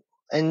 and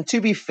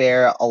to be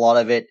fair, a lot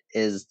of it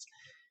is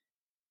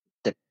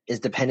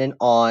dependent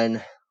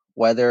on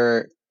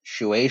whether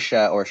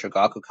Shueisha or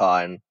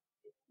Shogakukan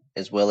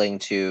is willing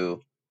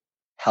to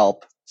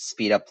help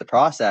speed up the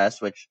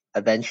process, which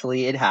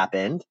eventually it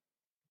happened,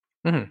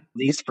 at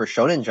least for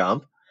Shonen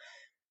Jump.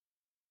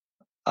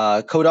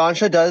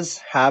 Kodansha does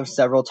have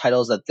several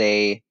titles that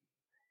they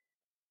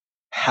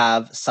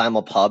have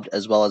simulpubbed,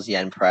 as well as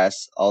Yen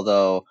Press,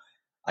 although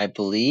I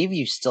believe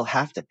you still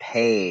have to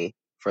pay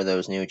for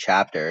those new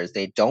chapters.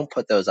 They don't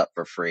put those up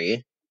for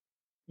free.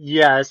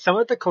 Yeah, some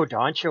of the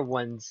Kodansha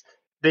ones,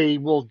 they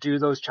will do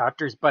those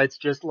chapters, but it's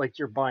just like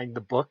you're buying the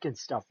book and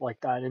stuff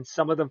like that. And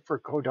some of them for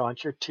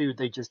Kodansha too,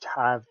 they just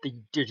have the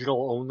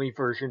digital only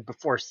version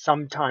before.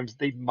 Sometimes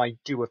they might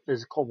do a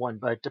physical one,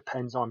 but it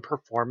depends on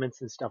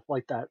performance and stuff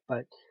like that.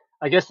 But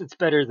I guess it's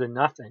better than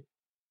nothing.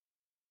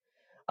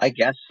 I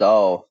guess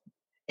so.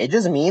 It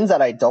just means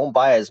that I don't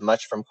buy as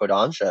much from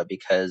Kodansha,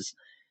 because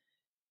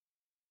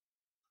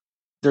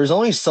there's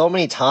only so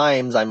many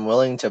times I'm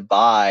willing to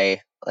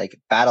buy like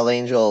Battle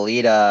Angel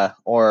Alita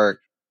or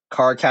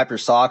Cardcaptor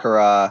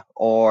Sakura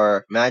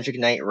or Magic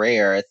Knight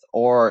Rayearth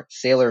or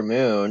Sailor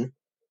Moon.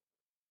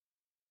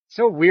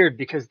 So weird,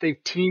 because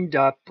they've teamed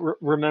up,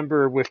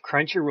 remember, with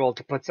Crunchyroll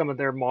to put some of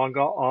their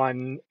manga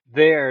on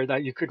there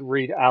that you could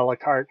read a la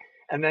carte,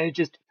 and then it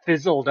just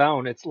fizzled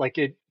out. It's like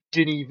it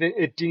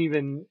didn't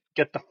even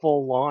get the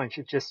full launch.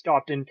 It just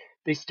stopped, and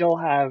they still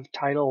have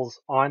titles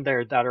on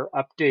there that are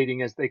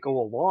updating as they go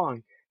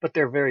along, but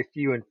they're very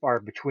few and far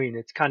between.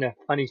 It's kind of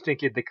funny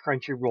thinking the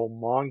Crunchyroll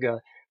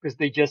manga, because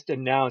they just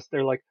announced,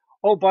 they're like,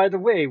 Oh, by the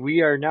way,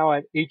 we are now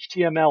at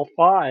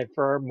HTML5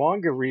 for our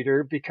manga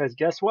reader because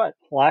guess what?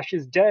 Flash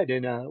is dead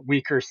in a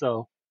week or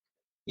so.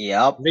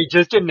 Yep. They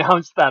just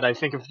announced that, I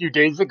think, a few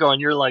days ago, and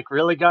you're like,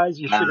 really, guys?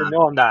 You should have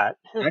known that.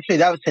 Actually,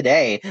 that was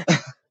today.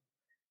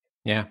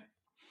 Yeah.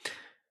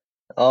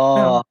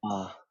 Oh,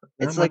 No,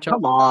 it's like,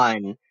 come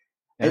on.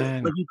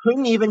 Like, you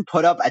couldn't even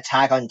put up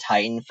Attack on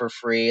Titan for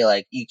free.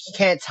 Like, you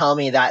can't tell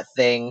me that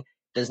thing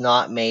does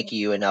not make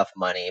you enough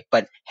money.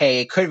 But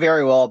hey, it could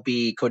very well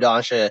be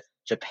Kodansha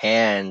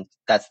Japan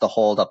that's the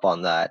holdup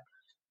on that.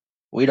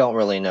 We don't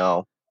really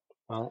know.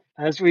 Well,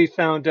 as we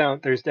found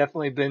out, there's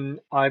definitely been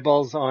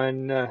eyeballs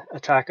on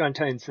Attack on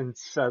Titan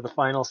since the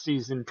final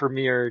season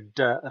premiered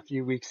a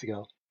few weeks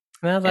ago.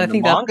 Well, I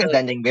think the manga's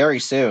ending very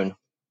soon.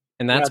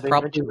 And that's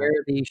probably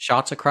where the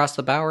shots across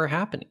the bow are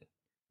happening.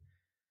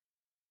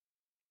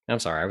 I'm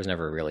sorry, I was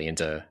never really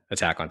into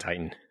Attack on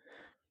Titan.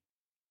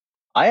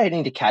 I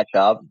need to catch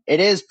up. It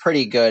is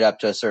pretty good up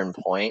to a certain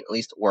point, at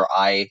least where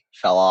I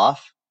fell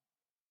off.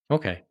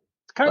 Okay.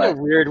 It's kind of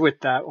weird with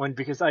that one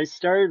because I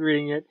started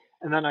reading it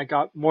and then I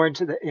got more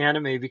into the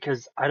anime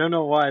because I don't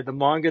know why the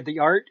manga, the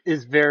art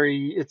is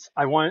very,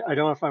 I don't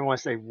know if I want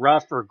to say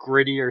rough or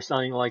gritty or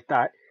something like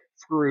that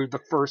through the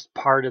first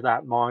part of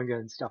that manga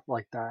and stuff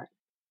like that.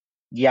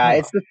 Yeah,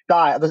 it's the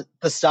style.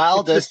 The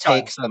style does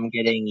take some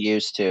getting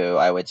used to,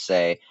 I would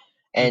say.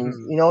 And,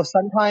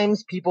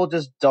 sometimes people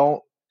just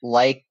don't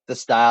like the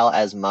style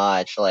as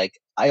much. Like,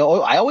 I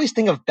always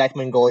think of Beck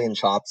Mongolian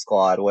Chop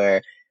Squad,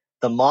 where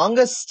the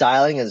manga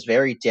styling is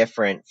very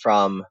different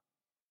from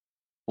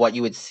what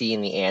you would see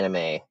in the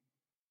anime.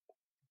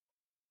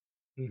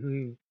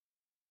 Mm-hmm.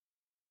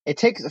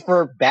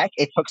 For Beck,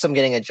 it took some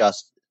getting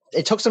adjusted.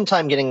 It took some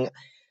time getting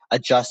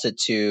adjusted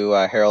to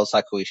Harold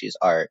Sakuishi's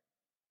art.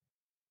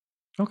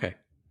 Okay.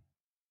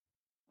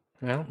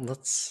 Well, it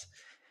was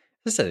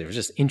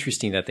just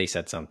interesting that they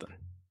said something.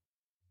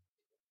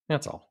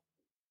 That's all.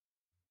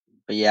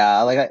 But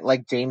yeah,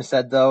 like James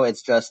said, though,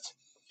 it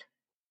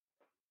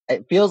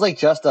feels like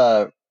just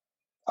a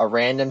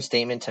random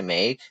statement to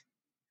make,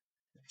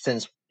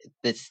 since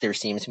there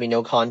seems to be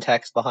no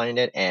context behind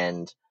it,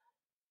 and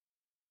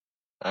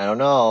I don't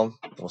know.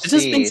 We'll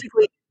see. It's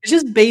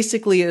just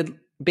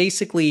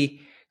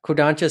basically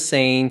Kodansha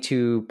saying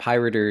to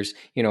piraters,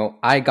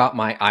 I got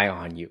my eye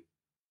on you.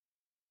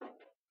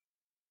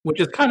 Which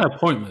is kind of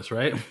pointless,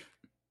 right?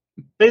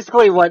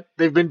 Basically what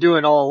they've been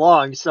doing all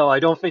along, so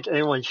I don't think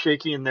anyone's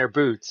shaking in their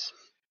boots.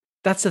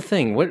 That's the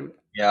thing.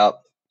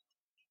 Yep.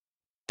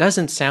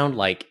 Doesn't sound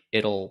like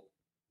it'll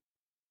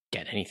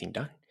get anything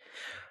done.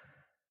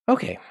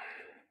 Okay.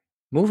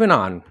 Moving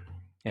on.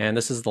 And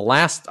this is the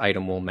last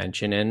item we'll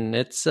mention, and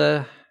it's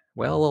a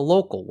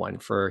local one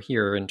for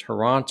here in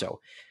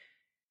Toronto.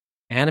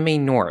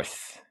 Anime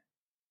North.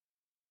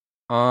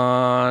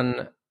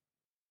 On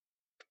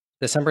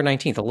December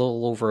 19th, a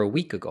little over a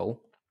week ago,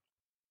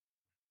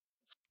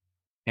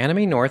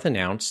 Anime North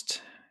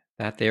announced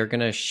that they're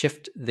going to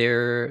shift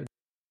their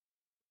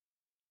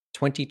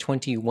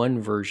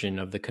 2021 version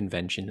of the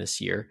convention this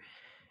year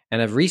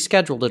and have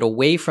rescheduled it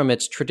away from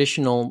its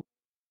traditional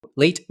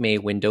late May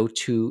window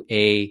to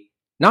a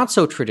not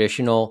so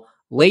traditional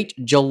late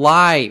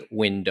July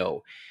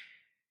window.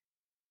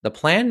 The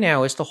plan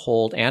now is to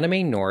hold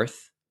Anime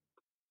North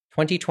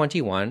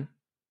 2021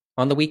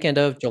 on the weekend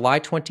of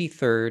July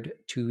 23rd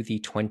to the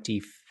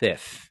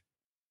 25th.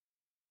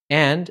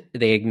 And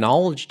they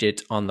acknowledged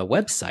it on the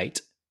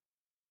website.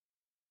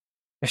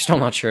 They're still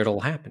not sure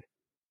it'll happen.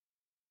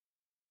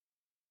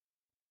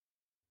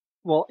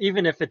 Well,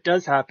 even if it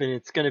does happen,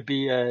 it's going to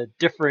be a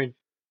different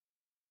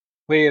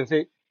way of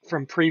it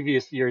from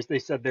previous years. They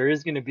said there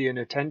is going to be an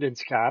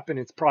attendance cap, and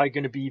it's probably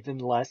going to be even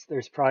less.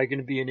 There's probably going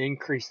to be an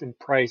increase in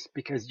price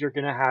because you're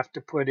going to have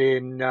to put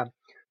in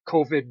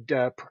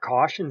COVID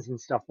precautions and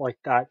stuff like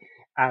that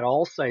at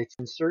all sites,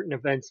 and certain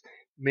events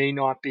may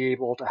not be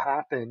able to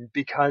happen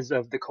because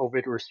of the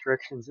COVID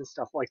restrictions and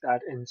stuff like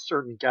that. And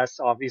certain guests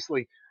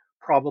obviously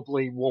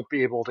probably won't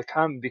be able to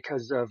come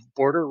because of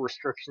border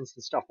restrictions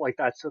and stuff like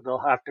that. So they'll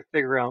have to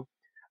figure out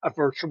a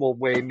virtual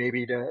way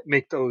maybe to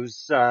make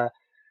those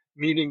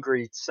meet and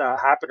greets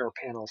happen or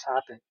panels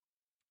happen.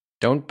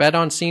 Don't bet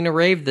on seeing a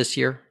rave this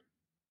year.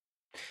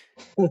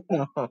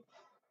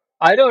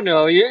 I don't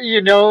know.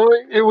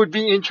 It would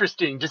be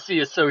interesting to see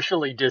a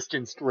socially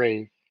distanced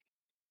rave.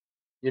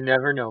 You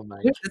never know,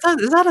 Mike.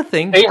 Is that a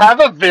thing? They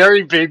have a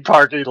very big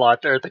parking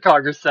lot there at the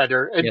Congress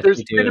Center, and Yes,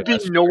 there's going to be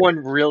no one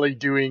really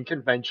doing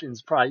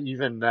conventions probably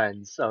even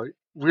then. So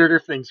weirder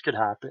things could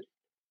happen.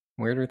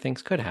 Weirder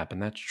things could happen.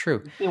 That's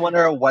true. You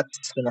wonder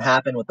what's going to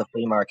happen with the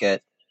flea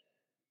market.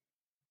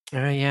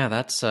 Yeah,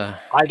 that's. I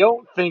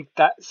don't think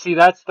that. See,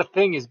 that's the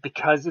thing, is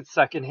because it's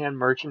secondhand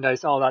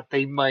merchandise, all that,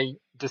 they might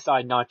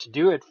decide not to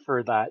do it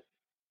for that.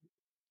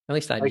 At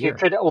least that year. It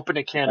could open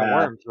a can of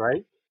worms,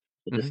 right?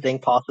 A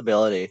distinct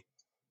possibility.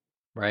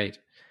 Right.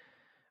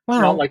 Well,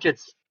 it's not like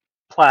it's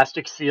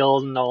plastic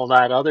sealed and all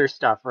that other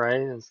stuff, right?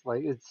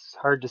 It's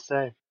hard to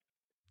say.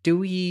 Do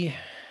we?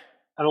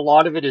 And a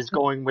lot of it is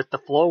going with the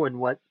flow and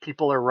what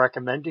people are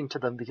recommending to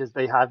them because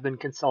they have been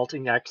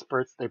consulting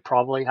experts. They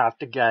probably have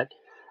to get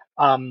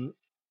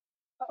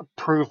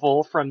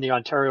approval from the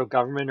Ontario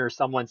government or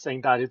someone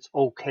saying that it's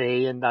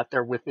okay and that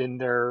they're within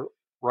their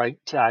right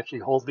to actually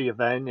hold the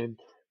event and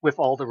with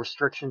all the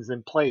restrictions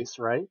in place,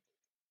 right?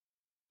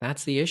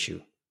 That's the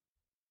issue.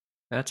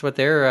 That's what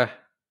they're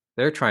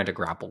trying to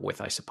grapple with,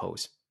 I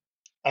suppose.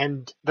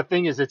 And the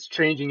thing is, it's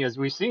changing as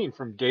we've seen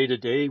from day to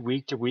day,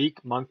 week to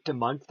week, month to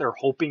month. They're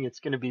hoping it's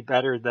going to be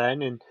better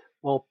then, and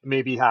we'll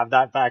maybe have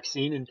that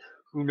vaccine. And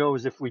who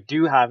knows if we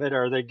do have it,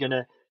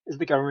 is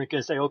the government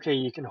going to say, okay,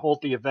 you can hold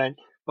the event,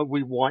 but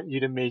we want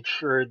you to make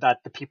sure that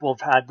the people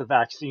have had the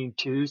vaccine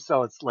too.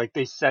 So it's like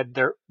they said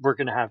we're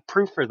going to have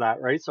proof for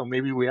that, right? So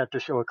maybe we have to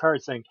show a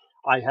card saying,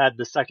 I had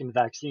the second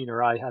vaccine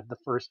or I had the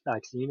first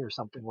vaccine or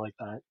something like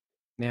that.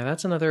 Yeah,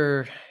 that's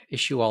another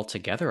issue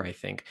altogether, I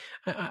think.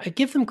 I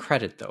give them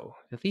credit, though.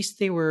 At least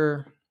they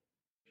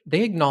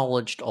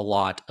acknowledged a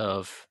lot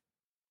of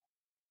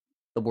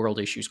the world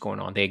issues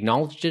going on. They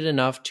acknowledged it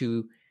enough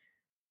to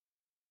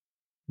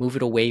move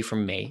it away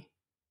from May.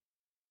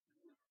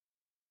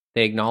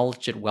 They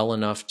acknowledged it well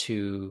enough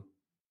to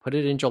put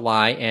it in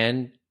July.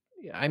 And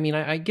I mean,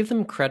 I give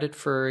them credit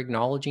for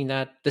acknowledging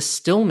that this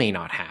still may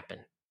not happen.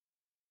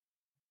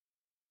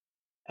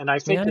 And I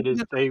think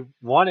they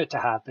want it to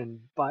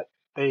happen, but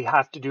they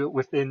have to do it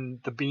within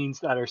the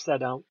beans that are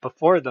set out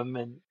before them,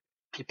 and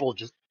people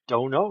just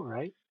don't know,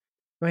 right?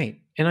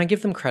 Right. And I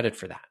give them credit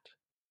for that.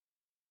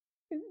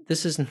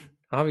 This is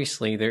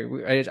obviously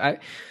to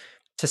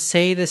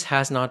say this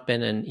has not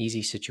been an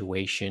easy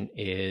situation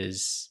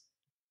is,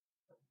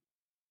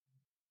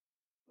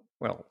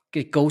 well,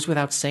 it goes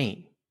without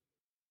saying.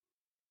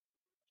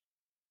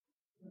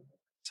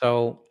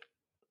 So,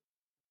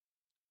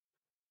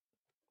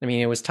 I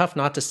mean, it was tough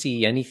not to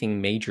see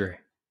anything major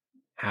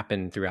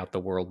happen throughout the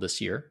world this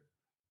year.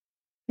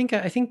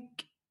 I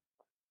think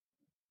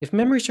if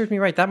memory serves me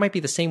right, that might be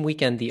the same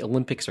weekend the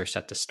Olympics are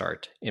set to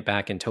start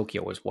back in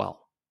Tokyo as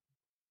well.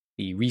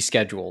 The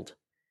rescheduled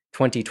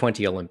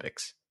 2020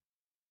 Olympics.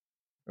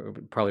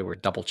 Probably we're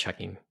double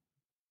checking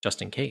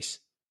just in case.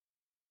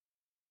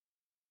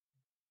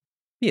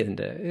 Yeah, and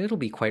it'll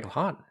be quite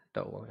hot,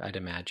 though, I'd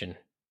imagine.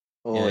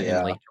 Oh, yeah. Late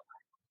July.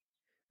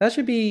 That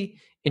should be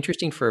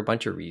interesting for a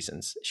bunch of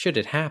reasons, should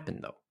it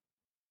happen, though.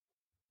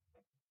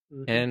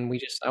 Mm-hmm. And we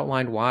just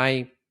outlined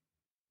why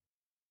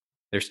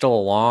there's still a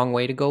long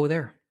way to go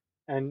there.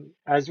 And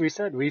as we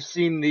said, we've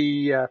seen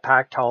the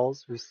packed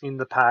halls. We've seen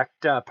the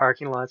packed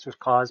parking lots with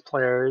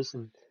cosplayers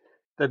and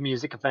the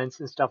music events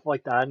and stuff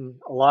like that.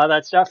 And a lot of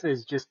that stuff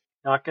is just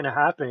not going to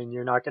happen.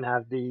 You're not going to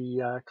have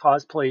the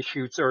cosplay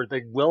shoots, or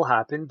they will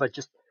happen, but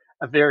just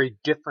a very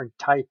different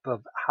type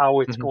of how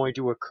it's going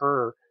to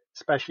occur,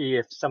 especially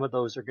if some of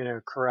those are going to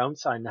occur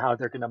outside and how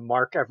they're going to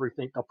mark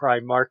everything. They'll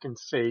probably mark and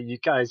say, you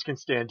guys can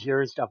stand here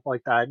and stuff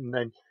like that. And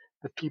then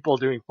the people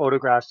doing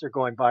photographs are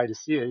going by to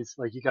see it. It's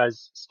like, you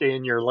guys stay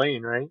in your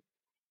lane, right?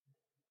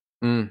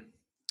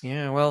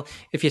 Yeah, well,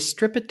 if you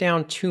strip it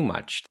down too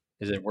much,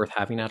 is it worth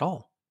having at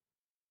all?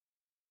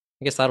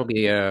 I guess that'll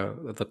be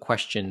the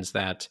questions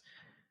that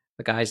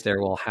the guys there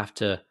will have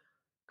to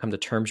come to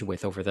terms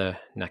with over the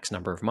next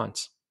number of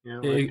months. Yeah,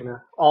 we're going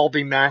to all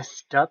be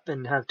masked up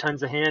and have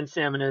tons of hand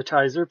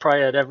sanitizer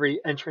probably at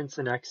every entrance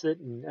and exit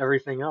and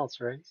everything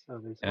else, right?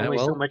 So there's only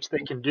so much they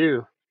can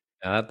do.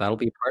 That'll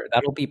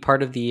be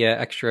part of the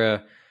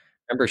extra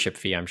membership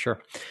fee, I'm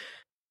sure.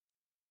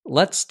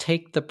 Let's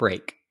take the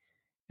break.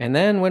 And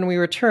then when we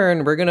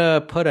return, we're going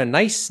to put a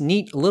nice,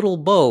 neat little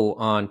bow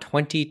on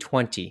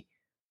 2020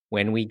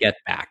 when we get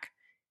back.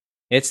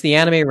 It's the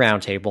Anime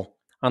Roundtable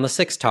on the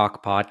Six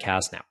Talk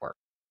Podcast Network.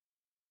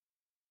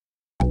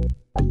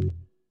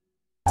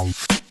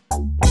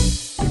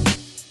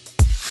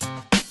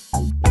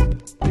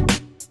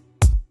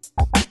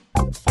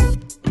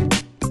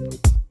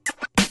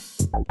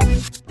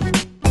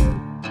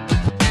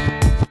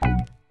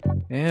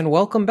 And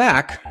welcome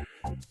back.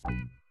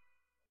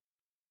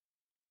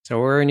 So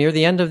we're near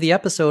the end of the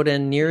episode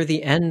and near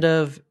the end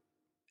of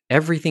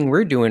everything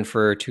we're doing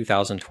for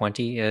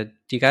 2020. Do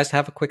you guys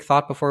have a quick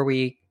thought before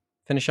we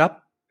finish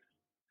up?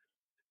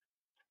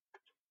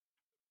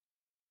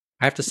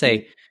 I have to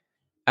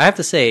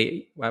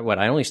say, what,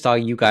 I only saw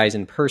you guys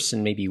in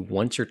person maybe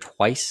once or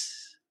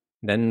twice.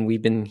 Then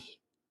we've been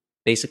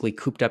basically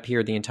cooped up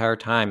here the entire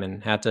time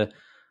and had to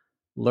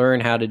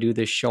learn how to do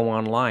this show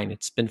online.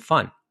 It's been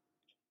fun.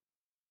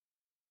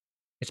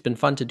 It's been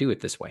fun to do it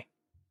this way.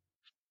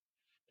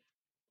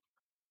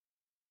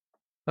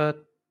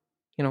 But,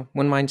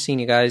 wouldn't mind seeing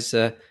you guys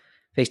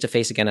face to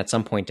face again at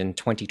some point in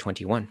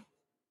 2021.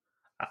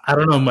 I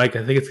don't know, Mike.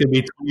 I think it's going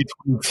to be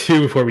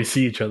 2022 before we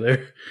see each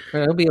other.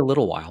 It'll be a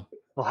little while.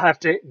 We'll have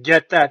to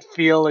get that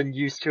feel and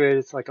used to it.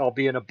 It's like I'll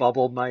be in a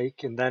bubble,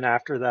 Mike, and then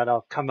after that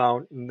I'll come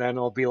out and then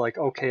I'll be like,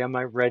 okay, am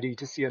I ready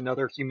to see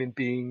another human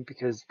being?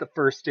 Because the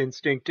first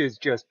instinct is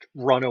just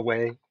run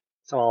away.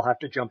 So I'll have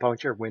to jump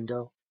out your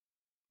window.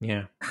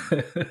 Yeah.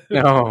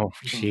 Oh,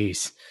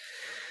 jeez.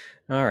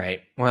 All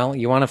right. Well,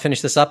 you want to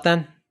finish this up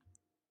then?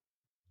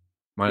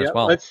 Might as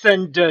well. Let's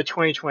send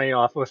 2020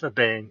 off with a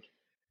bang.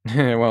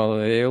 Well,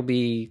 it'll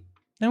be,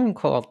 I won't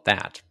call it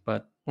that,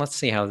 but let's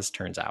see how this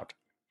turns out.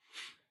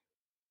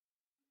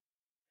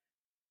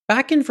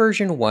 Back in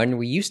version 1,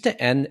 we used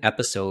to end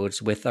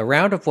episodes with a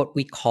round of what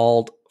we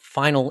called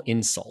final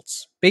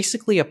insults,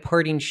 basically a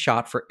parting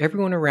shot for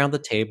everyone around the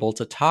table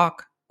to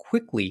talk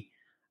quickly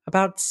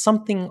about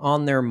something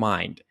on their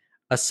mind,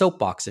 a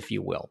soapbox, if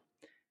you will.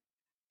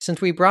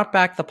 Since we brought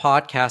back the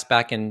podcast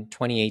back in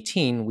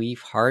 2018,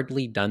 we've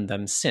hardly done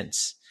them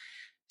since.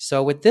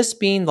 So, with this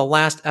being the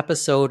last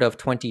episode of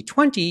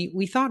 2020,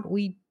 we thought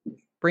we'd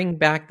bring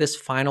back this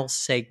final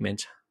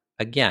segment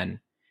again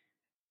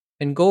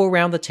and go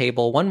around the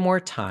table one more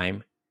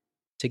time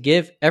to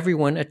give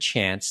everyone a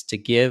chance to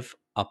give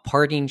a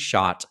parting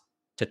shot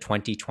to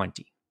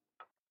 2020.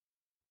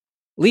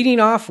 Leading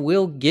off,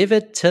 we'll give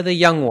it to the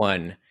young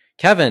one.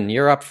 Kevin,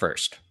 you're up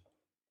first.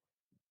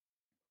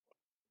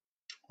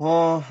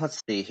 Well,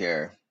 let's see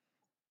here.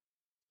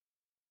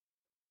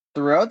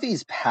 Throughout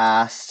these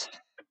past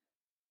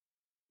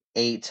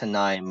 8 to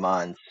 9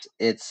 months,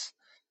 it's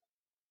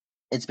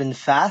been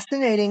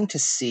fascinating to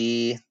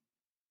see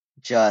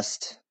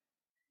just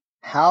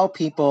how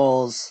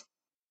people's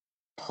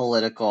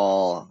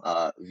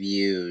political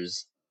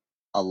views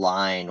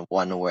align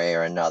one way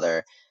or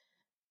another.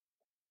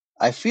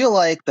 I feel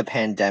like the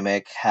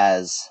pandemic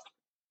has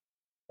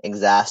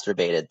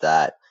exacerbated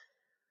that.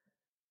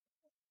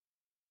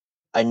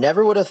 I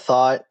never would have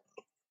thought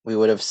we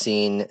would have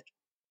seen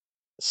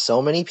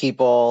so many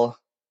people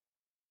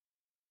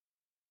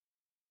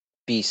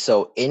be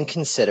so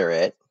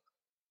inconsiderate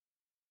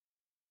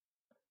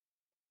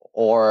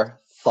or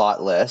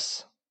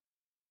thoughtless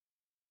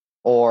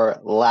or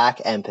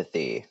lack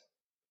empathy.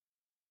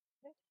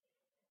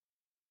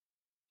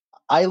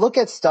 I look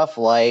at stuff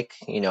like,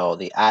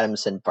 the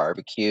Adamson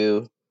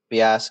barbecue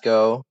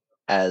fiasco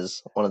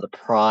as one of the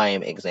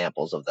prime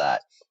examples of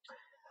that.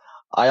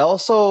 I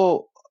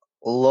also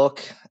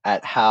look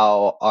at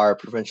how our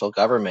provincial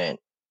government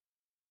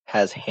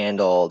has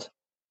handled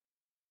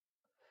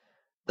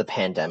the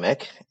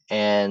pandemic,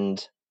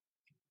 and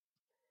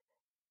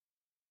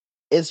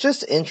it's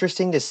just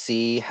interesting to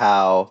see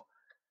how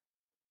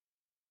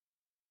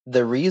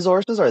the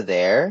resources are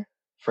there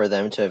for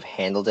them to have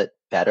handled it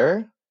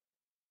better,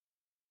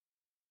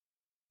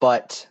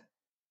 but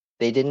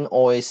they didn't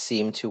always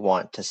seem to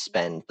want to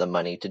spend the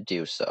money to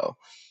do so.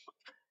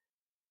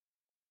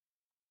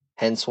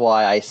 Hence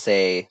why I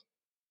say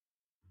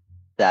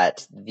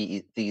that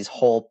this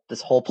whole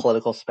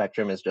political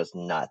spectrum is just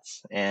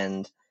nuts,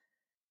 and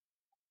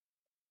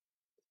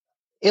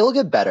it'll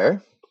get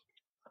better.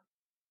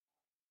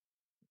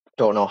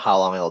 Don't know how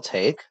long it'll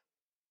take,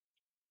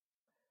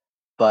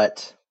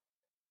 but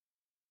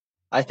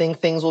I think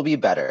things will be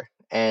better.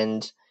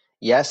 And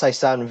yes, I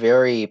sound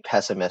very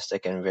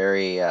pessimistic and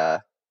very, I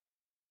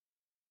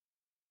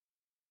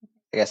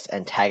guess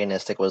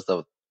antagonistic was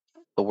the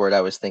word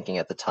I was thinking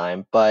at the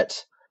time,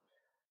 but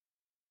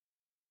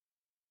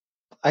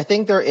I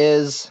think there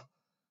is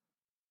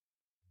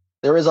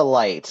a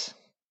light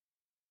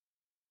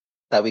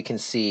that we can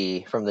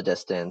see from the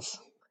distance,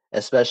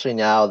 especially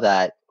now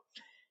that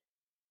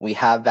we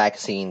have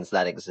vaccines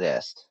that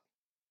exist.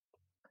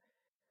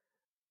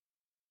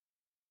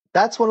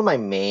 That's one of my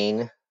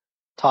main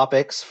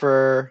topics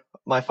for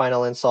my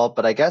final insult,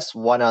 but I guess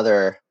one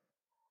other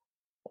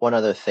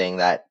thing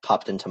that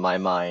popped into my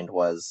mind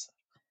was,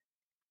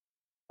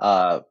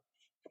 I've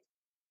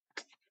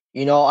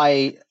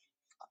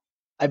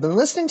been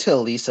listening to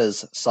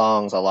Elisa's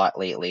songs a lot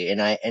lately,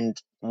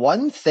 and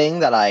one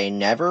thing that I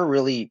never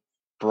really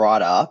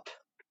brought up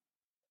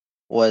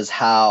was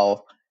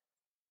how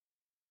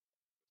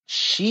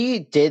she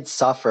did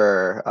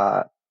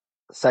suffer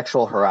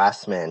sexual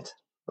harassment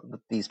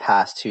these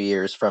past 2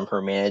 years from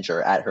her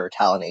manager at her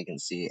talent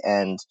agency,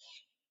 and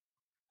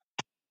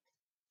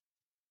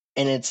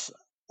it's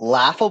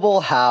laughable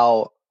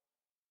how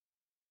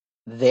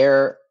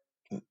their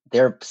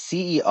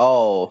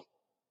CEO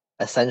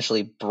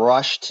essentially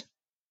brushed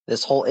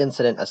this whole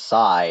incident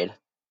aside,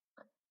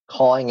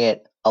 calling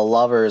it a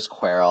lover's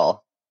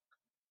quarrel,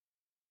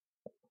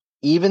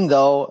 even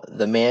though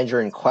the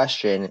manager in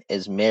question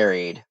is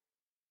married.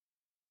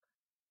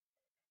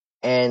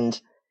 And,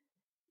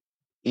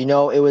 it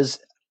was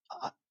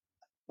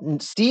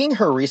seeing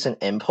her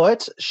recent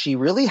input, she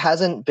really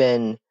hasn't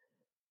been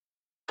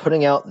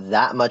putting out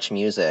that much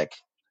music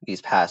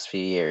these past few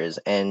years.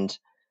 And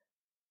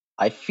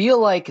I feel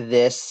like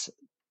this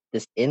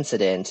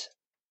incident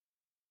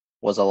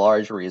was a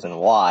large reason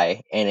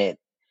why. And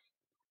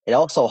it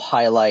also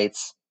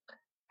highlights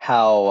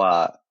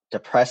how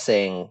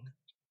depressing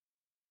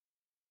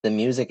the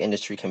music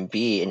industry can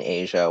be in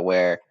Asia,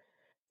 where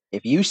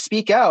if you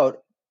speak out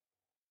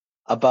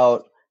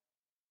about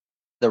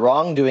the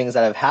wrongdoings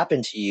that have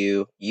happened to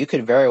you, you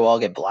could very well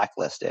get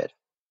blacklisted.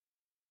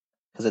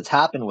 Because it's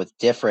happened with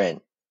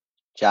different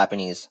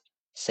Japanese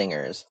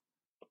singers,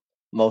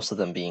 most of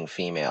them being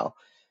female.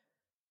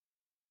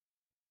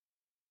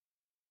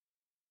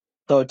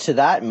 So to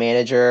that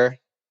manager,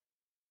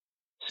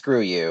 screw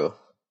you.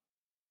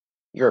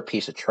 you're a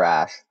piece of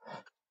trash.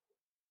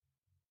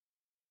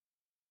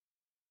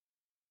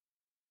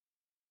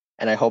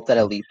 And I hope that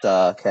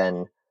Elisa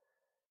can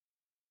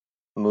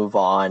move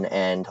on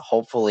and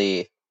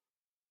hopefully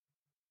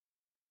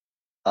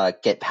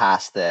get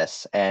past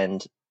this,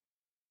 and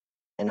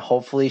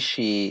hopefully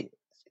she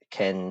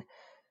can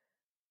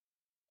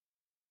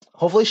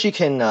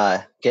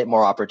get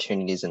more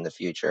opportunities in the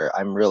future.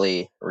 I'm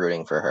really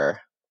rooting for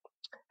her.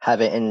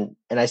 And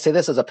I say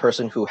this as a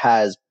person who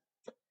has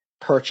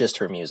purchased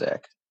her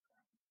music.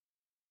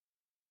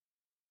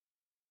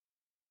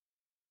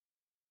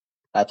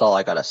 That's all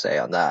I gotta say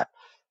on that.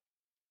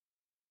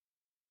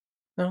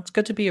 No, it's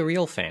good to be a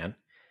real fan.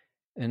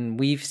 And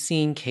we've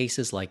seen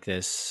cases like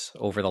this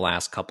over the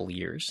last couple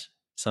years,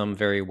 some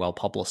very well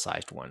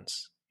publicized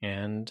ones,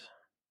 and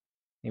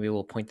maybe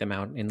we'll point them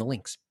out in the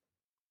links.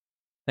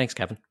 Thanks,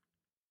 Kevin.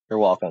 You're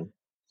welcome.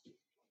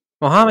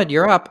 Mohammed,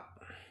 you're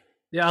up.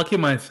 Yeah, I'll keep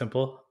mine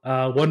simple.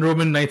 Wonder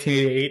Woman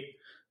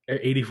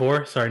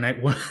 1984. Sorry,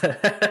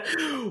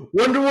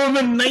 Wonder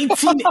Woman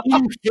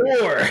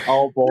 1984.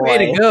 Oh boy, way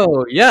to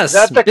go! Yes,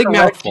 Is that the big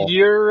correct mouthful.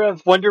 year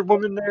of Wonder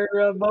Woman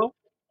there, Mo?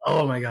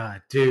 Oh my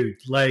god, dude!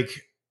 Like,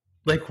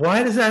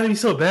 why does that have to be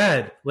so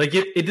bad? Like,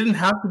 it didn't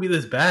have to be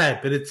this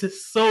bad, but it's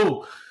just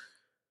so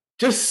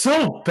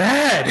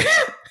bad.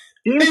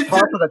 Seems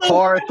par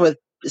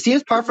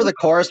for the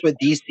course with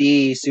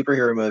DC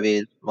superhero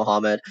movies,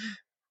 Mohammed.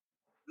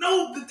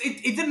 No,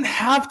 it didn't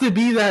have to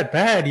be that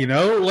bad, you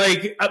know?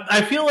 Like,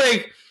 I feel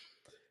like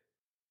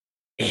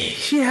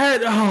she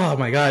had, oh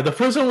my god, the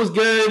first one was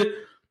good,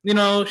 you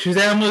know,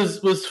 Shazam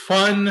was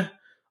fun,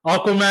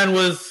 Aquaman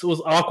was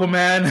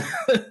Aquaman.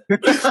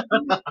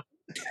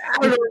 I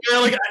don't know,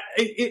 man, like,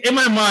 in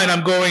my mind,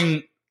 I'm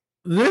going,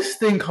 this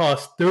thing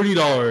costs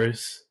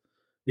 $30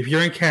 if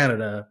you're in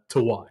Canada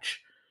to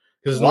watch.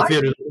 Because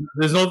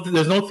there's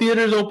no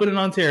theaters open in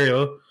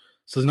Ontario.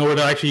 So there's nowhere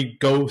to actually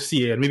go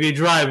see it. Maybe a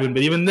drive-in,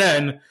 but even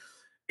then,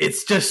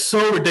 it's just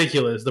so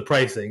ridiculous, the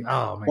pricing.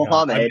 Oh, my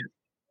God.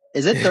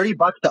 Is it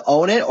 $30 to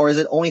own it, or is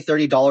it only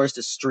 $30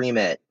 to stream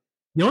it?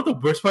 You know what the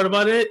worst part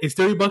about it? It's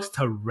 $30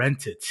 to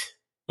rent it.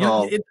 You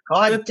know,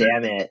 God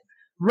damn it.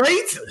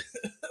 Right?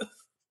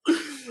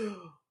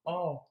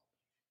 Oh.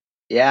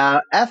 Yeah,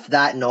 F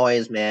that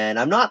noise, man.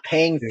 I'm not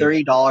paying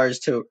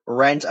 $30 to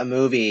rent a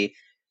movie.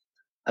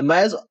 I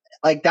might as well,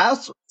 like,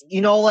 that's,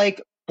 you know,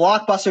 like,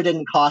 Blockbuster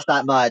didn't cost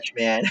that much,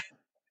 man.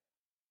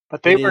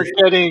 But they were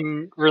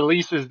getting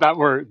releases that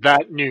were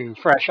that new,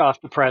 fresh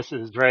off the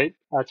presses, right?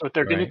 That's what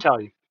they're going to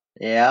tell you.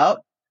 Yep.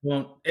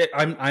 Well,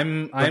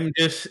 I'm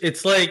just,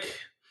 it's like,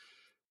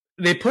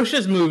 they pushed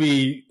this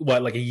movie,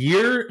 what, like a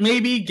year,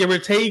 maybe, give or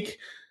take,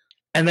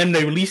 and then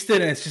they released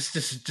it, and it's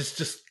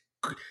just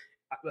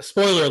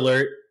spoiler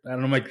alert. I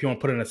don't know if you want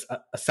to put in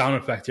a sound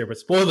effect here, but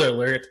spoiler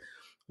alert,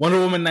 Wonder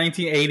Woman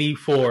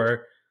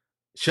 1984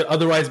 should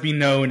otherwise be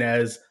known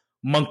as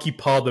Monkey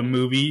Paw the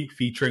movie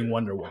featuring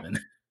Wonder Woman.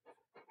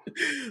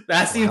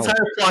 That's the entire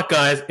plot,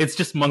 guys. It's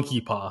just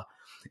Monkey Paw.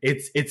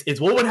 It's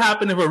what would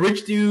happen if a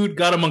rich dude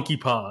got a monkey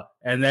paw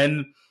and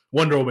then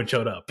Wonder Woman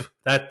showed up.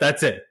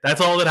 That's it. That's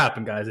all that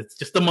happened, guys. It's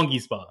just the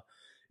monkey's paw.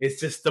 It's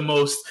just the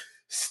most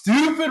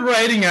stupid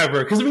writing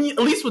ever. Because I mean, at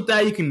least with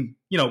that you can,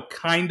 you know,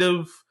 kind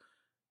of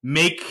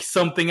make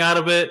something out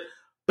of it.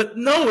 But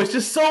no, it's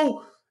just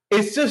so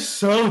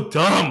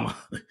dumb.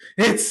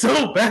 It's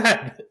so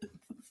bad.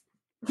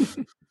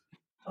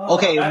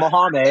 Okay,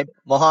 Mohammed,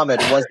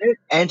 was it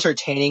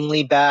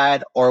entertainingly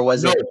bad, or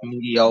was it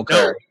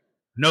mediocre?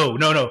 No.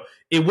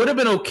 It would have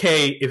been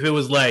okay if it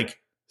was like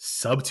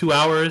sub 2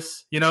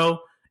 hours, you know?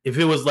 If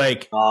it was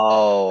like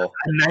a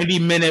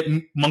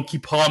 90-minute monkey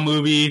paw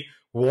movie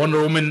where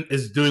Wonder Woman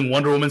is doing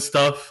Wonder Woman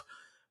stuff.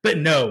 But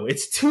no,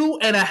 it's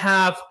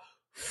 2.5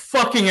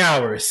 fucking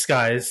hours,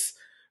 guys.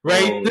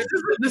 Right?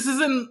 This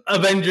isn't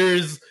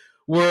Avengers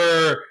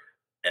where,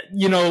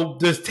 you know,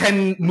 there's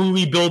 10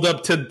 movie build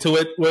up to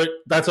it where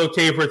that's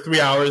okay for 3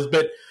 hours.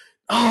 But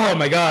oh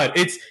my god,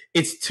 it's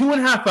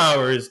 2.5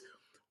 hours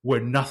where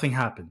nothing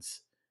happens.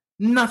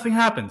 Nothing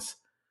happens.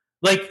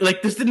 Like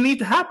this didn't need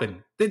to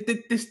happen.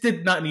 This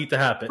did not need to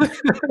happen.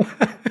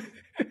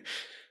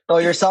 So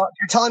you're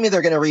telling me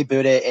they're going to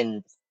reboot it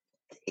in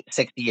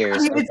 60 years?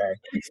 I mean,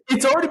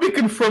 it's already been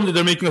confirmed that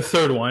they're making a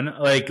third one.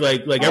 Like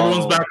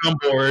everyone's back on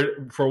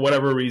board for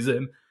whatever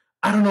reason.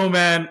 I don't know,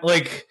 man.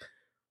 Like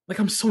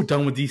I'm so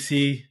done with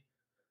DC.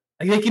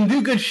 Like, they can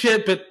do good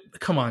shit, but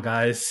come on,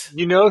 guys.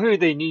 You know who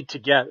they need to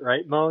get,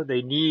 right, Mo?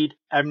 They need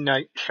M.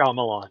 Night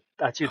Shyamalan.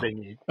 That's who they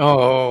need.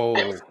 Oh.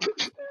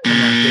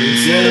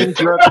 James,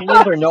 your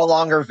opinions are no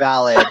longer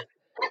valid.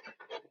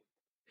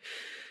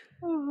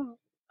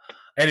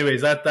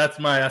 Anyways, that's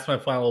my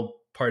final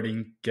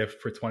parting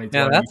gift for 2020.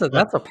 Yeah,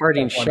 that's a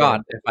parting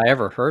shot if I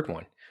ever heard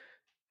one.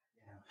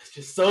 It's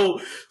just so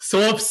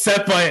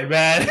upset by it,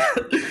 man.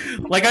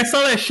 Like, I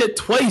saw that shit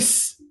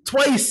twice,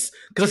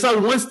 because I saw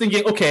it once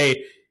thinking,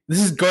 okay, this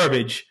is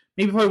garbage.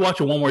 Maybe if I watch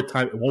it one more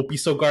time, it won't be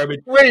so garbage.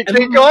 Wait,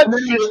 they got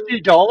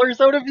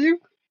 $50 out of you?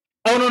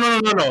 Oh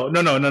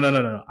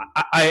no!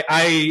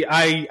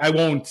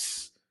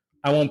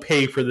 I won't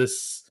pay for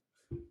this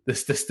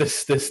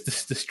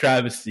this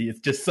travesty. It's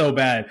just so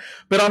bad.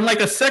 But on like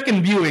a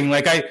second viewing,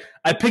 like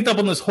I picked up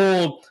on this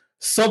whole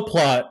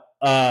subplot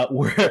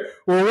where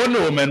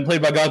Wonder Woman,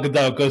 played by Gal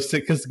Gadot,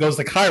 goes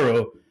to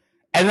Cairo,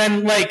 and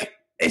then like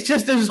it's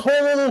just this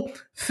whole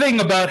thing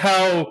about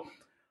how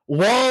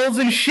walls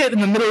and shit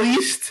in the Middle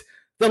East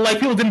that like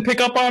people didn't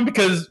pick up on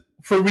because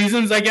for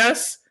reasons, I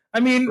guess. I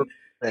mean,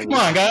 come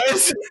on,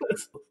 guys.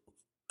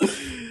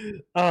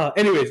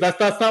 Anyways, that's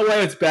not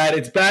why it's bad.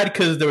 It's bad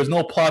because there was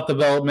no plot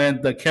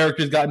development. The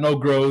characters got no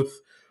growth.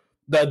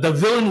 The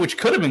villain, which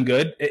could have been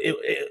good,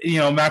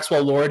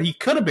 Maxwell Lord, he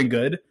could have been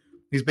good.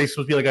 He's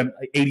basically supposed to be like an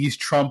 80s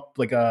Trump,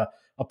 like a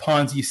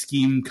Ponzi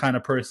scheme kind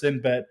of person.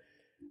 But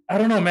I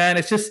don't know, man.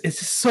 It's just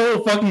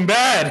so fucking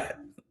bad.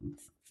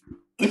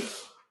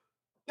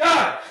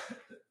 God.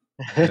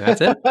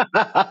 That's it.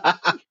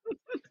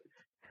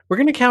 We're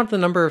going to count the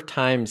number of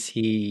times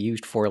he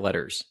used 4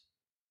 letters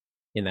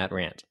in that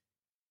rant.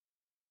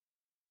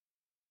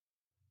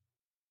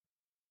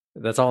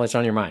 That's all that's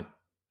on your mind.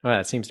 Well,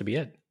 that seems to be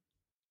it.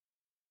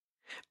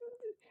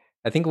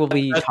 I think we'll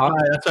be talking.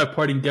 That's our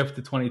parting gift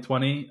to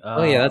 2020.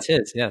 Oh yeah, that's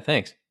his. Yeah,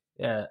 thanks.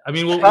 Yeah, I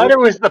mean, I thought it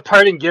was the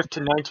parting gift to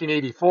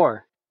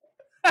 1984.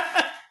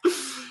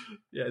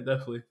 Yeah,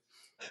 definitely.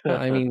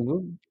 I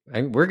mean,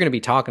 we're going to be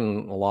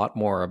talking a lot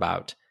more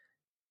about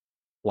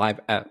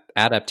live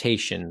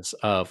adaptations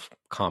of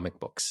comic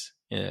books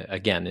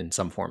again in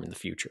some form in the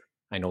future.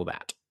 I know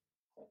that.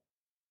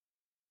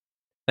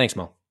 Thanks,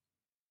 Mo.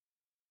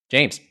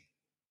 James.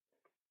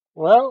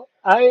 Well,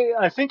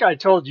 I think I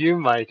told you,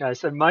 Mike, I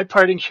said my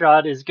parting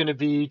shot is going to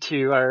be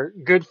to our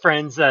good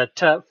friends at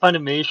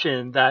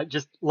Funimation that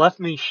just left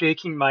me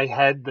shaking my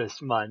head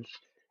this month.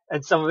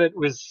 And some of it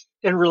was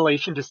in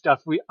relation to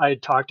stuff I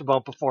had talked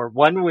about before.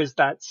 One was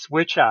that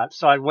Switch app.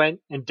 So I went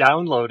and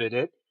downloaded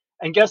it.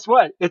 And guess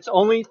what? It's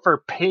only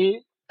for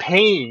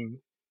paying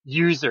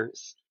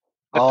users.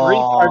 The free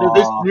part of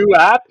this new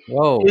app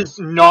is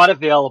not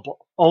available.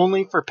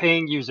 Only for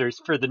paying users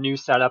for the new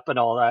setup and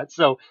all that.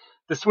 So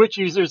the Switch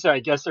users, I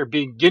guess, are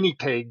being guinea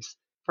pigs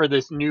for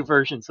this new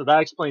version. So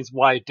that explains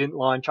why it didn't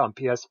launch on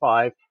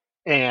PS5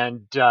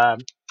 and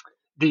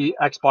the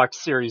Xbox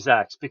Series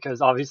X,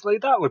 because obviously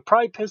that would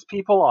probably piss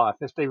people off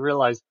if they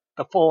realized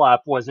the full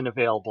app wasn't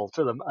available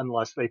to them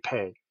unless they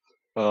pay.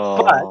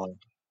 But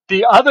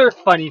the other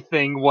funny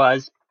thing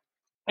was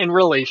in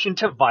relation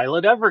to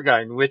Violet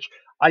Evergarden, which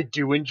I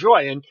do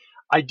enjoy. And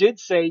I did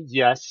say,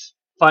 yes,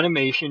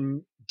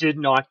 Funimation did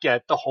not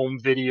get the home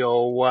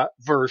video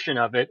version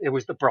of it. It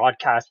was the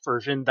broadcast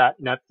version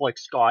that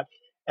Netflix got,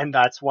 and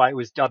that's why it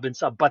was dubbed and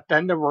sub. But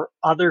then there were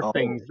other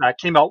things that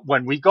came out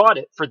when we got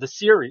it for the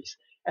series,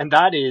 and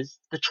that is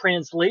the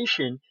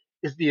translation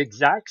is the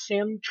exact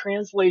same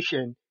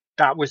translation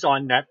that was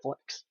on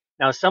Netflix.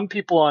 Now, some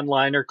people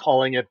online are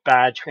calling it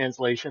bad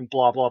translation,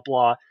 blah, blah,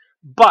 blah,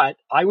 but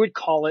I would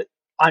call it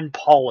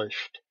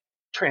unpolished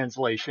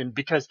translation,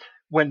 because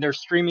when they're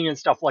streaming and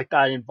stuff like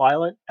that in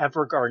Violet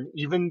Evergarden,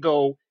 even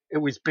though it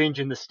was binge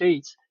in the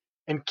States,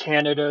 in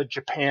Canada,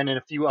 Japan, and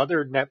a few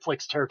other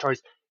Netflix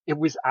territories, it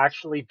was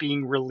actually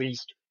being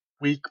released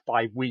week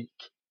by week.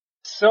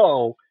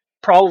 So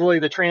probably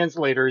the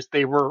translators,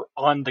 they were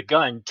on the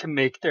gun to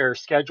make their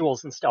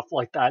schedules and stuff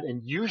like that.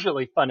 And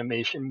usually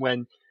Funimation,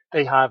 when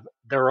they have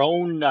their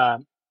own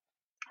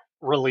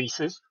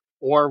releases,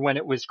 or when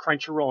it was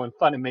Crunchyroll and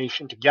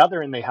Funimation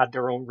together and they had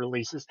their own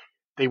releases,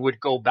 they would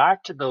go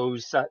back to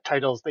those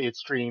titles they had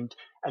streamed,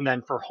 and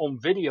then for home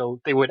video,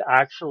 they would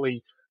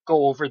actually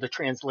go over the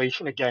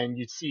translation again.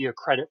 You'd see a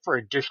credit for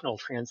additional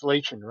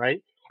translation,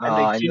 right? And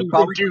they didn't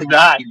even do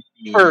that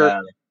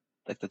for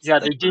they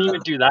didn't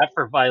even do that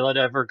for Violet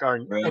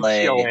Evergarden and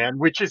CON,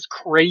 which is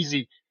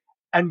crazy.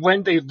 And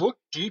when they look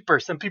deeper,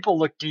 some people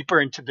look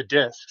deeper into the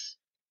discs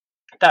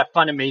that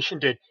Funimation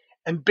did,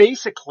 and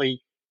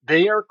basically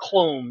they are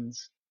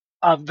clones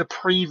of the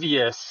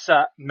previous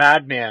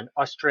Madman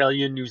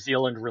Australia New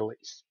Zealand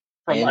release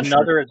from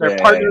another. They're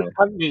partner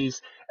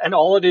companies, and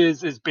all it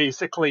is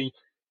basically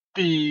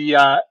the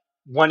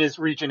one is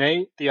Region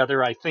A, the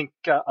other I think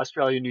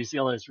Australia New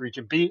Zealand is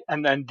Region B,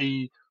 and then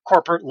the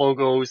corporate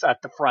logos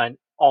at the front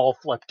all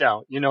flipped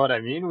out. You know what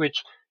I mean?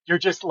 Which you're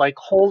just like,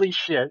 holy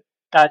shit,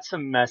 that's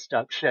some messed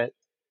up shit.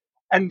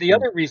 And the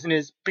other reason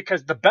is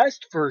because the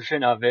best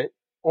version of it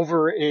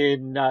over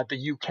in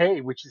the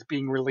UK, which is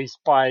being released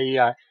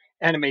by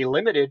Anime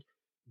Limited,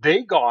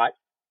 they got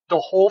the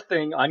whole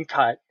thing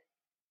uncut.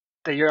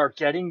 They are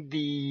getting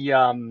the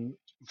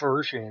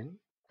version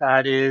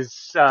that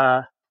is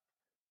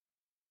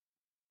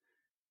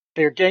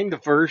they're getting the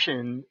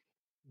version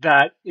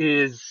that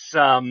is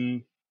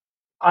uncut.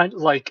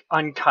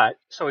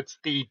 So it's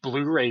the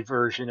Blu-ray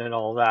version and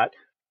all that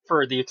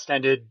for the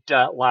extended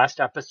last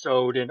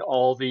episode and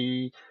all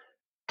the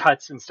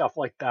cuts and stuff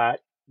like that,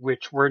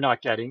 which we're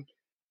not getting.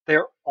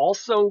 They're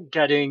also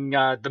getting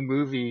the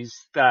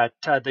movies that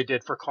they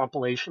did for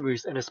compilation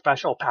movies in a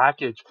special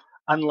package,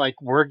 unlike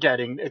we're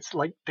getting. It's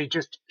like they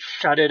just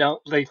shut it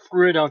out. They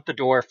threw it out the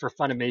door for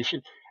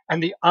Funimation.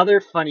 And the other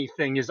funny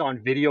thing is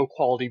on video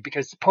quality,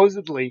 because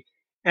supposedly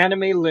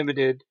Anime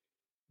Limited,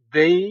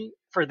 they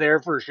for their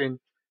version.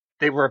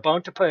 They were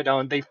about to put it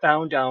on. They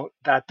found out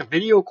that the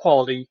video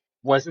quality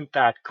wasn't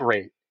that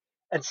great.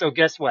 And so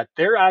guess what?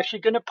 They're actually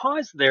going to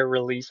pause their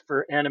release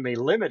for Anime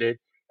Limited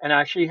and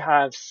actually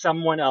have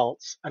someone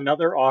else,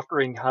 another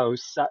offering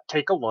house,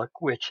 take a look,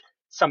 which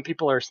some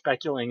people are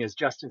speculating is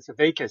Justin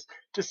Savakis,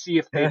 to see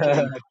if they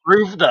can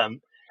improve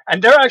them.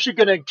 And they're actually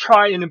going to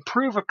try and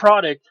improve a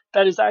product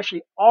that is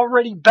actually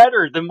already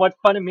better than what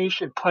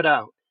Funimation put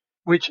out,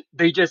 which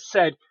they just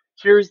said,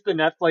 here's the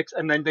Netflix,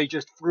 and then they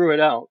just threw it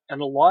out. And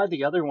a lot of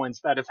the other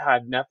ones that have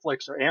had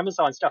Netflix or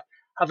Amazon stuff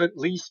have at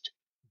least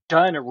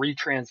done a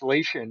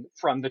retranslation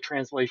from the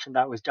translation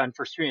that was done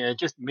for streaming. It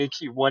just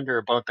makes you wonder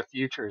about the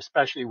future,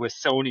 especially with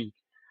Sony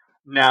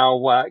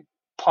now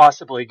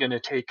possibly going to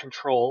take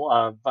control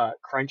of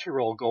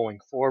Crunchyroll going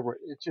forward.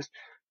 It just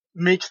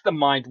makes the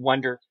mind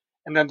wonder.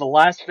 And then the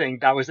last thing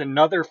that was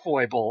another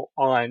foible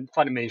on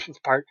Funimation's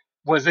part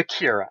was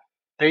Akira.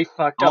 They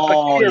fucked up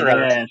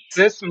Akira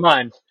this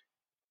month.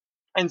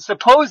 And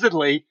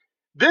supposedly,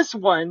 this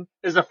one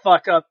is a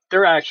fuck up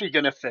they're actually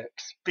going to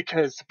fix,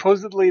 because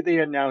supposedly they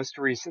announced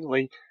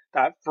recently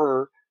that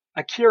for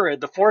Akira,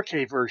 the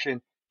 4K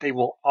version, they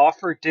will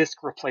offer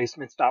disc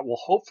replacements that will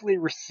hopefully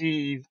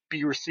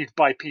be received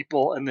by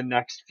people in the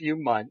next few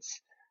months.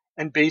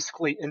 And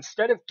basically,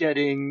 instead of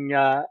getting,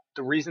 the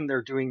reason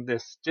they're doing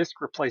this disc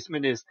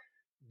replacement is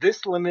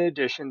this limited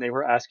edition they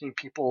were asking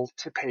people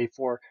to pay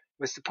for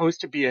was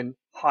supposed to be in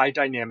high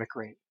dynamic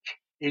range,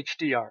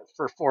 HDR,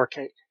 for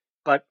 4K.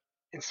 But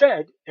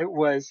instead, it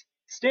was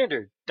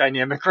standard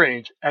dynamic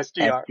range,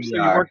 SDR. So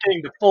you weren't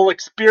getting the full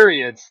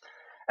experience.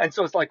 And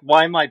so it's like,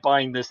 why am I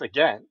buying this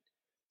again?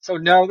 So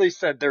now they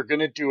said they're going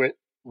to do it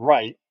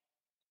right,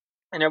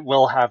 and it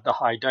will have the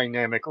high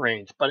dynamic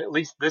range. But at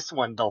least this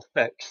one they'll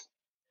fix.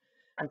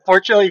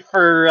 Unfortunately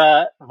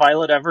for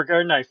Violet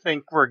Evergarden, I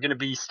think we're going to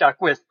be stuck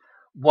with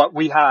what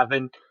we have.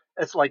 And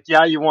it's like,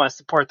 yeah, you want to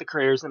support the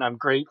creators, and I'm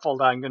grateful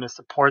that I'm going to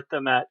support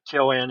them at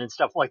KyoAni and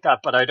stuff like that.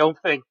 But I don't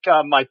think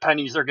my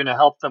pennies are going to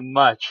help them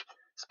much,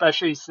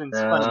 especially since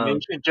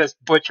Funimation just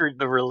butchered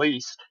the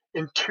release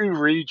in 2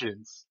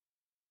 regions.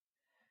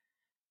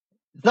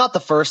 It's not the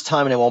first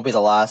time, and it won't be the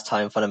last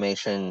time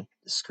Funimation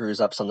screws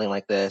up something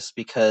like this,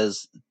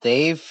 because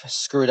they've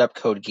screwed up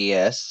Code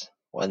Geass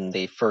when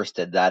they first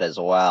did that as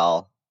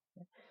well,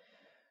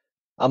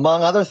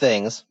 among other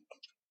things.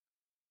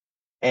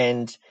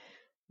 And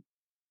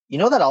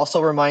that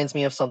also reminds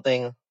me of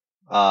something.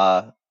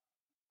 I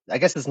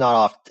guess it's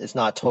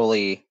not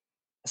totally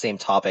the same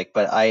topic,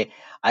 but I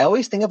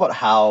always think about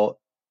how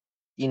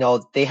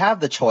they have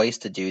the choice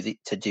to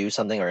do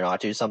something or not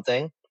do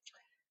something.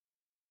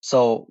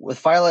 So with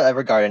Violet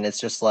Evergarden, it's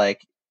just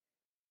like,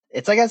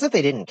 it's like as if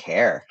they didn't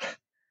care.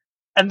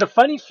 And the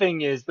funny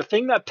thing is, the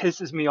thing that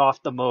pisses me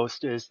off the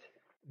most is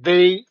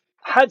they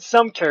had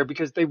some care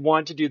because they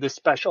want to do this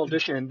special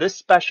edition. And this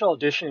special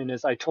edition,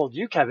 as I told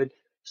you, Kevin,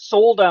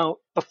 sold out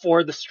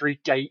before the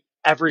street date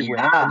everywhere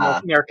in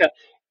North America,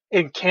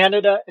 in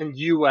Canada and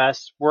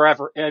US,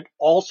 wherever. And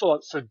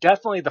also, so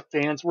definitely the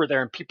fans were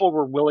there and people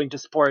were willing to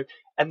support it.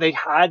 And they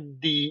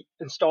had the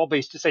install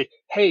base to say,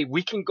 hey,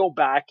 we can go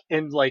back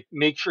and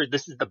make sure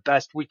this is the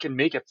best we can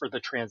make it for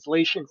the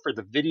translation, for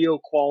the video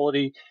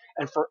quality,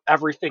 and for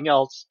everything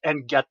else,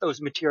 and get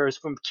those materials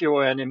from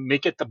KyoAni and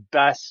make it the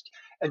best,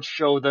 and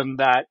show them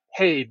that,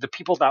 hey, the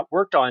people that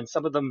worked on,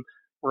 some of them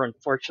were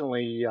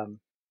unfortunately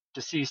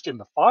deceased in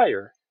the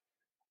fire.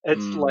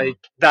 It's like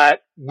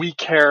that we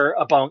care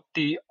about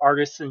the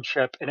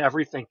artisanship and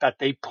everything that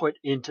they put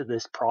into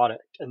this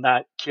product, and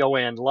that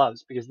KyoAni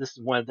loves, because this is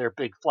one of their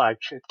big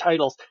flagship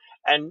titles.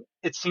 And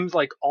it seems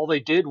like all they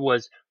did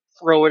was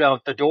throw it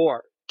out the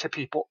door to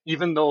people,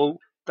 even though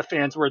the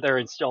fans were there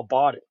and still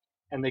bought it,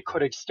 and they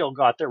could have still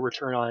got their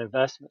return on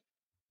investment.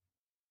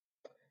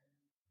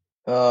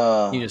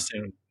 You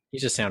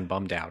just sound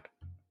bummed out.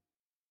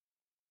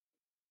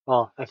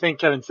 Well, I think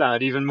Kevin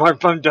sounded even more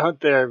bummed out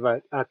there,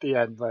 but at the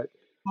end, but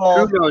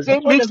who knows?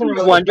 It makes me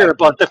wonder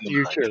about the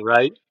future,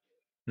 right?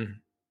 Mm-hmm.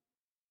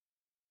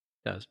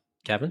 Does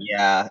Kevin?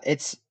 Yeah,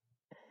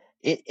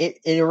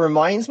 it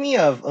reminds me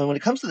of when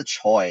it comes to the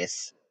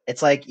choice.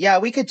 It's like, yeah,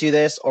 we could do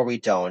this or we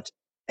don't,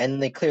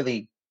 and they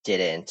clearly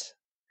didn't.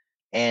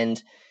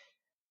 And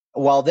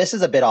while this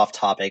is a bit off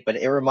topic, but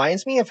it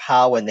reminds me of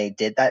how when they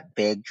did that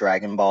big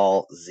Dragon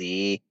Ball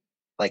Z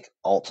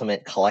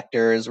Ultimate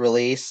Collector's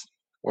release,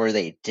 where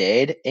they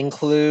did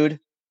include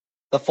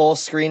the full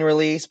screen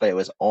release, but it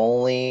was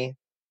only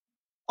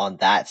on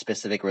that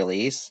specific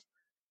release.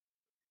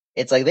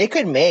 It's like they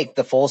could make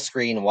the full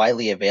screen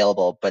widely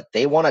available, but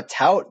they want to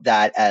tout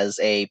that as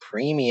a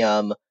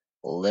premium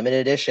limited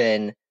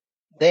edition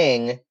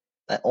thing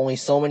that only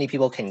so many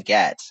people can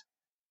get.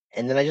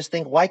 And then I just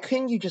think, why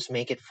couldn't you just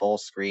make it full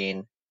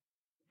screen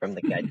from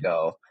the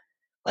get-go?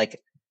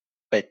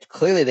 But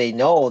clearly they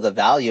know the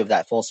value of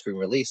that full screen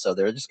release, so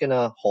they're just going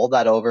to hold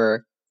that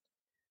over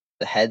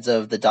the heads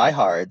of the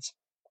diehards.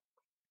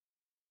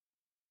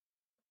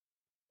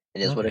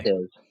 It is what it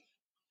is.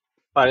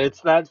 But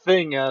it's that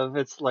thing of,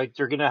 it's like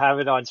you're going to have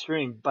it on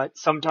stream, but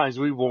sometimes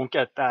we won't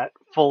get that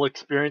full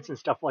experience and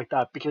stuff like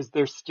that because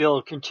they're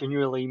still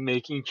continually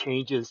making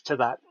changes to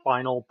that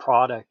final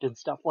product and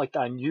stuff like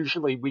that. And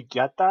usually we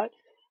get that,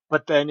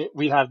 but then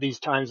we have these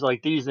times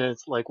like these and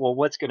it's like, well,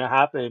 what's going to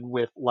happen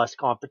with less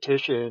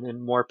competition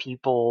and more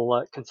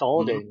people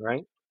consolidating,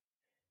 right?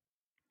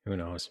 Who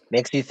knows?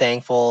 Makes you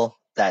thankful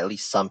that at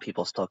least some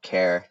people still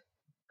care,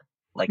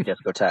 like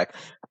Discotech.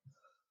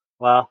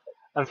 Well,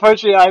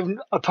 unfortunately, I'm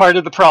a part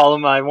of the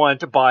problem. I wanted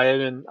to buy it,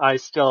 and I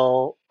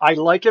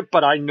like it,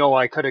 but I know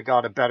I could have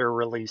got a better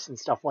release and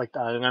stuff like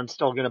that, and I'm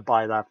still going to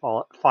buy that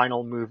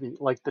final movie.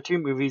 Like, the two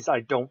movies I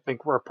don't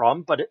think were a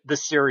problem, but the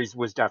series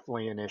was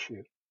definitely an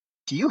issue.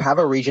 Do you have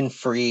a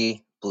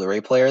region-free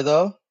Blu-ray player,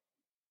 though?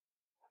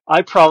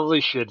 I probably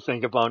should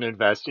think about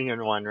investing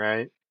in one,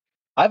 right?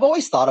 I've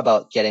always thought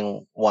about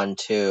getting one,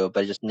 too,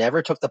 but just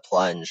never took the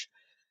plunge.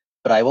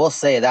 But I will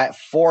say that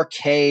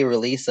 4K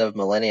release of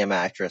Millennium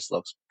Actress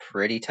looks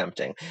pretty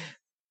tempting.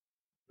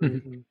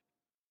 Mm-hmm.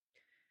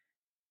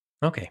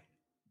 Okay.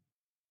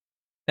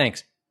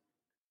 Thanks.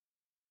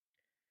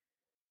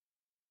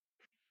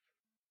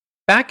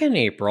 Back in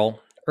April,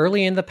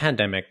 early in the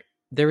pandemic,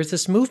 there was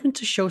this movement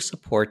to show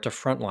support to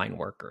frontline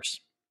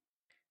workers.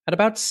 At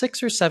about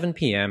 6 or 7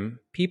 p.m.,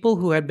 people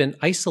who had been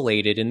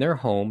isolated in their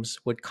homes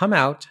would come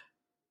out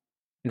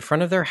in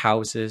front of their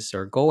houses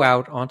or go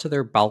out onto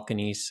their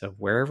balconies of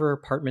wherever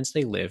apartments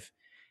they live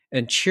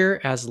and cheer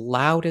as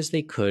loud as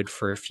they could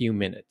for a few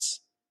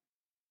minutes.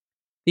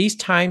 These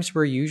times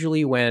were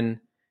usually when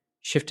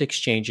shift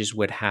exchanges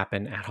would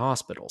happen at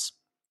hospitals.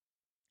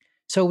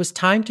 So it was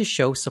time to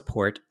show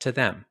support to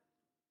them.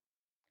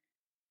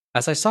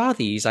 As I saw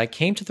these, I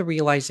came to the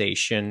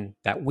realization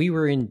that we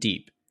were in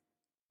deep,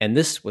 and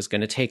this was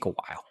going to take a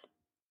while.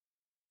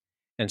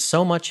 And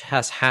so much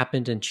has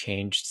happened and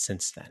changed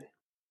since then.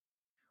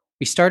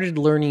 We started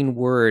learning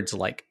words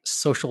like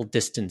social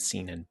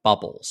distancing and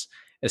bubbles,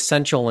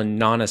 essential and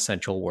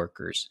non-essential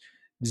workers,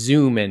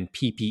 Zoom and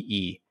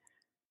PPE.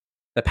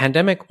 The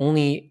pandemic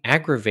only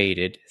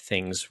aggravated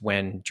things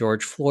when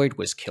George Floyd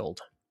was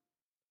killed,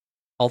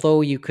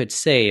 although you could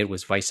say it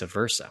was vice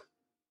versa.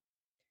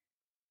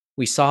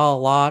 We saw a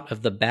lot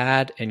of the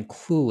bad and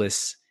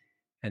clueless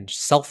and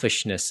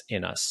selfishness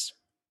in us.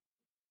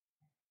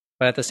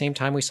 But at the same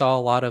time, we saw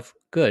a lot of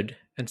good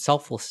and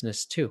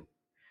selflessness too,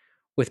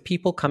 with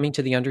people coming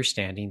to the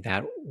understanding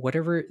that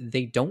whatever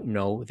they don't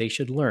know, they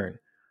should learn,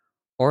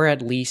 or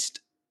at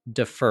least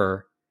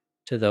defer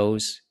to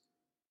those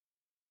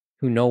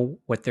who know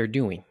what they're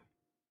doing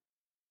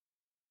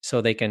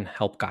so they can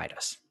help guide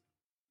us.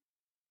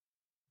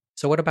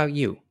 So what about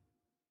you?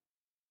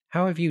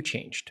 How have you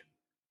changed?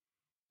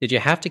 Did you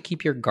have to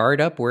keep your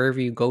guard up wherever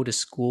you go to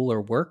school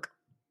or work?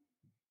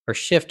 Or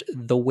shift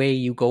the way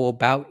you go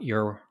about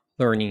your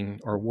learning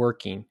or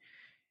working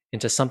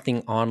into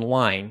something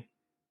online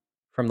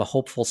from the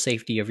hopeful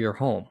safety of your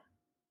home?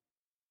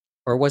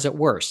 Or was it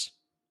worse?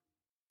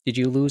 Did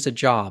you lose a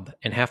job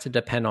and have to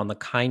depend on the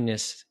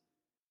kindness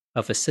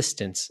of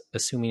assistance,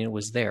 assuming it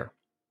was there?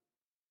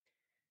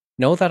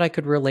 Know that I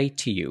could relate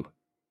to you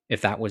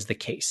if that was the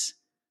case.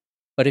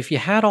 But if you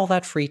had all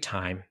that free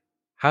time,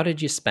 how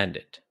did you spend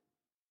it?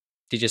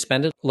 Did you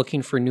spend it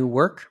looking for new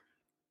work?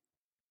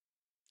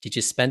 Did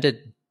you spend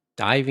it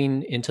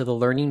diving into the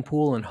learning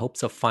pool in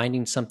hopes of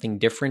finding something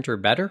different or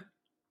better?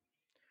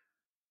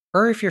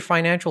 Or if your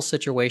financial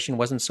situation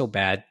wasn't so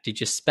bad, did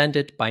you spend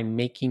it by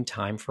making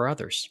time for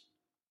others?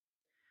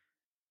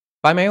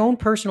 By my own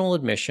personal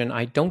admission,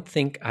 I don't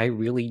think I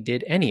really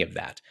did any of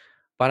that,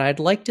 but I'd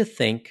like to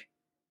think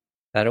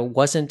that it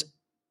wasn't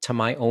to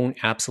my own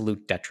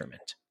absolute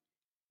detriment.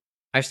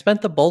 I've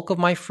spent the bulk of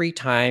my free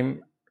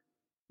time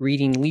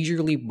reading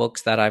leisurely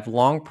books that I've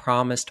long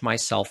promised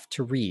myself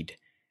to read,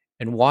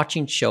 and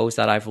watching shows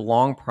that I've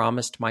long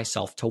promised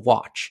myself to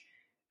watch,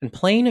 and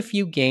playing a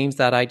few games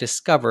that I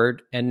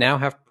discovered and now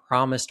have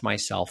promised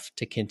myself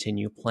to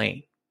continue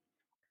playing.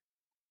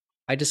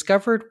 I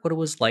discovered what it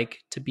was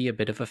like to be a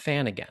bit of a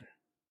fan again.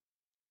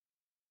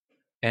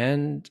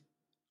 And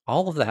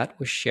all of that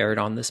was shared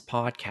on this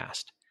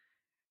podcast,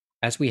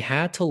 as we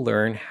had to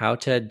learn how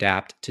to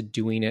adapt to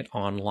doing it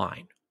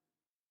online.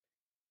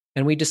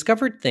 And we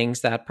discovered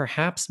things that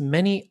perhaps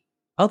many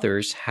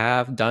others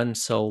have done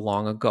so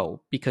long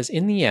ago, because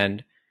in the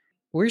end,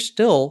 we're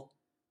still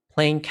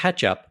playing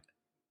catch up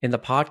in the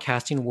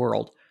podcasting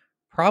world,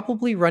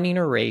 probably running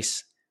a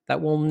race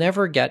that we'll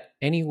never get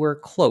anywhere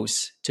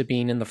close to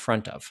being in the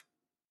front of.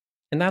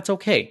 And that's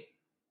okay,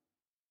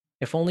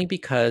 if only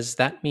because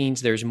that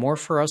means there's more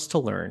for us to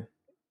learn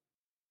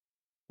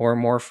or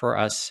more for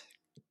us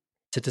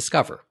to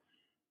discover.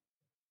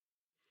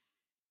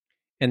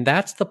 And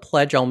that's the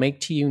pledge I'll make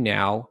to you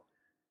now,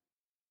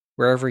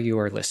 wherever you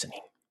are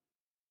listening.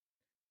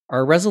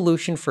 Our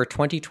resolution for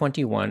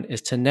 2021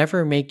 is to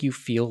never make you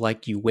feel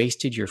like you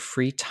wasted your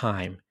free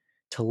time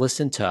to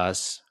listen to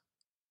us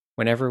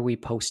whenever we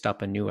post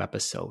up a new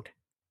episode,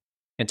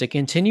 and to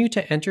continue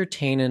to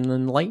entertain and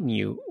enlighten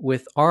you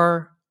with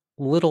our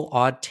little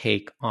odd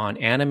take on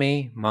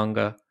anime,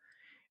 manga,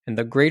 and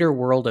the greater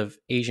world of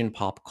Asian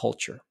pop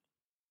culture.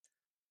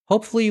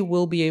 Hopefully,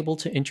 we'll be able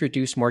to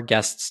introduce more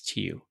guests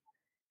to you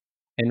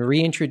and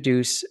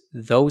reintroduce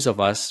those of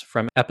us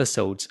from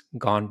episodes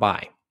gone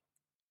by.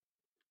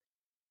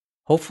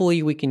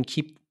 Hopefully, we can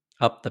keep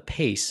up the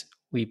pace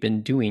we've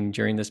been doing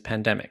during this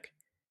pandemic.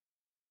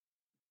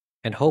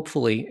 And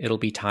hopefully, it'll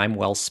be time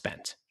well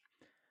spent.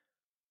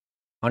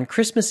 On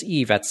Christmas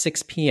Eve at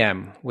 6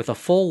 p.m., with a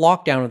full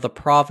lockdown of the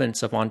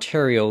province of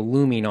Ontario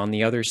looming on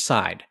the other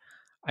side,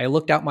 I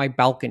looked out my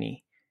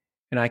balcony,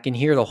 and I can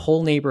hear the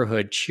whole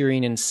neighborhood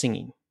cheering and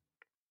singing.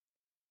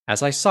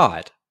 As I saw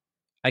it,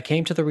 I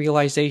came to the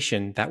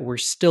realization that we're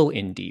still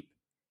in deep,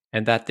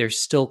 and that there's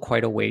still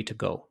quite a way to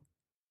go.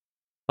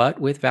 But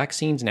with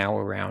vaccines now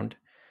around,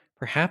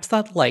 perhaps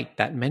that light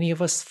that many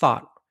of us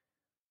thought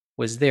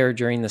was there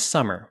during the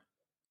summer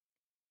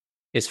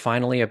is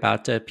finally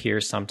about to appear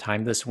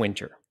sometime this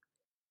winter,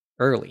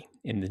 early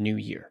in the new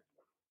year.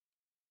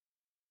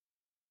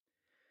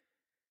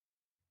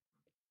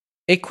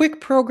 A quick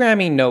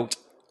programming note.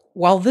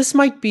 While this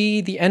might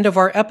be the end of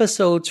our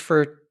episodes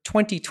for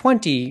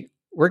 2020,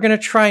 we're going to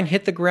try and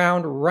hit the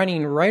ground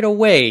running right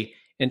away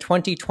in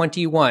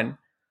 2021.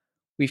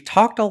 We've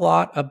talked a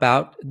lot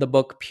about the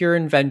book Pure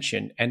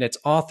Invention and its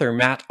author,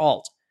 Matt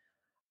Alt.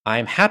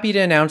 I'm happy to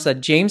announce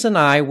that James and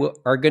I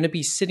are going to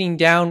be sitting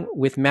down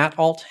with Matt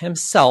Alt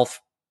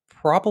himself,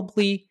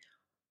 probably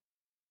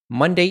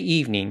Monday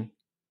evening,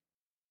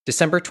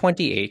 December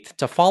 28th,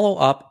 to follow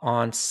up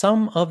on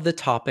some of the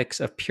topics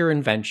of Pure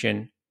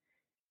Invention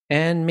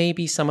and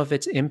maybe some of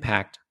its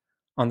impact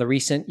on the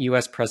recent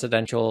US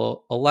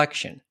presidential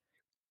election,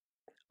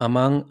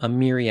 among a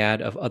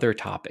myriad of other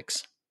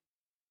topics.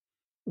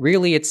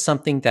 Really, it's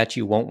something that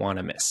you won't want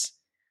to miss.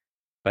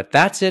 But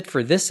that's it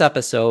for this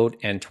episode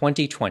and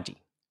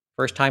 2020.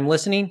 First time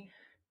listening?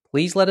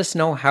 Please let us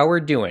know how we're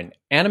doing.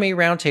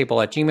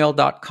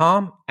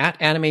 AnimeRoundtable@gmail.com,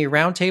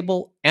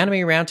 @AnimeRoundtable,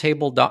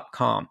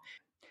 AnimeRoundtable.com.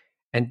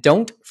 And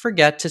don't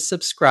forget to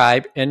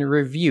subscribe and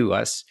review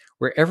us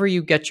wherever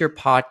you get your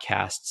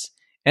podcasts,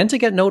 and to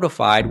get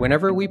notified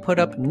whenever we put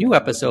up new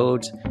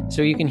episodes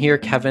so you can hear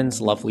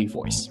Kevin's lovely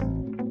voice.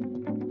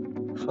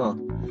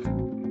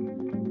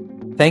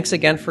 Thanks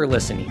again for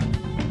listening.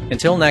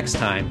 Until next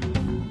time,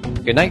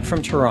 good night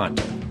from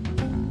Toronto.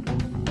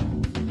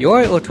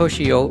 Yoi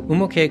otoshi o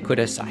umuke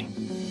kudasai.